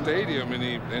in the stadium, and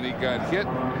he got hit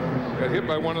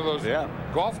by one of those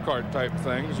golf cart type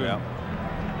things. And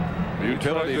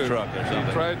utility truck or something.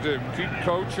 He tried to keep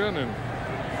coaching, and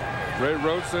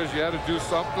Rhodes says you had to do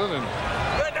something, and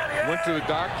went to the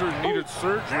doctor and needed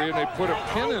surgery, and they put a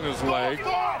pin in his leg,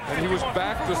 and he was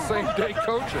back the same day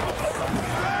coaching.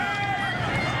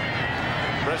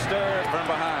 Brister from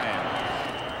behind.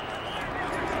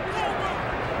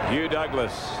 Hugh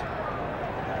Douglas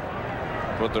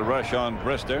put the rush on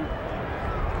Brister.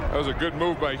 That was a good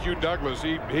move by Hugh Douglas.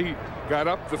 He got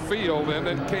up the field and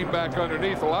then came back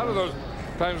underneath. A lot of those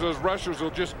times those rushers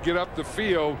will just get up the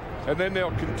field and then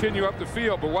they'll continue up the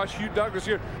field. But watch Hugh Douglas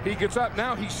here. He gets up.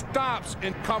 Now he stops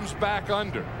and comes back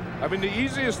under. I mean, the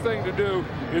easiest thing to do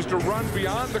is to run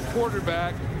beyond the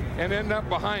quarterback and end up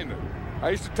behind him. I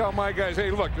used to tell my guys,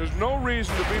 hey, look, there's no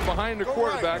reason to be behind the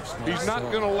quarterback. He's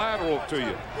not going to lateral to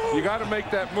you. You got to make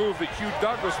that move that Hugh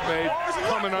Douglas made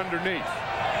coming underneath.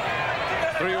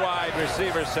 3 wide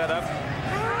receivers set up.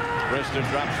 Brister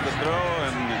drops the throw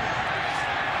and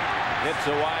hits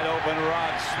a wide open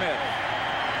Rod Smith.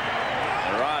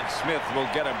 Rod Smith will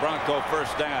get a Bronco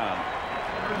first down.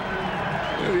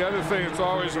 The other thing that's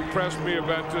always impressed me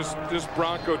about this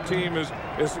Bronco team is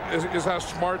how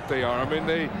smart they are. I mean,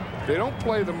 they don't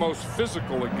play the most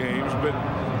physical of games, but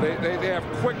they have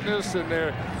quickness and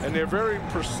they're very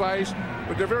precise,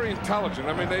 but they're very intelligent.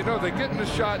 I mean, they know they get in the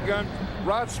shotgun.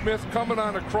 Rod Smith coming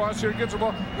on a cross here, gets the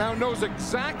ball, now knows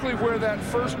exactly where that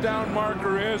first down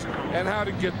marker is and how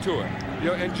to get to it. You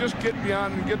know, and just get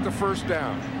beyond and get the first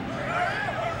down.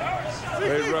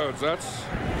 Hey, Rhodes, that's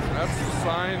the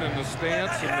sign and the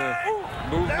stance and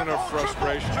the movement of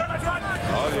frustration.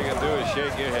 All you can do is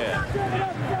shake your head.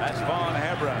 That's Vaughn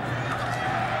Hebron.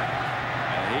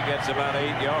 And he gets about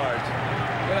 8 yards.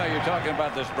 You know, you're talking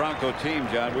about this Bronco team,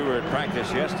 John. We were at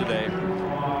practice yesterday,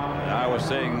 and I was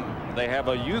saying they have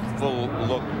a youthful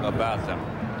look about them.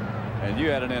 And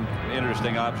you had an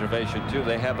interesting observation too.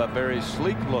 They have a very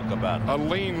sleek look about them. A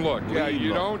lean look. Yeah,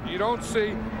 you don't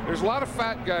see. There's a lot of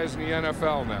fat guys in the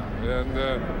NFL now, and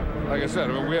like I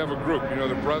said, I mean, we have a group. You know,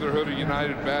 the Brotherhood of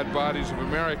United Bad Bodies of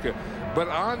America. But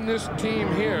on this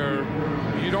team here,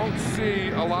 you don't see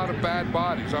a lot of bad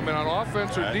bodies. I mean, on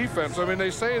offense or defense. I mean,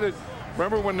 they say that.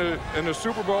 Remember when in the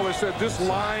Super Bowl they said this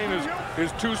line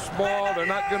is too small. They're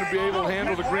not going to be able to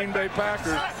handle the Green Bay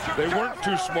Packers. They weren't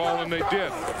too small, and they did.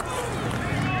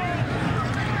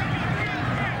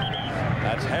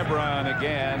 That's Hebron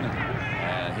again,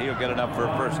 and he'll get enough for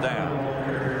a first down.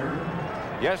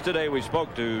 Yesterday we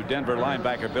spoke to Denver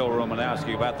linebacker Bill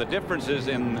Romanowski about the differences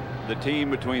in the team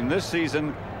between this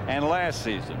season and last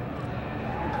season.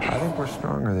 I think we're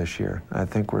stronger this year. I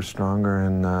think we're stronger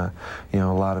in, you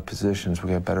know, a lot of positions.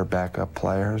 We got better backup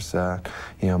players. You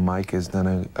know, Mike has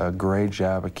done a great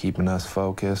job of keeping us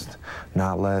focused,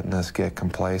 not letting us get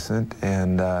complacent.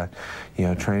 And, you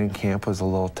know, training camp was a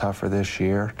little tougher this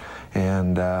year.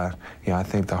 And, you know, I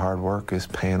think the hard work is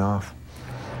paying off.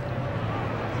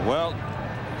 Well,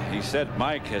 he said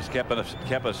Mike has kept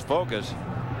us focused.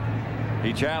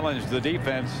 He challenged the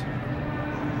defense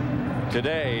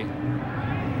today,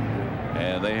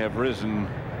 and they have risen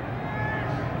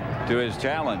to his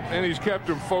challenge. And he's kept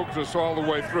them focused all the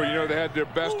way through. You know, they had their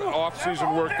best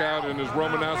off-season workout, and as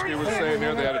Romanowski was saying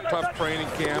there, they had a tough training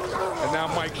camp, and now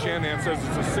Mike Shanahan says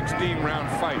it's a 16-round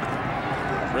fight.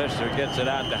 Brister gets it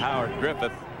out to Howard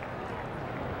Griffith.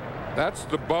 That's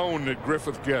the bone that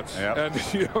Griffith gets. Yep. And,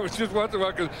 you know, it's just what the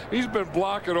fuck, because he's been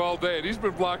blocking all day, and he's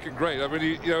been blocking great. I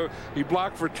mean, he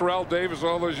blocked for Terrell Davis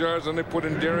all those yards, and they put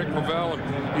in Derek Lavelle,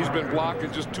 and he's been blocking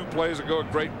just 2 plays ago, a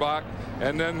great block.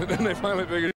 And then they finally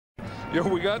figured, you know,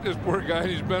 we got this poor guy,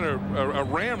 he's been a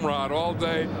ramrod all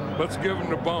day. Let's give him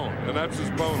the bone. And that's his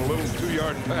bone, a little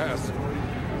 2-yard pass.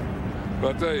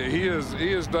 But I tell you, he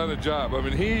has done a job. I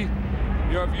mean, you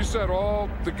know, if you said all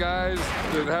the guys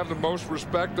that have the most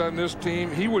respect on this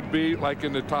team, he would be like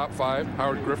in the top 5.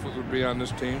 Howard Griffith would be on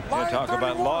this team. You talk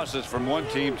about losses from one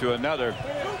team to another.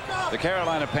 The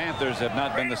Carolina Panthers have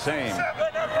not been the same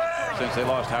since they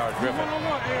lost Howard Griffith.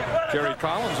 Kerry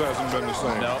Collins hasn't been the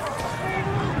same. No.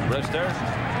 Brister,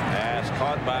 pass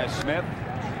caught by Smith.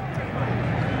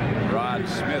 Rod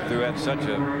Smith, who had such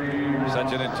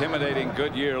an intimidating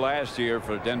good year last year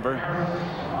for Denver.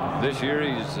 This year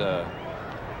he's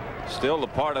still a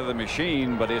part of the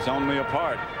machine, but it's only a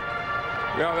part.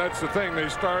 Yeah, that's the thing. They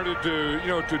started to, you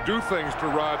know, to do things to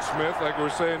Rod Smith. Like we're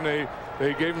saying, they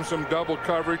gave him some double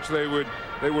coverage. They would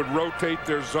rotate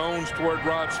their zones toward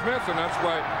Rod Smith, and that's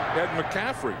why Ed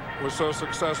McCaffrey was so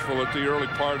successful at the early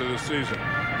part of the season.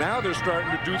 Now they're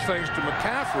starting to do things to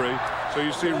McCaffrey, so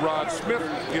you see Rod Smith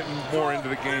getting more into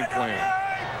the game plan.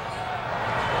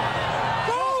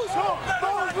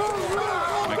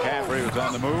 McCaffrey was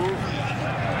on the move.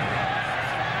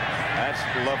 That's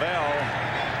Lavelle,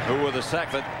 who with a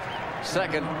second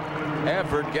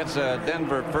effort gets a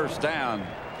Denver first down.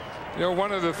 You know,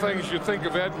 one of the things you think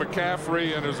of Ed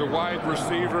McCaffrey and as a wide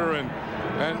receiver, and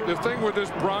the thing with this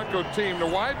Bronco team, the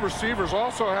wide receivers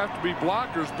also have to be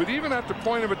blockers, but even at the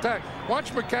point of attack,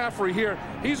 watch McCaffrey here.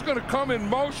 He's going to come in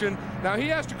motion. Now he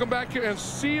has to come back here and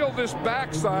seal this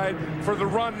backside for the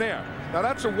run there. Now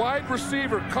that's a wide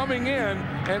receiver coming in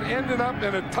and ending up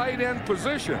in a tight end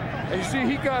position. And you see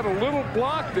he got a little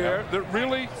block there that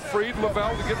really freed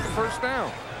Lavelle to get the first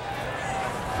down.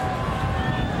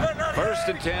 1st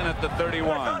and 10 at the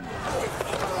 31.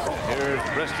 Here's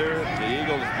Brister, the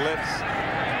Eagles blitz.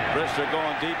 Brister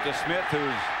going deep to Smith,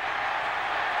 who's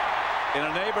in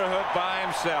a neighborhood by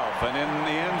himself and in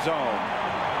the end zone.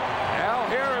 Al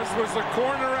Harris was the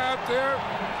corner out there.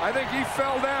 I think he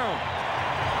fell down.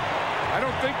 I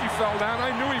don't think he fell down.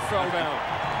 I knew he fell down.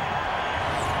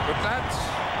 But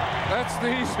that's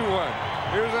the easy one.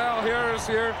 Here's Al Harris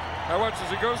here. Now watch as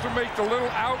he goes to make the little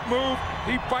out move.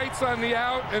 He bites on the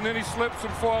out, and then he slips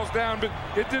and falls down. But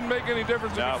it didn't make any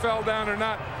difference if he fell down or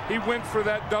not. He went for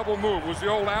that double move. It was the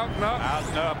old out and up. Out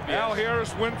and up, yes. Al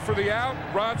Harris went for the out.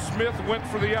 Rod Smith went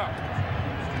for the up.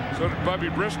 So did Bubby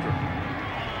Brister.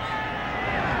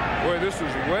 Boy, this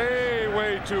is way,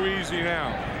 way too easy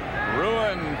now.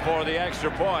 Ruin for the extra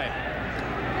point.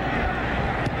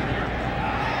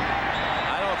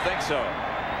 I don't think so.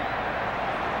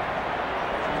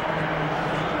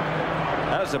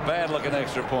 That was a bad-looking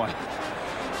extra point.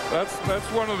 That's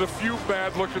one of the few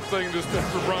bad-looking things this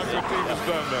Denver Bronco team has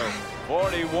done, though.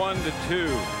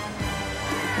 41-2.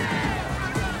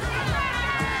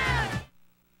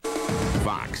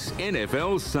 Fox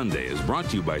NFL Sunday is brought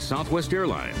to you by Southwest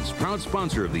Airlines, proud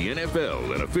sponsor of the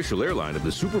NFL and official airline of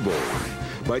the Super Bowl.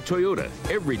 By Toyota,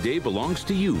 every day belongs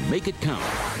to you. Make it count.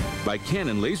 By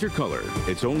Canon Laser Color,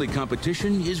 its only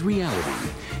competition is reality.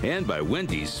 And by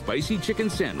Wendy's Spicy Chicken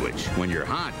Sandwich. When you're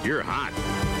hot, you're hot.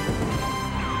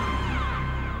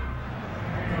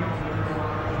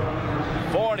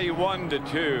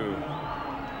 (41-2).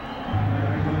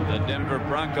 The Denver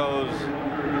Broncos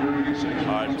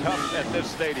are tough at this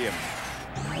stadium.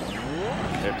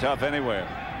 They're tough anywhere.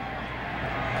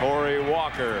 Corey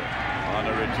Walker on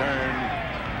a return.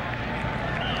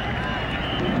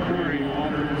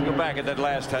 Let's go back at that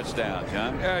last touchdown,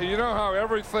 John. Yeah, you know how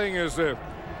everything is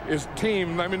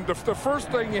team. I mean, the first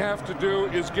thing you have to do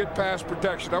is get pass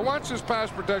protection. Now watch this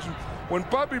pass protection. when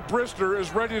Bubby Brister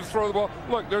is ready to throw the ball,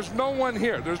 look, there's no one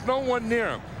here. There's no one near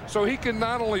him. So he can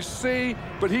not only see,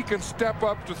 but he can step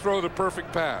up to throw the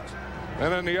perfect pass.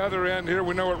 And on the other end here,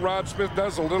 we know what Rod Smith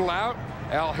does, a little out.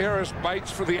 Al Harris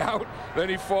bites for the out. Then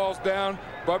he falls down.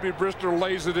 Bubby Brister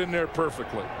lays it in there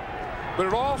perfectly. But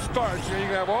it all starts, you can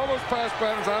have all those pass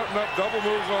patterns out and up, double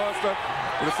moves, all that stuff.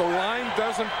 But if the line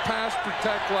doesn't pass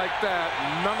protect like that,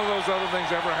 none of those other things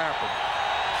ever happen.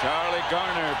 Charlie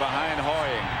Garner behind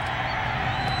Hoying.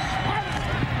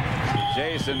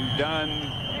 Jason Dunn.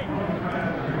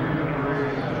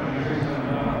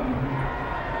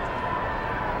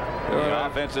 The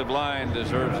offensive line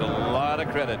deserves a lot of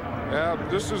credit. Yeah,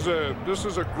 this is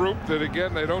a group that,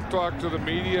 again, they don't talk to the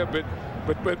media,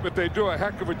 but they do a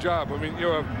heck of a job. I mean, you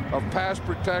know, of pass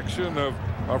protection,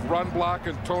 of run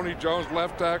blocking. Tony Jones,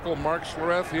 left tackle, Mark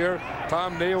Schlereth here,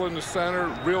 Tom Neal in the center,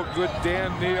 real good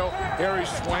Dan Neal, Harry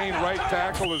Swain, right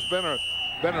tackle, has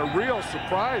been a real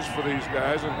surprise for these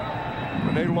guys. And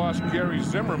when they lost Gary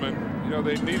Zimmerman, you know,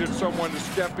 they needed someone to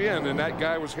step in, and that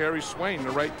guy was Harry Swain,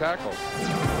 the right tackle.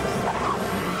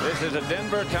 This is a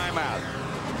Denver timeout.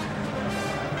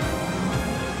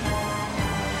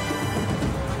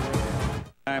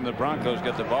 Time the Broncos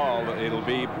get the ball, it'll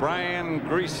be Brian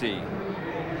Greasy,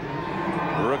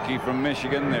 rookie from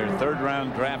Michigan, their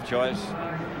third-round draft choice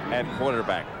at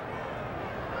quarterback.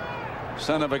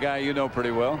 Son of a guy you know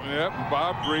pretty well. Yep,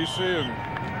 Bob Greasy, and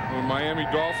a Miami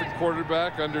Dolphin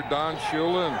quarterback under Don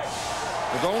Shula. And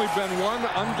there's only been one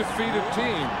undefeated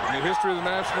team in the history of the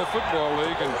National Football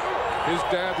League, and his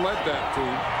dad led that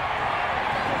team.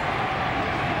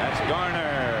 That's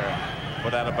Garner,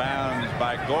 put out of bounds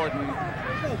by Gordon.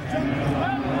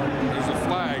 There's a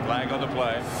flag. Flag on the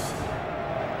play.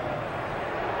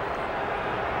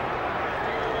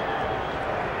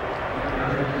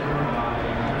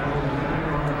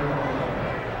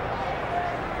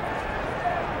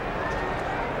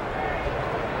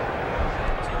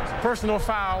 Personal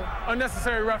foul,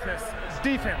 unnecessary roughness,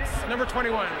 defense, number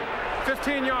 21,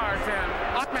 15 yards, and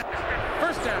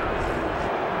first down.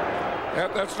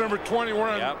 Yep, that's number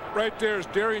 21. Yep. Right there is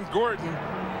Darian Gordon.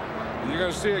 You're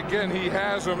going to see again, he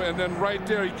has him, and then right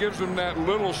there he gives him that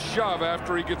little shove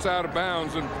after he gets out of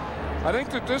bounds. And I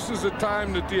think that this is a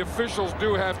time that the officials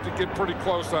do have to get pretty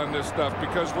close on this stuff,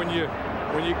 because when you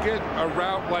get a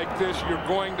route like this, you're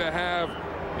going to have,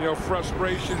 you know,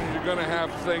 frustration. You're going to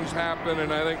have things happen,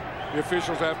 and I think the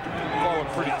officials have to call it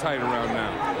pretty tight around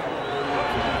now.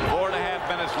 4.5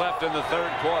 minutes left in the third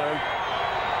quarter.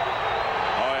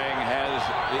 Hoying has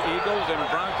the Eagles in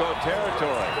Bronco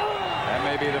territory. That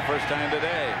may be the first time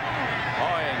today.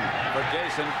 Hoying for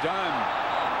Jason Dunn.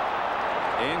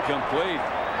 Incomplete.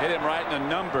 Hit him right in the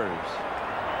numbers.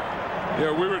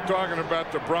 Yeah, we were talking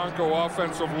about the Bronco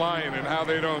offensive line and how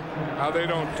they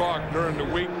don't talk during the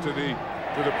week to the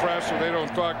press, or they don't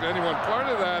talk to anyone. Part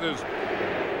of that is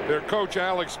their coach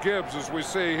Alex Gibbs, as we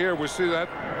see here. We see that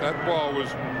ball was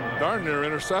darn near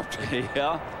intercepted.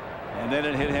 Yeah, and then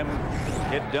it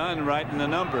hit Dunn right in the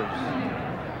numbers.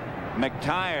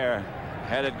 McTire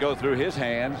had it go through his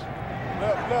hands.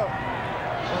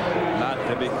 Not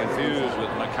to be confused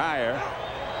with McTire.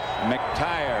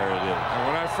 McTire it is. And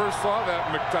when I first saw that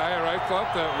McTire, I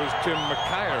thought that was Tim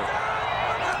McKyer.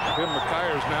 Tim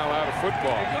McKyer's now out of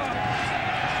football.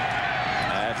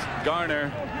 That's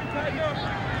Garner.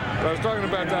 I was talking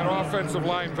about that offensive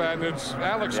line, Pat, and it's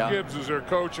Alex Gibbs is their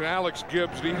coach, and Alex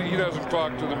Gibbs, he doesn't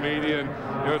talk to the media, and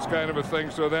you know, it's kind of a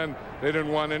thing. So then they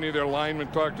didn't want any of their linemen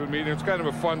to talk to the media. It's kind of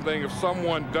a fun thing if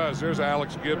someone does. There's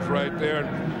Alex Gibbs right there,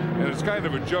 and it's kind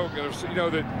of a joke, and if, you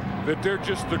know, that they're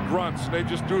just the grunts. They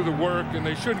just do the work, and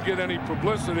they shouldn't get any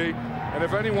publicity. And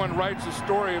if anyone writes a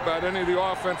story about any of the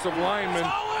offensive linemen,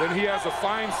 then he has a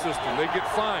fine system. They get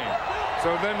fined.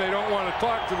 So then they don't want to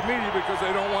talk to the media because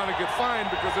they don't want to get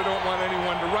fined, because they don't want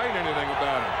anyone to write anything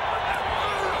about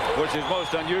it. Which is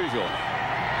most unusual.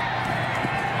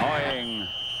 Hoying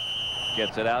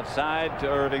gets it outside to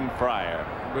Irving Fryer.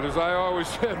 But as I always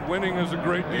said, winning is a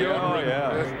great deodorant.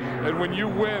 Yeah. And when you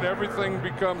win, everything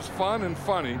becomes fun and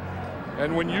funny.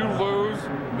 And when you lose,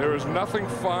 there is nothing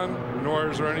fun,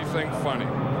 nor is there anything funny.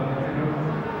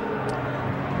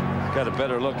 Got a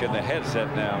better look in the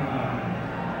headset now.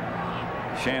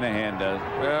 Shanahan does.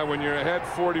 Yeah, when you're ahead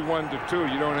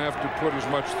 41-2, you don't have to put as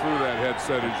much through that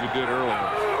headset as you did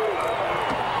earlier.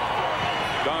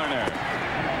 Garner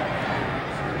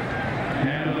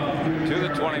to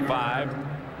the 25.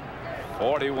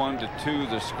 41-2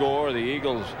 the score. The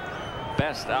Eagles'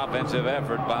 best offensive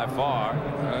effort by far.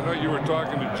 I know you were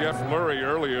talking to Jeff Lurie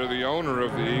earlier, the owner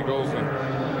of the Eagles,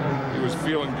 and he was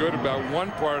feeling good about one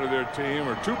part of their team,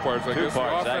 or two parts, I guess, the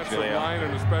offensive line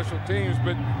and the special teams.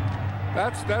 But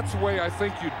that's the way I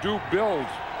think you do build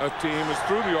a team, is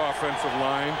through the offensive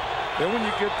line. Then when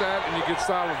you get that and you get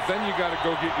solid, then you got to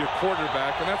go get your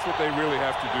quarterback, and that's what they really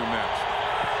have to do next.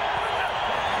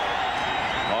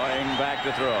 Going back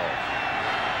to throw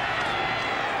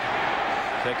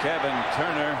to Kevin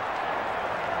Turner,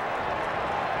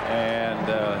 and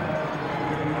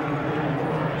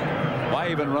why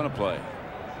even run a play?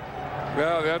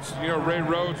 Well, that's, you know, Ray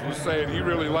Rhodes was saying he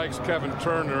really likes Kevin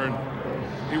Turner, and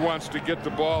he wants to get the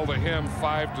ball to him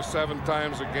 5 to 7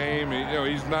 times a game. You know,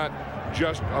 he's not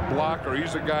just a blocker.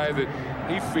 He's a guy that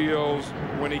he feels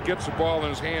when he gets the ball in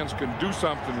his hands can do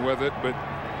something with it. But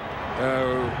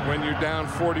when you're down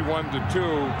 41 to 2,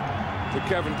 the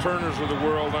Kevin Turners of the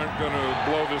world aren't going to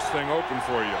blow this thing open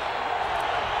for you.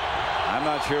 I'm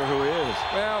not sure who is.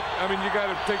 Well, I mean, you got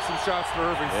to take some shots to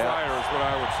Irving Fryar is what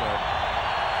I would say.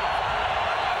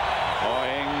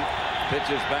 Hoying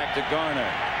pitches back to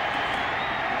Garner.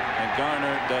 And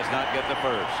Garner does not get the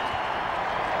first.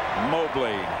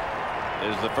 Mobley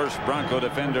is the first Bronco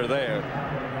defender there.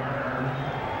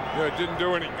 Yeah, it didn't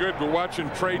do any good, but watching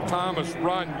Trey Thomas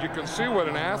run, you can see what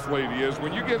an athlete he is.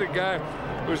 When you get a guy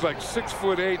who's like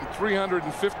 6'8" and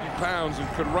 350 pounds and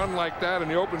can run like that in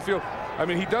the open field, I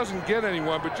mean, he doesn't get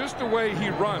anyone, but just the way he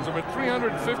runs, I mean,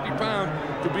 350 pounds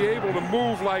to be able to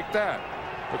move like that.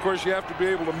 Of course, you have to be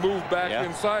able to move back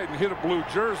inside and hit a blue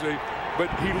jersey, but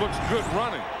he looks good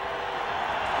running.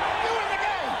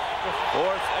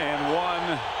 4th and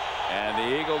 1, and the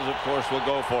Eagles, of course, will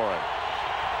go for it.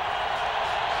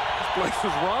 This place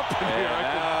is romping here.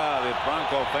 Now the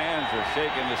Bronco fans are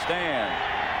shaking the stand,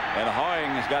 and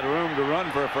Hoying has got room to run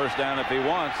for a first down if he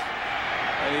wants,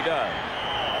 and he does.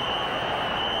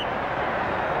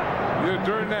 Yeah,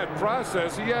 during that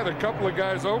process, he had a couple of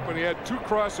guys open. He had 2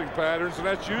 crossing patterns, and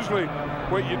that's usually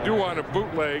what you do on a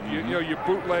bootleg. You know, you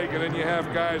bootleg, and then you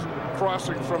have guys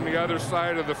crossing from the other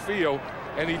side of the field.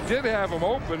 And he did have them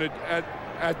open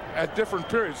at different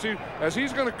periods. See, as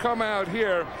he's going to come out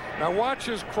here, now watch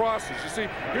his crosses. You see,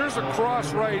 here's a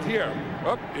cross right here.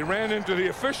 Oh, he ran into the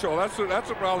official. That's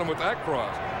a problem with that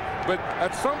cross. But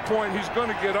at some point, he's going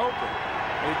to get open.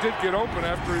 And he did get open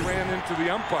after he ran into the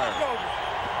umpire.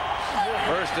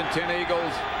 1st and 10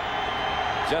 Eagles,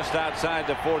 just outside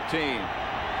the 14.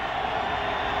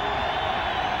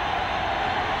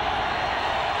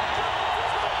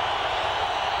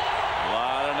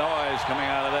 Coming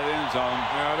out of that end zone.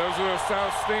 Yeah, those are the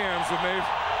south stands, and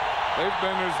they've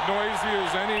been as noisy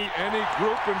as any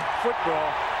group in football.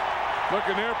 Look,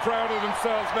 and they're proud of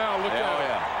themselves now. Look at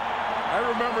it. I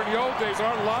remember in the old days,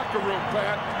 our locker room,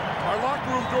 Pat, our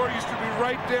locker room door used to be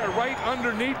right there, right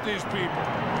underneath these people.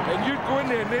 And you'd go in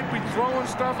there, and they'd be throwing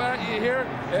stuff at you here,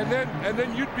 and then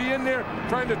you'd be in there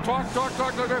trying to talk,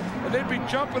 and they'd be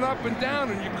jumping up and down,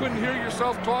 and you couldn't hear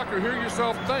yourself talk or hear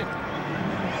yourself think.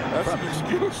 That's an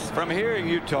excuse. From hearing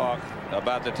you talk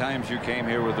about the times you came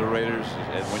here with the Raiders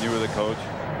and when you were the coach,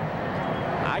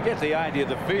 I get the idea,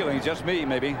 the feeling, just me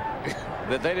maybe,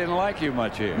 that they didn't like you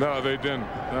much here. No, they didn't.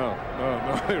 No,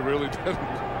 they really didn't.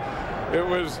 It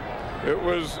was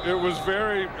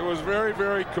very,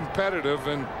 very competitive,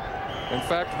 and in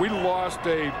fact, we lost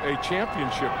a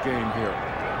championship game here.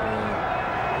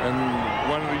 And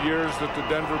one of the years that the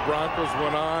Denver Broncos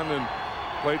went on and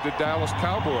played the Dallas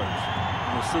Cowboys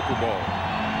in the Super Bowl.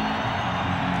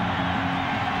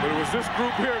 But it was this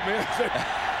group here, man.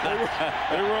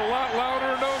 They were a lot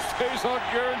louder in those days, I'll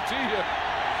guarantee you.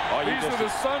 Oh, These are the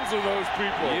sons of those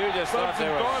people. You just thought they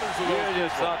were. You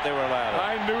just thought they were louder.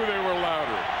 I knew they were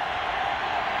louder.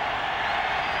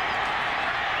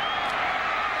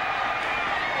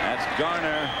 That's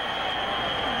Garner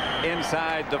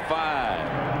inside the 5.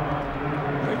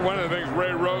 I think one of the things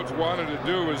Ray Rhodes wanted to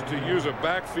do was to use a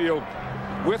backfield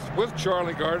with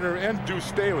Charlie Gardner and Deuce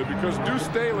Staley, because Deuce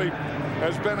Staley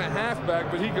has been a halfback,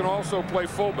 but he can also play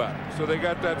fullback. So they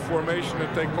got that formation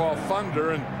that they call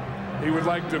Thunder, and he would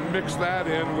like to mix that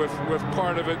in with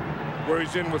part of it where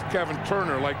he's in with Kevin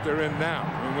Turner like they're in now.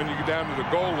 I mean, when you get down to the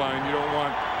goal line, you don't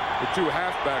want the 2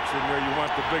 halfbacks in there. You want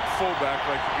the big fullback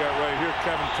like you got right here,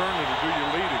 Kevin Turner, to do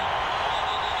your leading.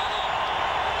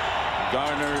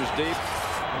 Garner's deep.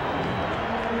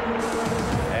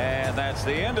 And that's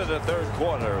the end of the 3rd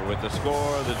quarter with the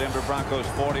score, the Denver Broncos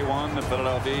 41, the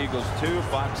Philadelphia Eagles 2.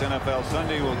 Fox NFL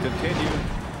Sunday will continue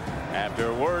after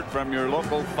a word from your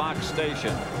local Fox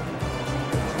station.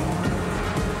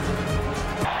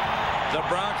 The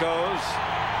Broncos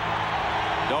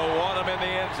don't want them in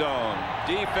the end zone.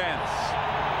 Defense.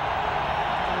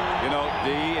 You know,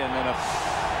 D and then a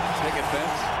picket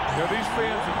fence. You know, these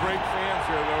fans are great fans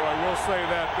here, though. I will say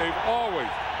that they've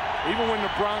always, even when the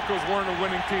Broncos weren't a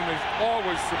winning team, they've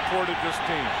always supported this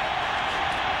team.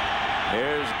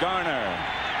 Here's Garner,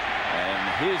 and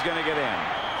he's going to get in.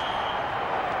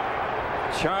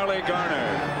 Charlie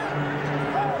Garner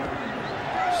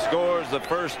scores the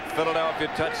first Philadelphia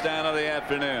touchdown of the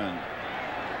afternoon.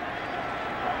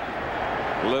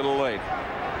 A little late.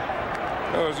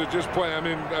 Oh, is it just play? I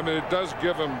mean, it does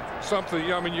give them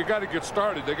something. I mean, you got to get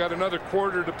started. They got another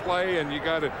quarter to play, and you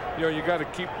got to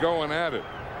keep going at it.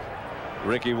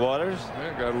 Ricky Waters.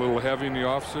 Yeah, got a little heavy in the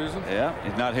offseason. Yeah,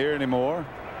 he's not here anymore.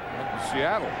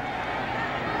 Seattle.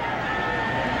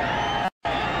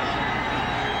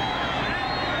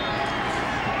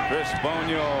 Chris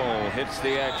Bonio hits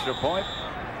the extra point.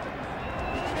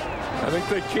 I think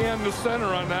they canned the center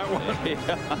on that one.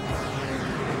 Yeah.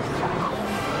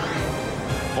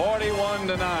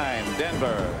 41-9,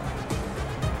 Denver.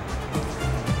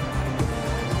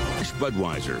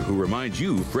 Budweiser, who reminds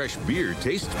you fresh beer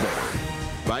tastes better.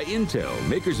 By Intel,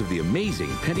 makers of the amazing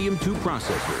Pentium 2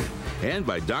 processor. And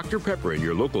by Dr. Pepper and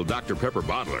your local Dr. Pepper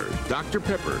bottler. Dr.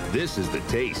 Pepper, this is the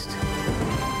taste.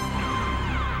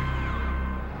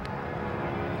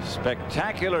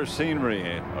 Spectacular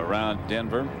scenery around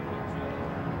Denver.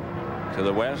 To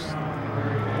the west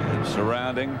and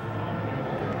surrounding.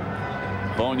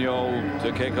 Bonio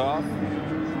to kick off.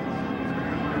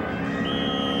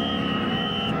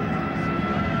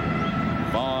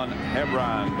 Von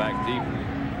Hebron back deep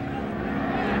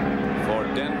for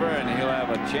Denver, and he'll have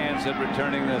a chance at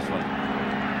returning this one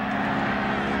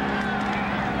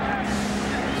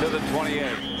to the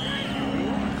 28.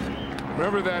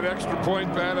 Remember that extra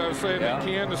point, Pat? I was saying Yeah. that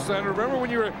can the center. Remember when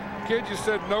you were a kid, you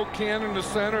said no can in the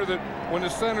center, that when the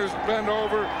center's bent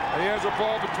over and he has a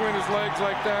ball between his legs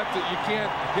like that, that you can't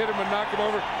hit him and knock him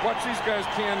over. Watch these guys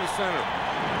can the center.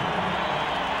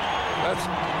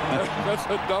 That's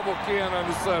a double can on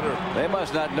the center. They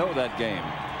must not know that game.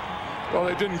 Well,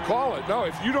 they didn't call it. No,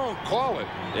 if you don't call it,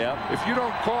 if you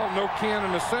don't call no can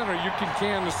in the center, you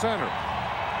can the center.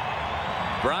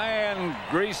 Brian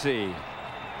Greasy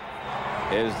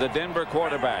is the Denver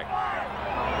quarterback.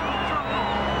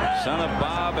 Son of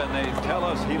Bob, and they tell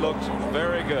us he looks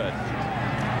very good.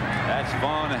 That's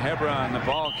Von Hebron, the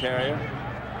ball carrier.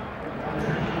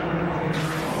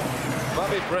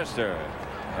 Bubby Brister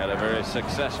had a very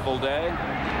successful day.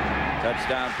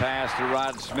 Touchdown pass to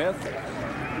Rod Smith.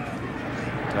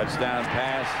 Touchdown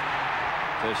pass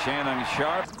to Shannon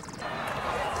Sharp.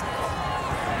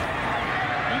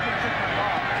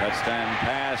 Touchdown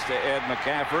pass to Ed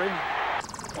McCaffrey.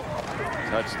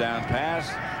 Touchdown pass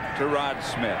to Rod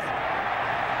Smith.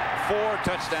 4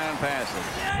 touchdown passes.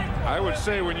 I would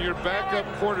say when your backup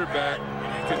quarterback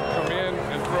can come in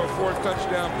and throw 4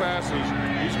 touchdown passes,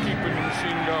 he's keeping the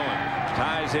machine going.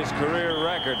 Ties his career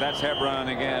record. That's Hebron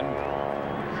again.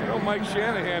 You know, Mike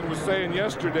Shanahan was saying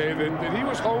yesterday that he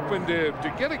was hoping to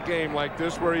get a game like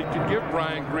this where he could give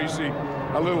Brian Greasy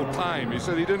a little time. He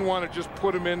said he didn't want to just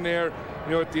put him in there,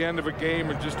 you know, at the end of a game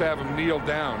and just have him kneel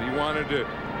down. He wanted to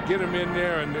get him in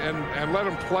there and let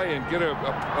him play and get a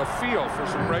feel for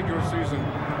some regular season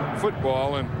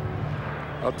football. And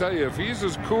I'll tell you, if he's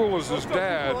as cool as his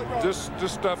dad, this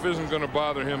stuff isn't going to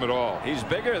bother him at all. He's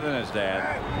bigger than his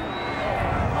dad.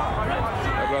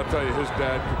 But I'll tell you, his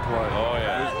dad could play. Oh,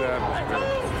 yeah. His dad was good.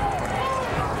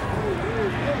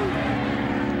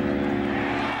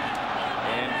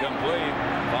 Incomplete.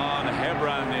 Von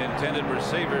Hebron, the intended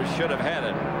receiver, should have had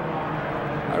it.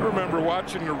 I remember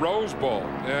watching the Rose Bowl,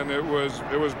 and it was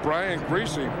Brian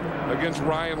Greasy against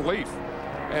Ryan Leaf,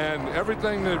 and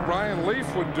everything that Ryan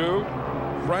Leaf would do,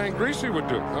 Brian Greasy would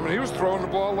do. I mean, he was throwing the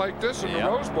ball like this in the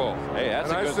Rose Bowl. Hey,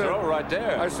 that's a good throw right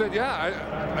there. I said,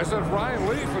 yeah. I said, if Ryan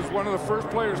Leaf is one of the first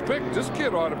players picked, this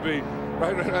kid ought to be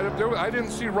right. I didn't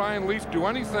see Ryan Leaf do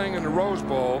anything in the Rose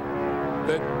Bowl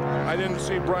that I didn't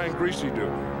see Brian Greasy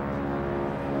do.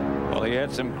 Well, he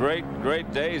had some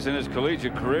great days in his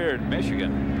collegiate career at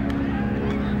Michigan.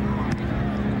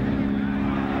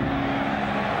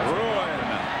 Ruin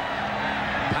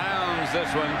pounds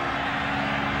this one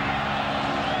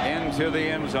into the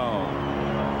end zone.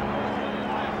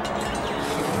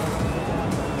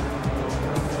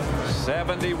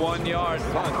 71-yard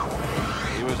punt.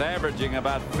 He was averaging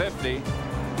about 50.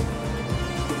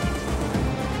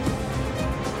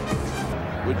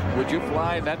 Would you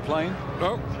fly in that plane?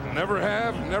 Nope, never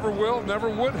have, never will, never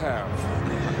would have.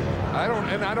 I don't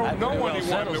know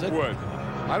anyone that would.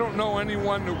 I don't know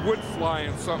anyone that would fly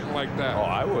in something like that. Oh,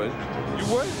 I would. You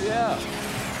would? Yeah.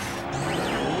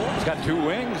 It's got 2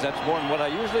 wings. That's more than what I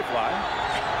usually fly.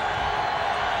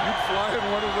 You'd fly in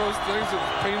one of those things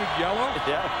that's painted yellow?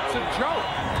 Yeah. It's a joke.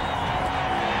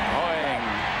 Hoying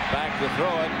back to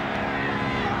throw it.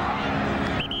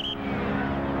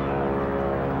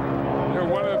 You know,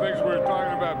 one of the things we were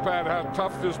talking about, Pat, about how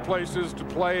tough this place is to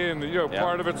play, and you know,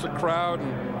 part of it's a crowd,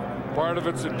 and part of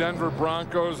it's the Denver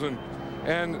Broncos, and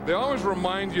they always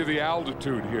remind you of the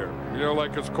altitude here. You know,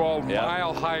 like it's called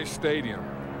Mile High Stadium.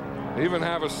 They even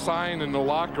have a sign in the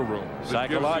locker room that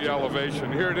gives the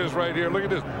elevation. Here it is right here. Look at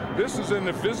this. This is in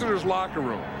the visitors' locker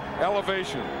room.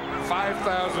 Elevation,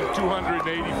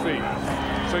 5,280 feet.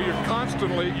 So you're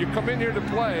constantly, you come in here to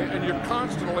play, and you're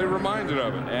constantly reminded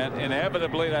of it. And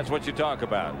inevitably, that's what you talk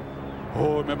about.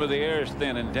 Oh, remember the air is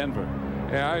thin in Denver.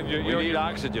 Yeah, you need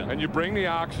oxygen. And you bring the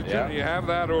oxygen, and you have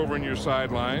that over in your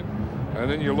sideline.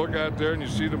 And then you look out there and you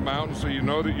see the mountains, so you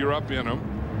know that you're up in them.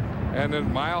 And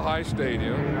then Mile High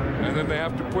Stadium, and then they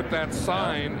have to put that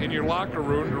sign in your locker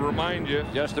room to remind you.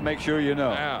 Just to make sure you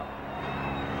know. Yeah.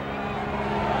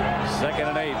 2nd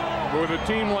and 8. With a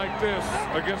team like this,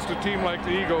 against a team like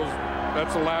the Eagles,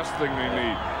 that's the last thing they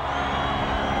need.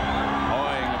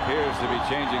 Hoying appears to be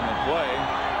changing the play.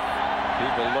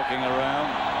 People looking around.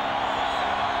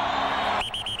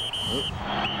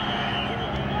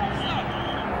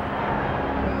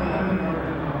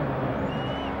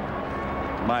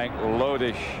 Mike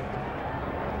Lodish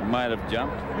might have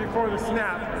jumped. Before the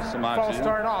snap, some false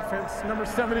start offense, number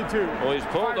 72. Oh, he's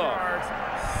pulled 5 off. yards,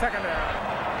 2nd down.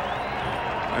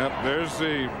 Yep,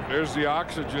 there's the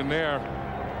oxygen there.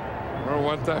 Remember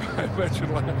one time I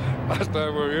mentioned last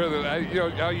time we were here that you know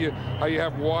how you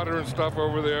have water and stuff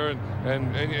over there,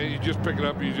 and you just pick it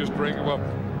up and you just drink it. Well,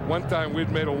 one time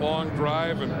we'd made a long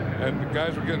drive and the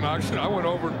guys were getting oxygen. I went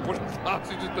over and put the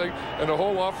oxygen thing, and the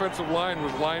whole offensive line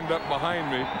was lined up behind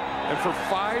me. And for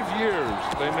 5 years,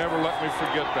 they never let me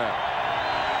forget that.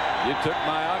 You took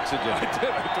my oxygen. I did.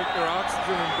 I took their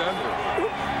oxygen in Denver.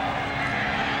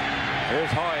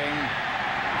 Here's Hoying,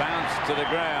 bounced to the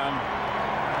ground.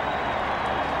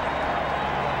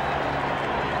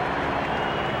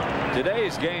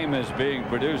 Today's game is being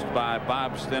produced by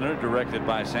Bob Stinner, directed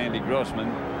by Sandy Grossman.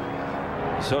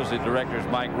 Associate directors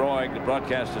Mike Roig. The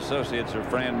broadcast associates are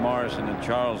Fran Morrison and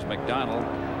Charles McDonald.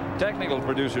 Technical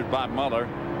producer Bob Muller.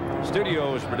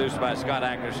 Studio was produced by Scott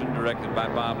Ackerson, directed by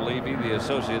Bob Levy. The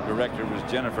associate director was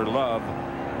Jennifer Love.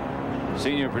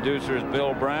 Senior producer is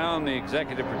Bill Brown. The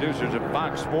executive producers of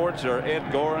Fox Sports are Ed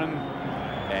Gorin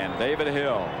and David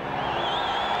Hill.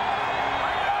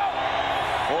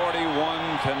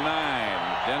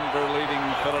 41-9. Denver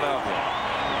leading Philadelphia.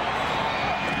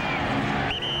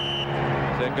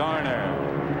 To Garner.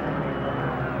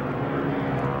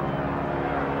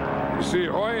 You see,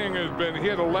 Hoying has been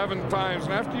hit 11 times,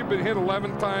 and after you've been hit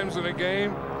 11 times in a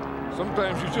game,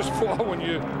 sometimes you just fall when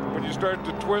you start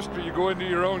to twist or you go into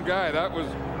your own guy. That was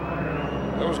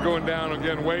going down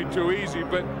again way too easy.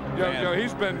 But you know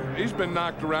he's been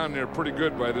knocked around there pretty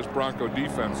good by this Bronco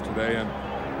defense today, and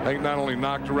I think not only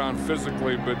knocked around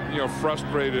physically, but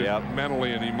frustrated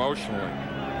mentally and emotionally.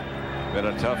 Been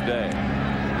a tough day.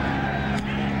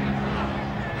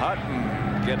 Hutton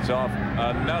gets off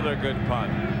another good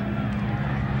punt.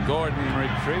 Gordon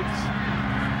retreats.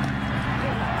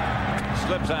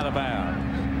 Slips out of bounds.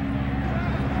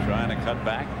 Trying to cut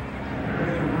back.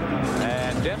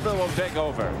 And Denver will take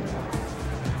over.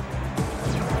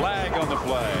 Flag on the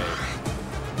play.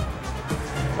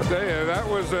 I'll tell you, that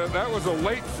was a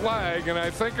late flag, and I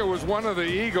think it was one of the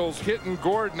Eagles hitting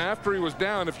Gordon after he was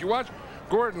down. If you watch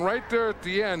Gordon right there at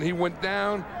the end, he went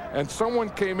down, and someone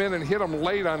came in and hit him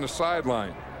late on the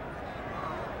sideline.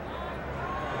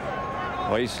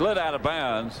 Well, he slid out of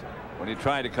bounds when he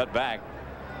tried to cut back.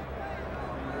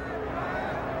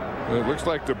 It looks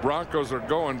like the Broncos are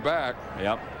going back.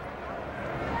 Yep.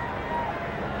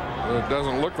 It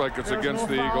doesn't look like it's against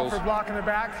the Eagles. For blocking the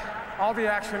back. All the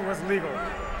action was legal.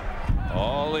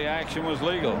 All the action was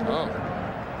legal. Oh.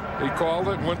 He called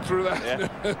it and went through that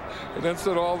and then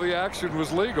said all the action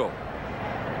was legal.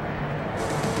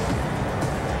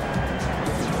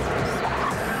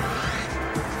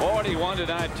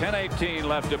 (41-9), 10:18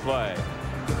 left to play.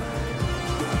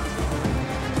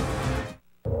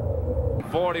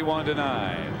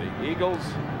 41-9. The Eagles,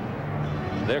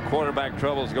 their quarterback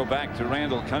troubles go back to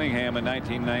Randall Cunningham in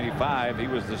 1995. He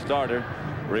was the starter,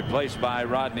 replaced by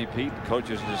Rodney Peete.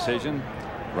 Coach's decision.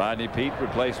 Rodney Peete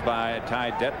replaced by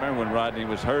Ty Detmer when Rodney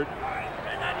was hurt.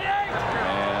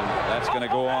 And that's going to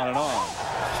go on and on.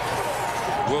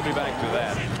 We'll be back to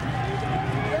that.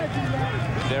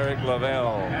 Derek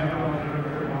Lavelle.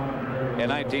 In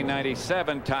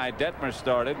 1997, Ty Detmer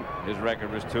started. His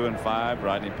record was 2-5.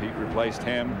 Rodney Peete replaced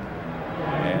him.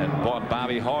 And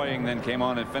Bobby Hoying then came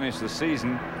on and finished the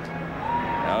season.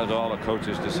 That was all a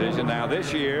coach's decision. Now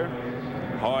this year,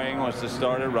 Hoying was the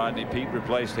starter. Rodney Peete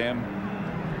replaced him.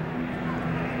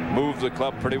 moved the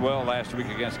club pretty well last week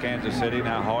against Kansas City.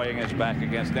 Now Hoying is back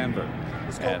against Denver.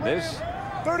 And this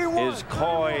 31. is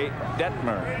Coy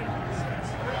Detmer,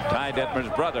 Ty Detmer's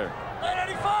brother,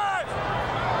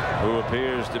 who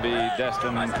appears to be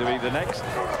destined to be the next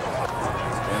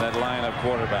in that line of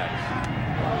quarterbacks.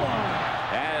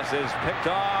 Pass is picked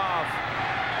off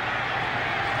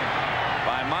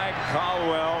by Mike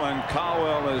Caldwell, and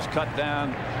Caldwell is cut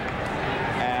down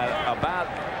at about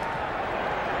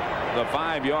the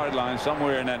 5-yard line,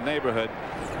 somewhere in that neighborhood.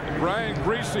 Brian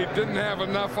Greasy didn't have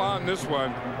enough on this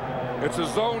one. It's a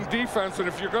zone defense, and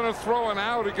if you're going to throw an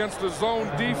out against a zone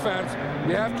defense,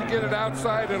 you have to get it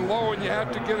outside and low, and you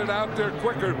have to get it out there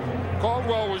quicker.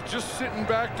 Caldwell was just sitting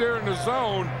back there in the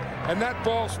zone, and that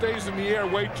ball stays in the air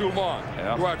way too long.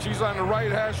 Yep. Watch, he's on the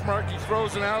right hash mark. He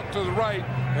throws it out to the right,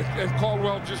 and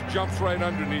Caldwell just jumps right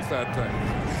underneath that thing.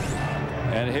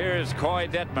 And here's Coy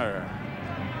Detmer.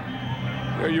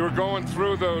 You were going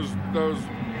through those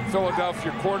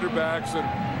Philadelphia quarterbacks, and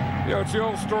it's the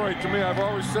old story to me. I've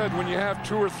always said when you have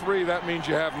 2 or 3, that means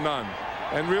you have none.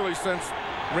 And really, since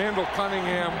Randall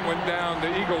Cunningham went down, the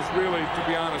Eagles really, to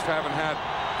be honest, haven't had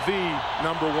the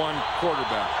 #1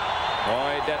 quarterback.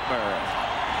 Coy Detmer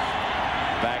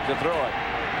back to throw it.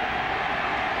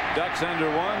 Ducks under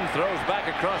 1, throws back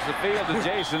across the field to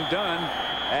Jason Dunn.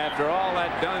 After all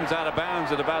that, Dunn's out of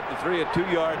bounds at about the 3, a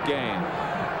 2-yard gain.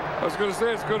 I was going to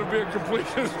say it's going to be a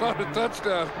completion. It's not a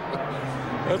touchdown.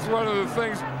 That's one of the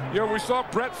things. We saw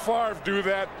Brett Favre do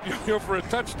that, for a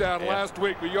touchdown last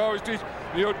week. But you always teach,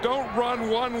 don't run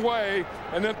one way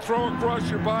and then throw across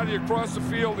your body across the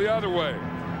field the other way.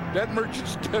 Detmer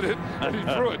just did it, and he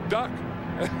threw a duck,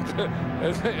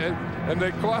 and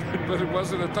they caught it, but it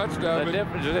wasn't a touchdown. The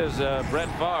difference is Brett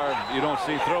Favre, you don't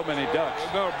see throw many ducks.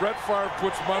 No, Brett Favre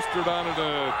puts mustard on it,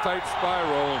 a tight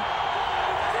spiral.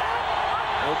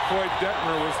 And old Coy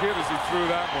Detmer was hit as he threw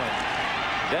that one.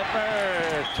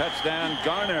 Detmer, touchdown,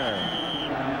 Garner.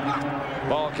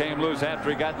 Ball came loose after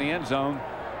he got in the end zone.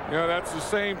 That's the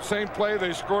same play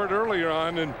they scored earlier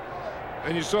on, and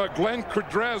you saw Glenn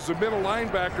Cordrez, the middle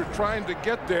linebacker, trying to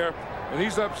get there, and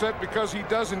he's upset because he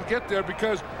doesn't get there,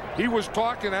 because he was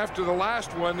talking after the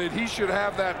last one that he should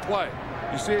have that play.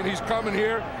 You see, and he's coming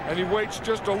here, and he waits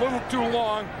just a little too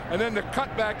long, and then the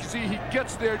cutback, you see, he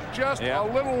gets there just a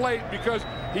little late because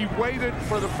he waited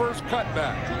for the first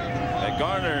cutback. And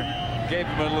Garner gave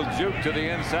him a little juke to the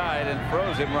inside and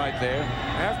froze him right there.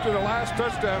 After the last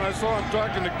touchdown, I saw him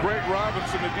talking to Greg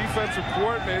Robinson, the defensive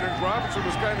coordinator, and Robinson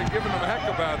was kind of giving him a heck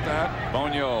about that.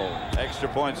 Bonio, extra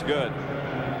points good.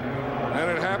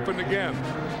 And it happened again.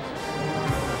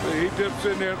 He dips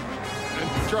in there.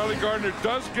 And Charlie Gardner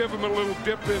does give him a little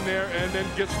dip in there and then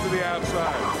gets to the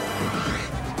outside.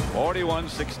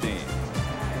 41-16.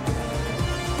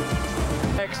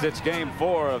 Next, it's game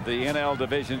 4 of the NL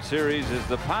Division Series as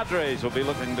the Padres will be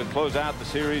looking to close out the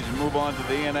series and move on to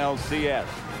the NLCS,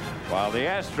 while the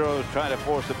Astros try to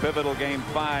force a pivotal game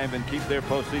 5 and keep their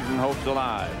postseason hopes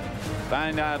alive.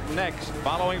 Find out next,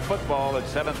 following football at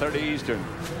 7:30 Eastern,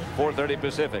 4:30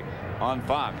 Pacific on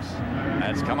Fox.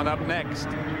 That's coming up next.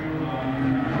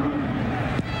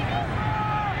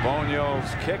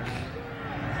 Bonio's kick.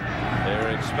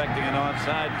 They're expecting an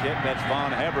onside kick. That's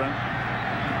Von Hebron,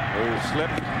 who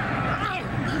slipped.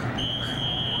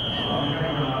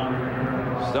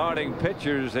 Starting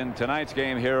pitchers in tonight's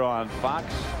game here on Fox.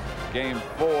 Game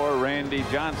 4, Randy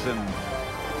Johnson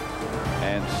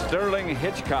and Sterling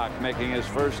Hitchcock making his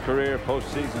first career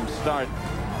postseason start.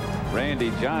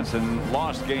 Randy Johnson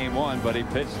lost game 1, but he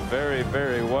pitched very,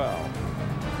 very well.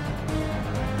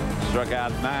 Struck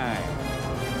out 9.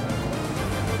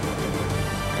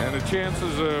 And the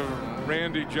chances of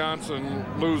Randy Johnson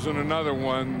losing another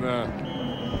one,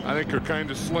 I think, are kind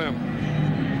of slim.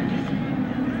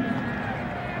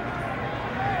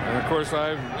 And of course,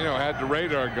 I've had the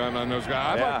radar gun on those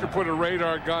guys. I'd like to put a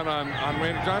radar gun on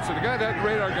Randy Johnson. The guy that had the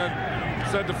radar gun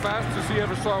said the fastest he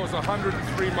ever saw was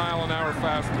 103-mile-an-hour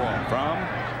fastball. From?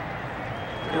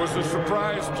 It was a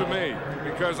surprise to me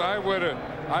because I would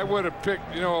have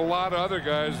picked a lot of other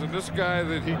guys, and this guy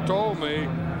that he told me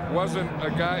wasn't a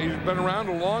guy. He's been around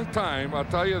a long time, I'll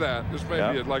tell you that. This may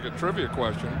be like a trivia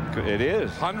question. It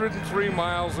is. 103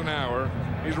 miles an hour.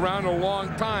 He's around a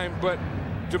long time, but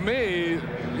to me,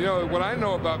 what I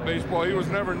know about baseball, he was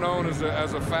never known as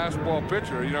a fastball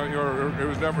pitcher. He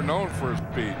was never known for his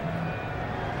speed.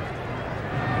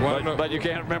 But you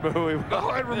can't remember who he was. No,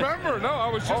 I remember. No, I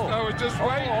was just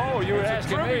waiting. Oh, you were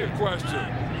asking me a question.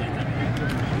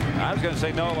 I was going to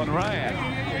say Nolan Ryan.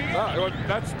 No,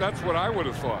 that's what I would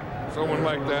have thought. Someone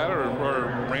like that,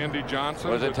 or Randy Johnson.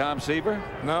 Was it Tom Seaver?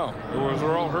 No, it was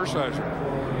Earl Hershiser.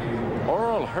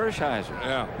 Oral Hershiser.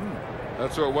 Yeah,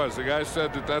 that's what it was. The guy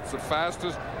said that that's the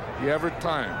fastest he ever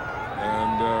timed.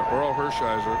 And Oral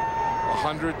Hershiser,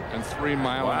 103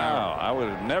 mile an hour. Wow, I would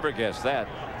have never guessed that.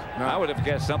 No. I would have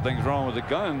guessed something's wrong with the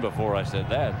gun before I said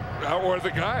that. Or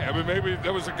the guy. I mean, maybe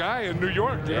there was a guy in New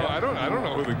York. You know, I don't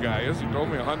know who the guy is. He told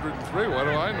me 103. What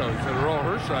do I know? He said Earl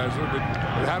Hershiser, but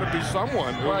it had to be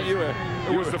someone. Well,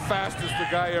 it was the fastest the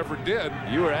guy ever did.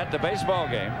 You were at the baseball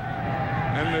game.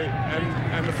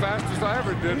 And the fastest I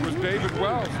ever did was David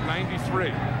Wells,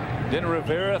 93. Didn't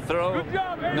Rivera throw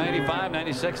 95,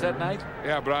 96 that night?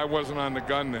 Yeah, but I wasn't on the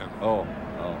gun then. Oh.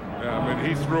 Yeah, I mean,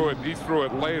 he threw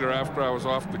it later after I was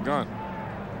off the gun.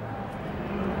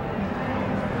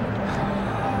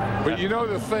 But you know,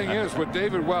 the thing is with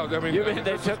David Wells, I mean,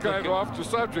 this is kind of off the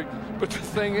subject, but the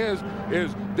thing is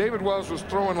David Wells was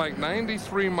throwing like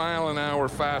 93 mile an hour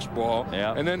fastball,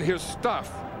 and then his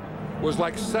stuff was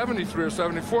like 73 or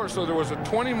 74, so there was a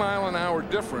 20 mile an hour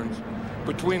difference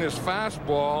between his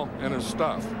fastball and his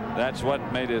stuff. That's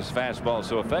what made his fastball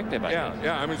so effective, I guess.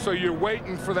 Yeah. I mean, so you're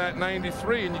waiting for that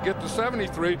 93 and you get the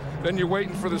 73, then you're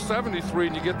waiting for the 73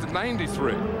 and you get the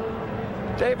 93.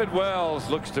 David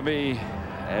Wells looks to me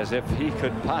as if he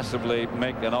could possibly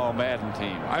make an all-Madden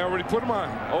team. I already put him on.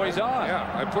 Oh, he's on? Yeah,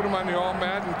 I put him on the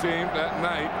all-Madden team that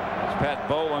night. That's Pat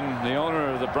Bowen, the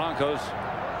owner of the Broncos.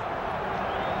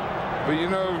 But you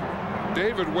know,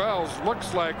 David Wells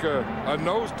looks like a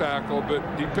nose tackle, but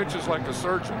he pitches like a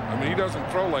surgeon. I mean, he doesn't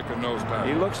throw like a nose tackle.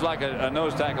 He looks like a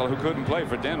nose tackle who couldn't play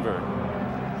for Denver,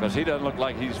 because he doesn't look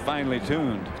like he's finely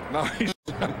tuned. No, he's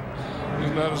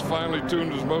not as finely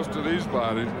tuned as most of these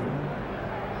bodies.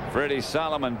 Freddie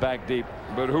Solomon back deep.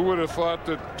 But who would have thought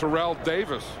that Terrell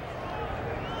Davis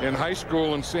in high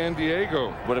school in San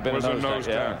Diego would have been was a nose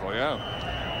tackle?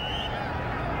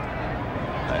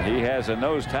 He has a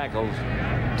nose tackle's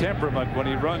temperament when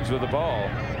he runs with the ball.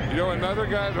 You know, another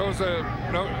guy that has a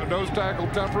nose tackle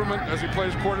temperament as he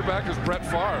plays quarterback is Brett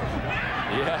Favre.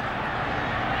 Yeah.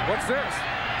 What's this?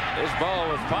 This ball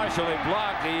was partially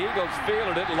blocked. The Eagles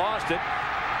fielded it, lost it,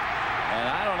 and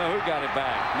I don't know who got it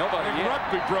back. Nobody. I think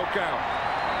rugby broke out.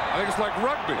 I think it's like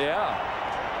rugby. Yeah.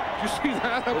 Did you see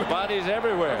that? With bodies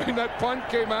everywhere. I mean, that punt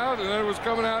came out, and then it was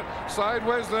coming out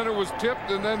sideways, then it was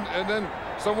tipped, and then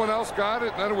someone else got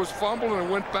it, and then it was fumbled, and it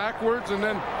went backwards, and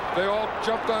then they all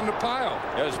jumped on the pile.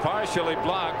 It was partially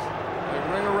blocked. They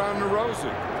ring around the rosy.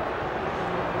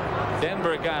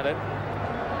 Denver got it.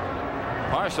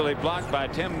 Partially blocked by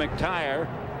Tim McTire.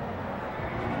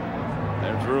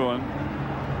 There's Ruin.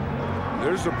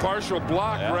 There's a partial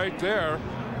block right there.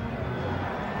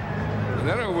 And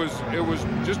then it was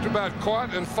just about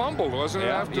caught and fumbled, wasn't it,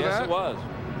 after that? Yes, it was.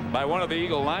 By one of the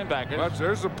Eagle linebackers. But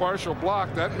there's a partial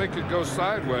block. That make it go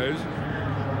sideways.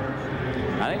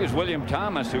 I think it's William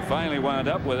Thomas who finally wound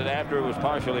up with it after it was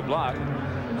partially blocked.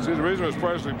 See, the reason it was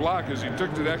partially blocked is he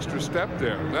took the extra step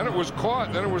there. Then it was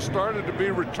caught. Then it was started to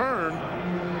be returned.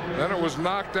 Then it was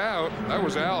knocked out. That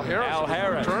was Al Harris. Al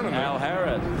Harris. Al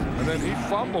Harris. And then he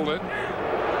fumbled it.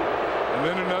 And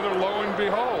then another lo and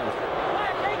behold.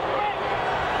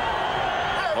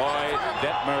 Boy,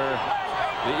 Detmer,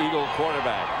 the Eagle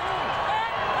quarterback.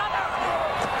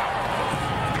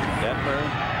 Detmer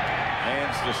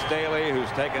hands to Staley, who's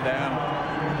taken down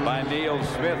by Neil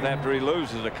Smith after he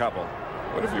loses a couple.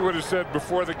 What if you would have said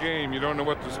before the game, you don't know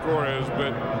what the score is,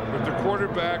 but the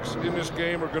quarterbacks in this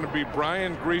game are going to be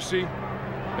Brian Griese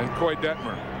and Coy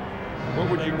Detmer? What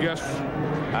would you guess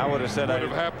I would have said would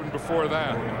have happened before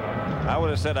that? I would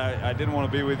have said I didn't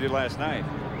want to be with you last night.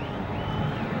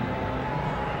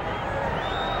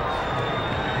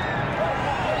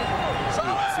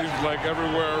 It seems like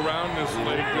everywhere around this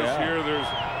league this year there's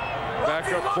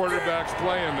backup quarterbacks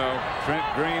playing, though. Trent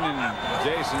Green and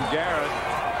Jason Garrett.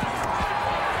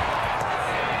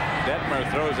 Detmer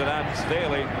throws it out to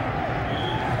Staley,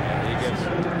 and he gets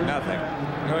nothing.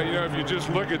 You know, if you just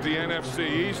look at the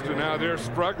NFC East and how they're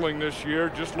struggling this year,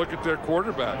 just look at their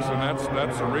quarterbacks, and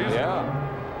that's the reason.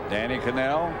 Yeah. Danny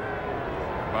Cannell.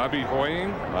 Bobby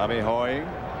Hoying.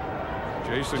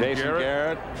 Jason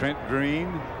Garrett. Trent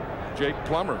Green. Jake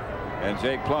Plummer. And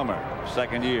Jake Plummer,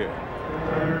 second year.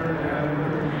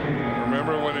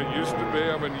 Remember when it used to be,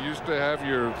 I mean, you used to have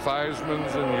your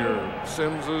Theismans and your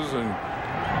Simses and,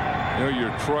 you know,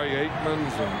 your Troy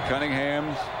Aikmans and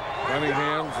Cunninghams, and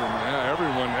yeah,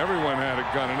 everyone had a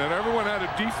gun, and then everyone had a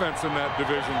defense in that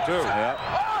division too. Yep.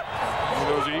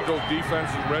 Those Eagle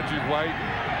defenses, Reggie White.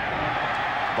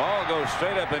 Ball goes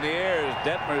straight up in the air as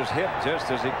Detmer's hit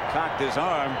just as he cocked his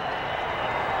arm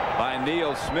by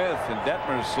Neil Smith, and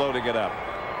Detmer's slow to get up.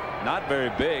 Not very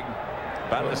big,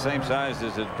 about the same size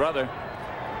as his brother.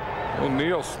 Well,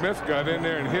 Neil Smith got in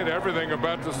there and hit everything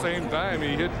about the same time.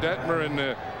 He hit Detmer in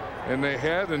the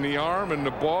head and the arm and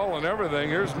the ball and everything.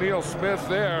 Here's Neil Smith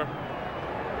there.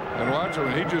 And watch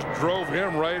him. He just drove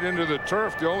him right into the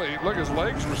turf. Look, his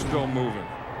legs were still moving.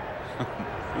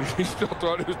 He still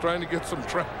thought he was trying to get some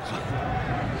traction.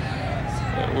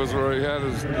 That was where he had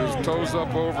his toes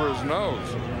up over his nose.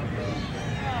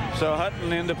 So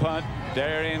Hutton in the punt.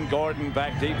 Darian Gordon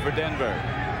back deep for Denver.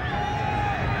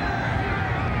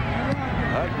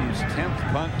 Hutton's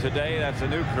 10th punt today. That's a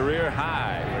new career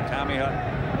high for Tommy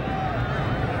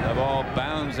Hutton. The ball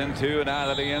bounds into and out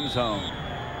of the end zone.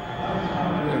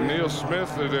 And Neil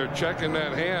Smith, they're checking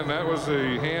that hand. That was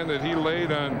the hand that he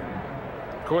laid on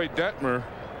Coy Detmer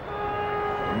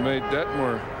and made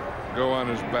Detmer go on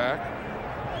his back.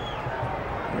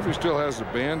 I wonder if he still has the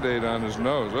Band-Aid on his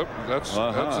nose. Oh, that's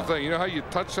the thing. You know how you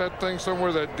touch that thing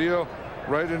somewhere, that deal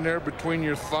right in there between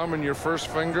your thumb and your first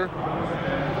finger?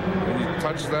 And you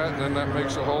touch that, and then that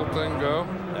makes the whole thing go.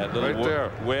 That little right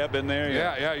there. Web in there.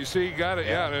 Yeah, you see, you got it.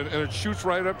 Yeah, and it shoots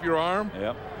right up your arm.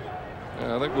 Yep.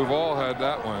 Yeah, I think we've all had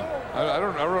that one. I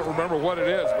don't remember what it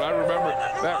is, but I remember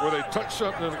that where they touch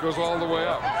something and it goes all the way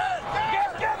up.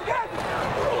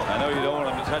 I know you don't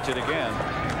want him to touch it again.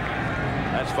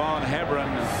 That's Vaughn Hebron,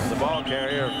 the ball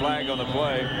carrier. Flag on the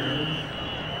play.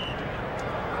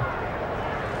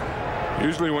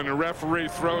 Usually when the referee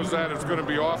throws that, it's going to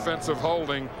be offensive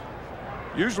holding.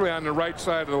 Usually on the right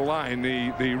side of the line.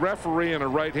 The referee and a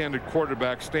right-handed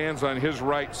quarterback stands on his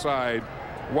right side,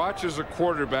 watches a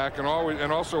quarterback, and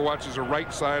also watches the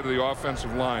right side of the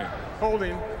offensive line.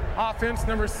 Holding, offense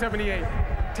number 78,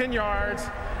 10 yards,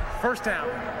 first down.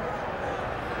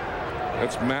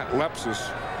 That's Matt Lepsis.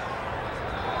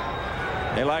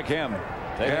 They like him.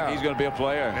 They think he's going to be a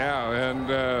player. Yeah,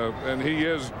 and he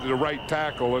is the right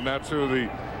tackle, and that's who the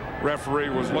referee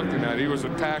was looking at. He was a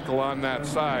tackle on that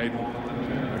side.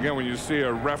 Again, when you see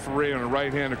a referee and a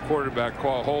right-handed quarterback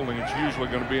call holding, it's usually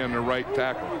going to be on the right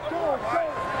tackle.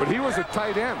 But he was a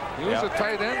tight end. He was a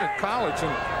tight end in college,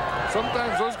 and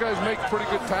sometimes those guys make pretty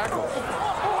good tackles.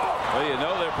 Well, you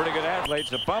know they're pretty good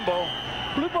athletes. A fumble.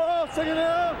 Blue ball, second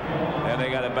down. And they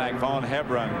got it back. Vaughn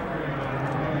Hebron.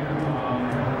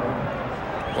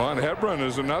 Vaughn Hebron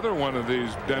is another one of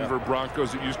these Denver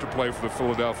Broncos that used to play for the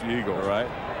Philadelphia Eagles. Right.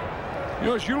 You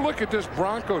know, as you look at this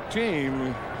Bronco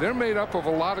team, they're made up of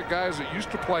a lot of guys that used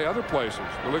to play other places.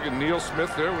 You look at Neil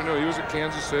Smith there. We know he was at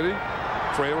Kansas City.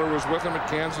 Traylor was with him at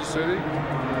Kansas City.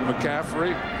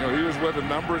 McCaffrey, you know, he was with a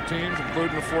number of teams,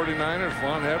 including the 49ers.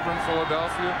 Vaughn Hebron,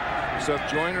 Philadelphia. Seth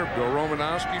Joyner, Bill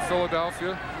Romanowski,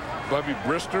 Philadelphia. Bubby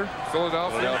Brister,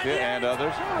 Philadelphia. And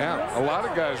others. Yeah, a lot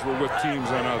of guys were with teams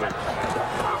and others.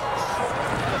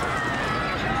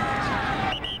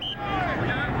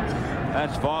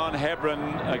 That's Vaughn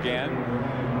Hebron again.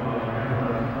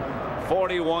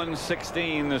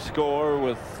 41-16 the score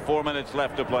with 4 minutes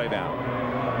left to play now.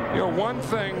 You know, one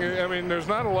thing, I mean, there's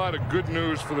not a lot of good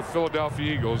news for the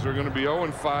Philadelphia Eagles. They're going to be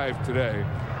 0-5 today.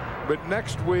 But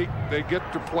next week, they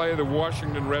get to play the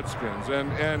Washington Redskins.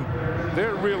 And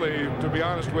they're really, to be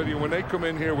honest with you, when they come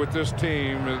in here with this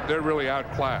team, they're really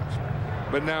outclassed.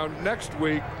 But now next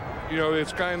week, you know,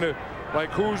 it's kind of like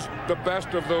who's the best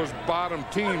of those bottom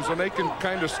teams, and they can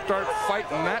kind of start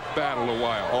fighting that battle a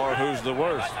while. Or who's the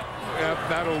worst. Yeah,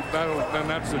 then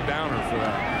that's a downer for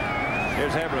that.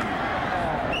 Here's Hebron.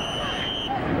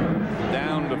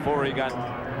 Down before he got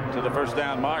to the first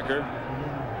down marker.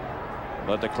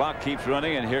 But the clock keeps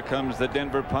running, and here comes the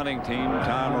Denver punting team,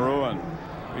 Tom Ruin.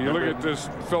 You look at this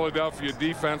Philadelphia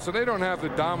defense, and they don't have the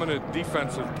dominant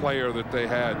defensive player that they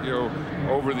had, you know,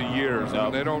 over the years. Nope.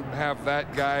 And they don't have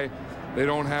that guy. They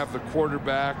don't have the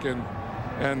quarterback, and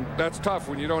that's tough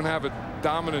when you don't have a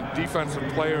dominant defensive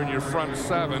player in your front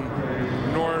seven,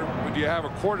 nor do you have a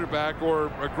quarterback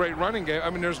or a great running game. I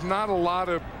mean, there's not a lot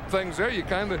of things there. You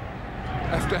kind of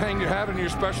have to hang your hat on your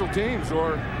special teams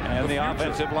or the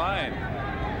offensive line.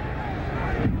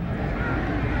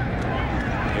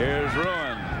 Here's Ruin,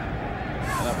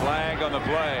 and a flag on the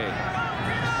play.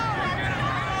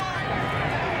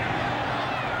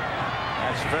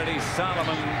 That's Freddie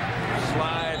Solomon,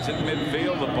 slides in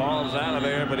midfield. The ball's out of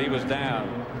there, but he was down.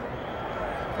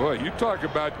 Boy, you talk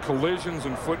about collisions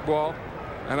in football,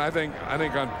 and I think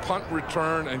on punt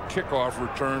return and kickoff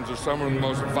returns are some of the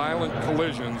most violent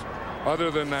collisions,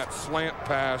 other than that slant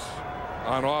pass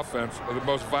on offense, are the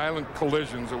most violent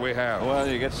collisions that we have. Well,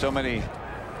 you get so many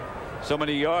so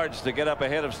many yards to get up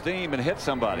ahead of steam and hit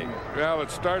somebody. Well, it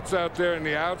starts out there in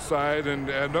the outside, and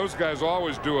those guys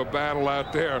always do a battle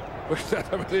out there.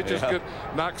 I mean, they just get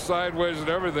knocked sideways and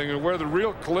everything, and where the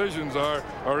real collisions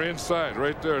are inside,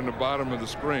 right there in the bottom of the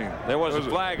screen. There was a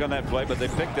flag on that play, but they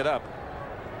picked it up,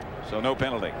 so no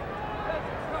penalty.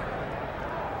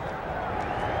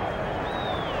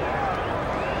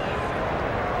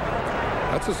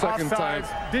 That's the second time.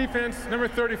 Defense, number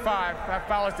 35. That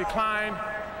foul is declined.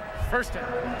 First down.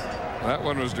 That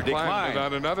one was declined. But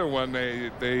on another one,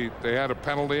 they had a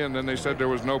penalty, and then they said there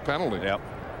was no penalty. Yep.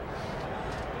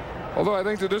 Although I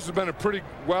think that this has been a pretty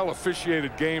well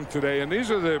officiated game today, and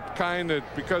these are the kind that,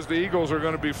 because the Eagles are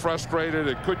going to be frustrated,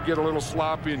 it could get a little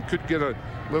sloppy and could get a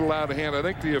little out of hand. I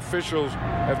think the officials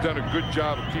have done a good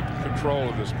job of keeping control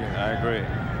of this game. I agree.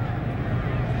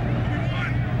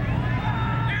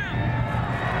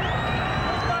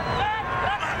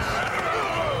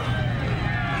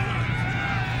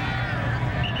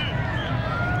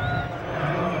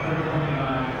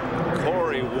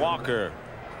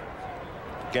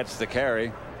 Gets the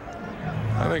carry.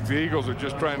 I think the Eagles are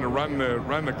just trying to run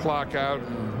the clock out,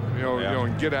 and you know,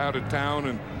 and get out of town.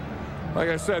 And like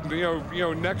I said, you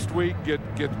know, next week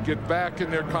get back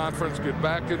in their conference, get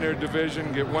back in their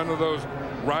division, get one of those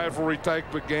rivalry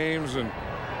type of games. And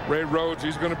Ray Rhodes,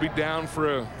 he's going to be down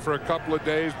for a couple of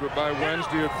days, but by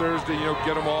Wednesday or Thursday, you know,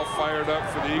 get them all fired up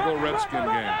for the Eagle-Redskin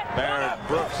game. Barrett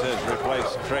Brooks has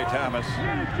replaced Trey Thomas.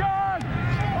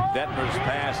 Detmer's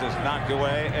pass is knocked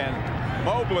away, and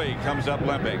Mobley comes up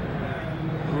limping.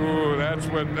 Ooh, that's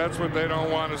what they don't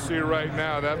want to see right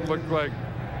now. That looked like,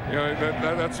 you know,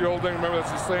 that's the old thing. Remember, that's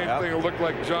the same thing it looked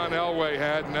like John Elway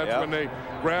had, and that's when they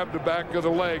grabbed the back of the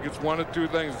leg. It's one of two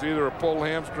things: it's either a pulled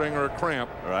hamstring or a cramp.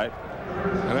 Right.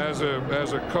 And as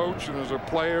a coach and as a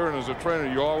player and as a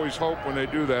trainer, you always hope when they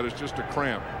do that it's just a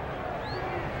cramp.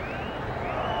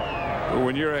 But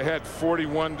when you're ahead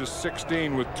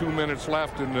 41-16 with 2 minutes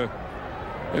left in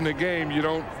the game, you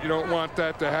don't want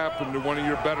that to happen to one of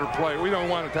your better players. We don't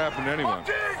want it to happen to anyone.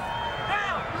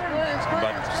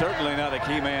 But certainly not a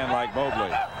key man like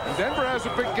Mobley. And Denver has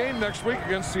a big game next week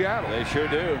against Seattle. They sure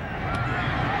do.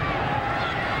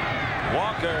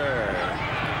 Walker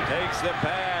takes the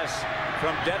pass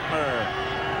from Detmer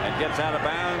and gets out of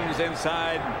bounds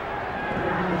inside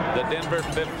the Denver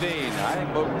 15. I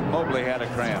think Mobley had a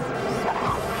cramp.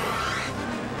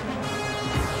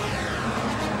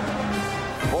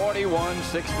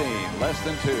 41-16, less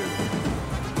than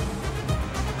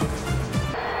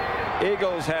 2.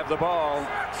 Eagles have the ball,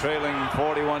 trailing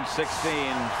 41-16.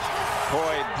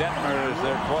 Coy Detmer is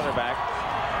their quarterback.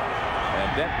 And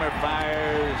Detmer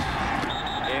fires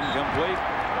incomplete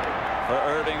for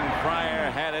Irving.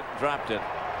 Pryor had it, dropped it.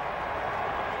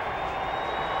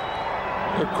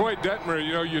 Coy Detmer,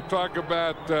 you know, you talk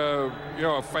about you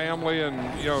know, a family,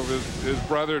 and you know, his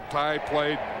brother Ty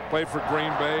played for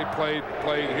Green Bay,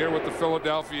 played here with the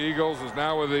Philadelphia Eagles, is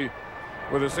now with the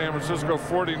San Francisco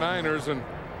 49ers, and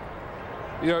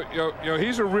you know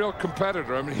he's a real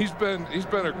competitor. I mean, he's been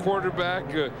a quarterback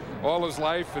all his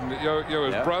life, and you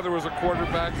know his brother was a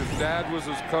quarterback, his dad was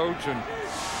his coach, and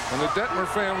the Detmer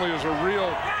family is a real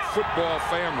football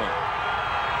family.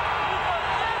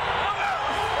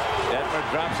 Detmer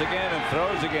drops again and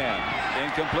throws again.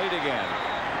 Incomplete again.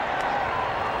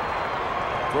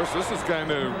 Of course, this is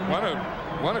kind of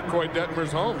one of Coy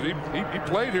Detmer's homes. He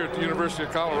played here at the University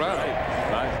of Colorado.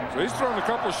 Right. So he's thrown a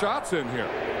couple shots in here.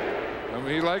 I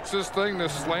mean, he likes this thing,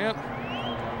 this slant.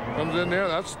 Comes in there.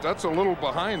 That's a little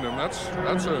behind him. That's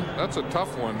a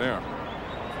tough one there.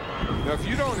 Now, if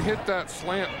you don't hit that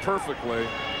slant perfectly,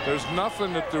 there's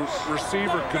nothing that the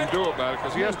receiver can do about it,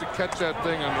 because he has to catch that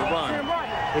thing on the run.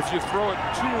 If you throw it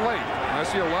too late, and I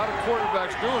see a lot of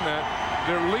quarterbacks doing that,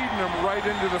 they're leading them right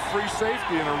into the free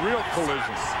safety in a real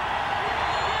collision.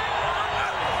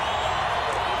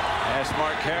 A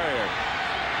smart carrier.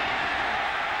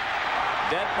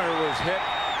 Detmer was hit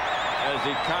as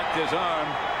he cocked his arm.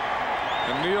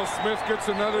 And Neil Smith gets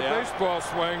another baseball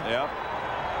swing. Yep.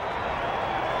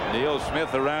 Neil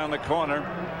Smith around the corner.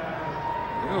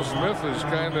 Neil Smith has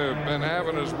kind of been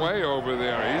having his way over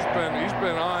there. He's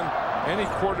been on any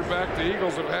quarterback the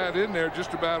Eagles have had in there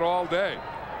just about all day.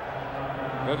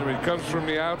 And he comes from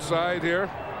the outside here.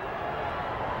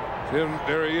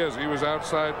 There he is. He was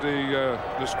outside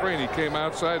the screen. He came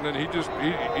outside, and then he just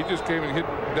came and hit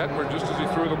Detmer just as he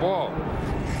threw the ball.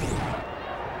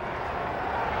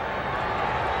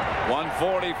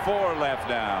 1:44 left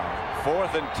now.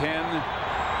 4th and 10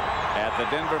 at the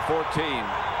Denver 14.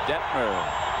 Detmer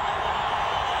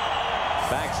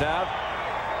backs out.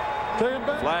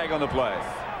 Flag on the play.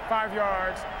 5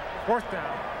 yards. 4th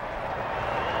down.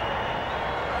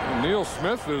 Neil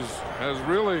Smith has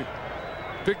really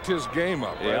picked his game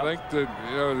up. Yep. I think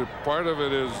that part of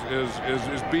it is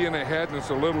being ahead, and it's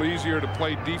a little easier to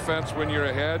play defense when you're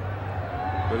ahead.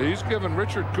 But he's given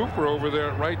Richard Cooper over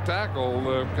there at right tackle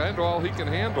kind of all he can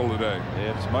handle today.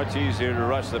 It's much easier to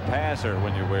rush the passer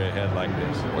when you're way ahead like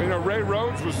this. Well, Ray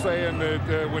Rhodes was saying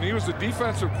that when he was the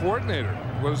defensive coordinator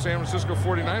with the San Francisco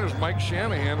 49ers, Mike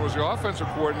Shanahan was the offensive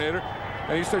coordinator.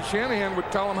 And he said Shanahan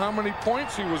would tell him how many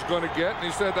points he was going to get. And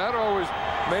he said that always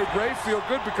made Ray feel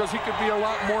good because he could be a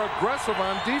lot more aggressive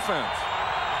on defense.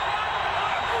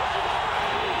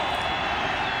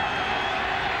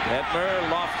 Detmer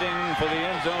lofting for the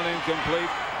end zone, incomplete.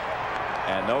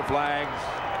 And no flags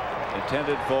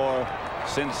intended for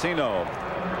Cincino.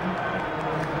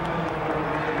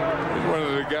 He's one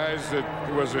of the guys that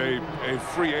was a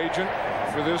free agent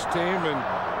for this team, and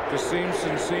Kasim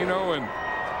Cincino, and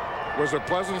was a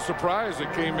pleasant surprise.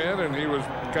 It came in and he was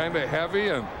kind of heavy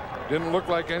and didn't look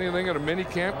like anything at a mini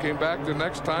camp. Came back the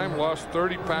next time, lost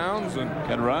 30 pounds, and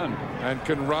can run. And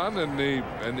the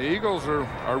Eagles are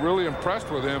really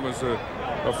impressed with him as a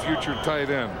future tight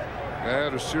end.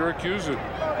 Out of Syracuse,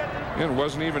 and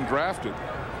wasn't even drafted.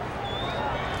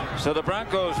 So the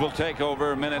Broncos will take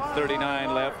over. Minute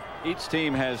 39 left. Each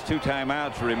team has 2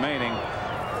 timeouts remaining.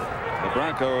 The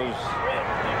Broncos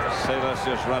say let's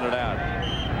just run it out.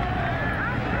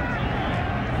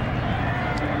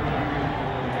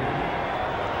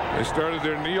 They started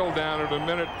their kneel down at a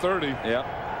minute 30. Yep.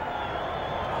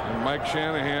 And Mike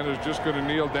Shanahan is just going to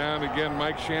kneel down again.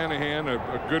 Mike Shanahan, a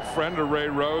good friend of Ray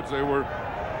Rhodes. They were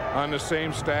on the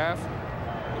same staff,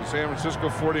 the San Francisco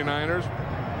 49ers.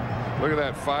 Look at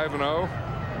that, 5-0.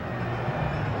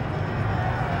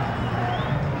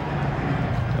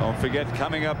 Don't forget,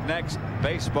 coming up next,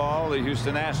 baseball, the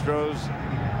Houston Astros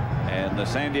and the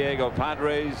San Diego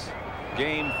Padres,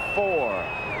 game 4.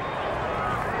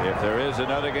 If there is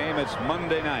another game, it's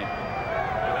Monday night.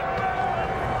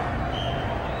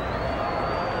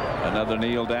 Another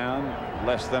kneel down,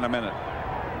 less than a minute.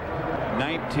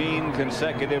 19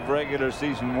 consecutive regular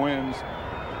season wins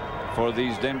for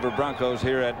these Denver Broncos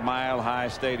here at Mile High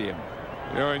Stadium.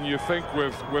 And you think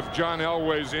with John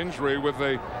Elway's injury with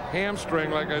a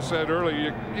hamstring, like I said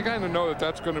earlier, you kind of know that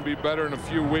that's going to be better in a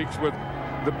few weeks. With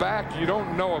the back, you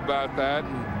don't know about that.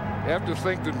 And you have to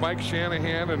think that Mike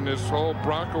Shanahan and this whole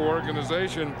Bronco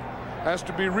organization has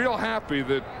to be real happy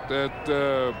that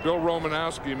Bill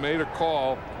Romanowski made a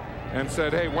call and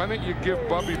said, hey, why don't you give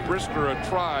Bubby Brister a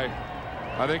try?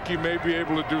 I think he may be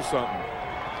able to do something.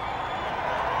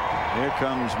 Here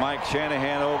comes Mike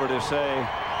Shanahan over to say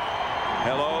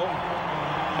hello,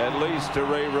 at least to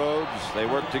Ray Rhodes. They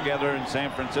worked together in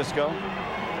San Francisco.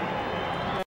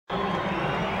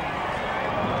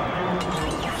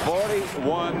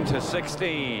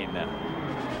 41-16.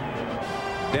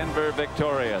 Denver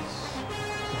victorious.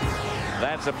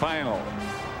 That's a final.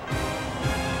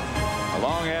 A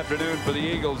long afternoon for the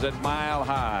Eagles at Mile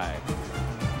High.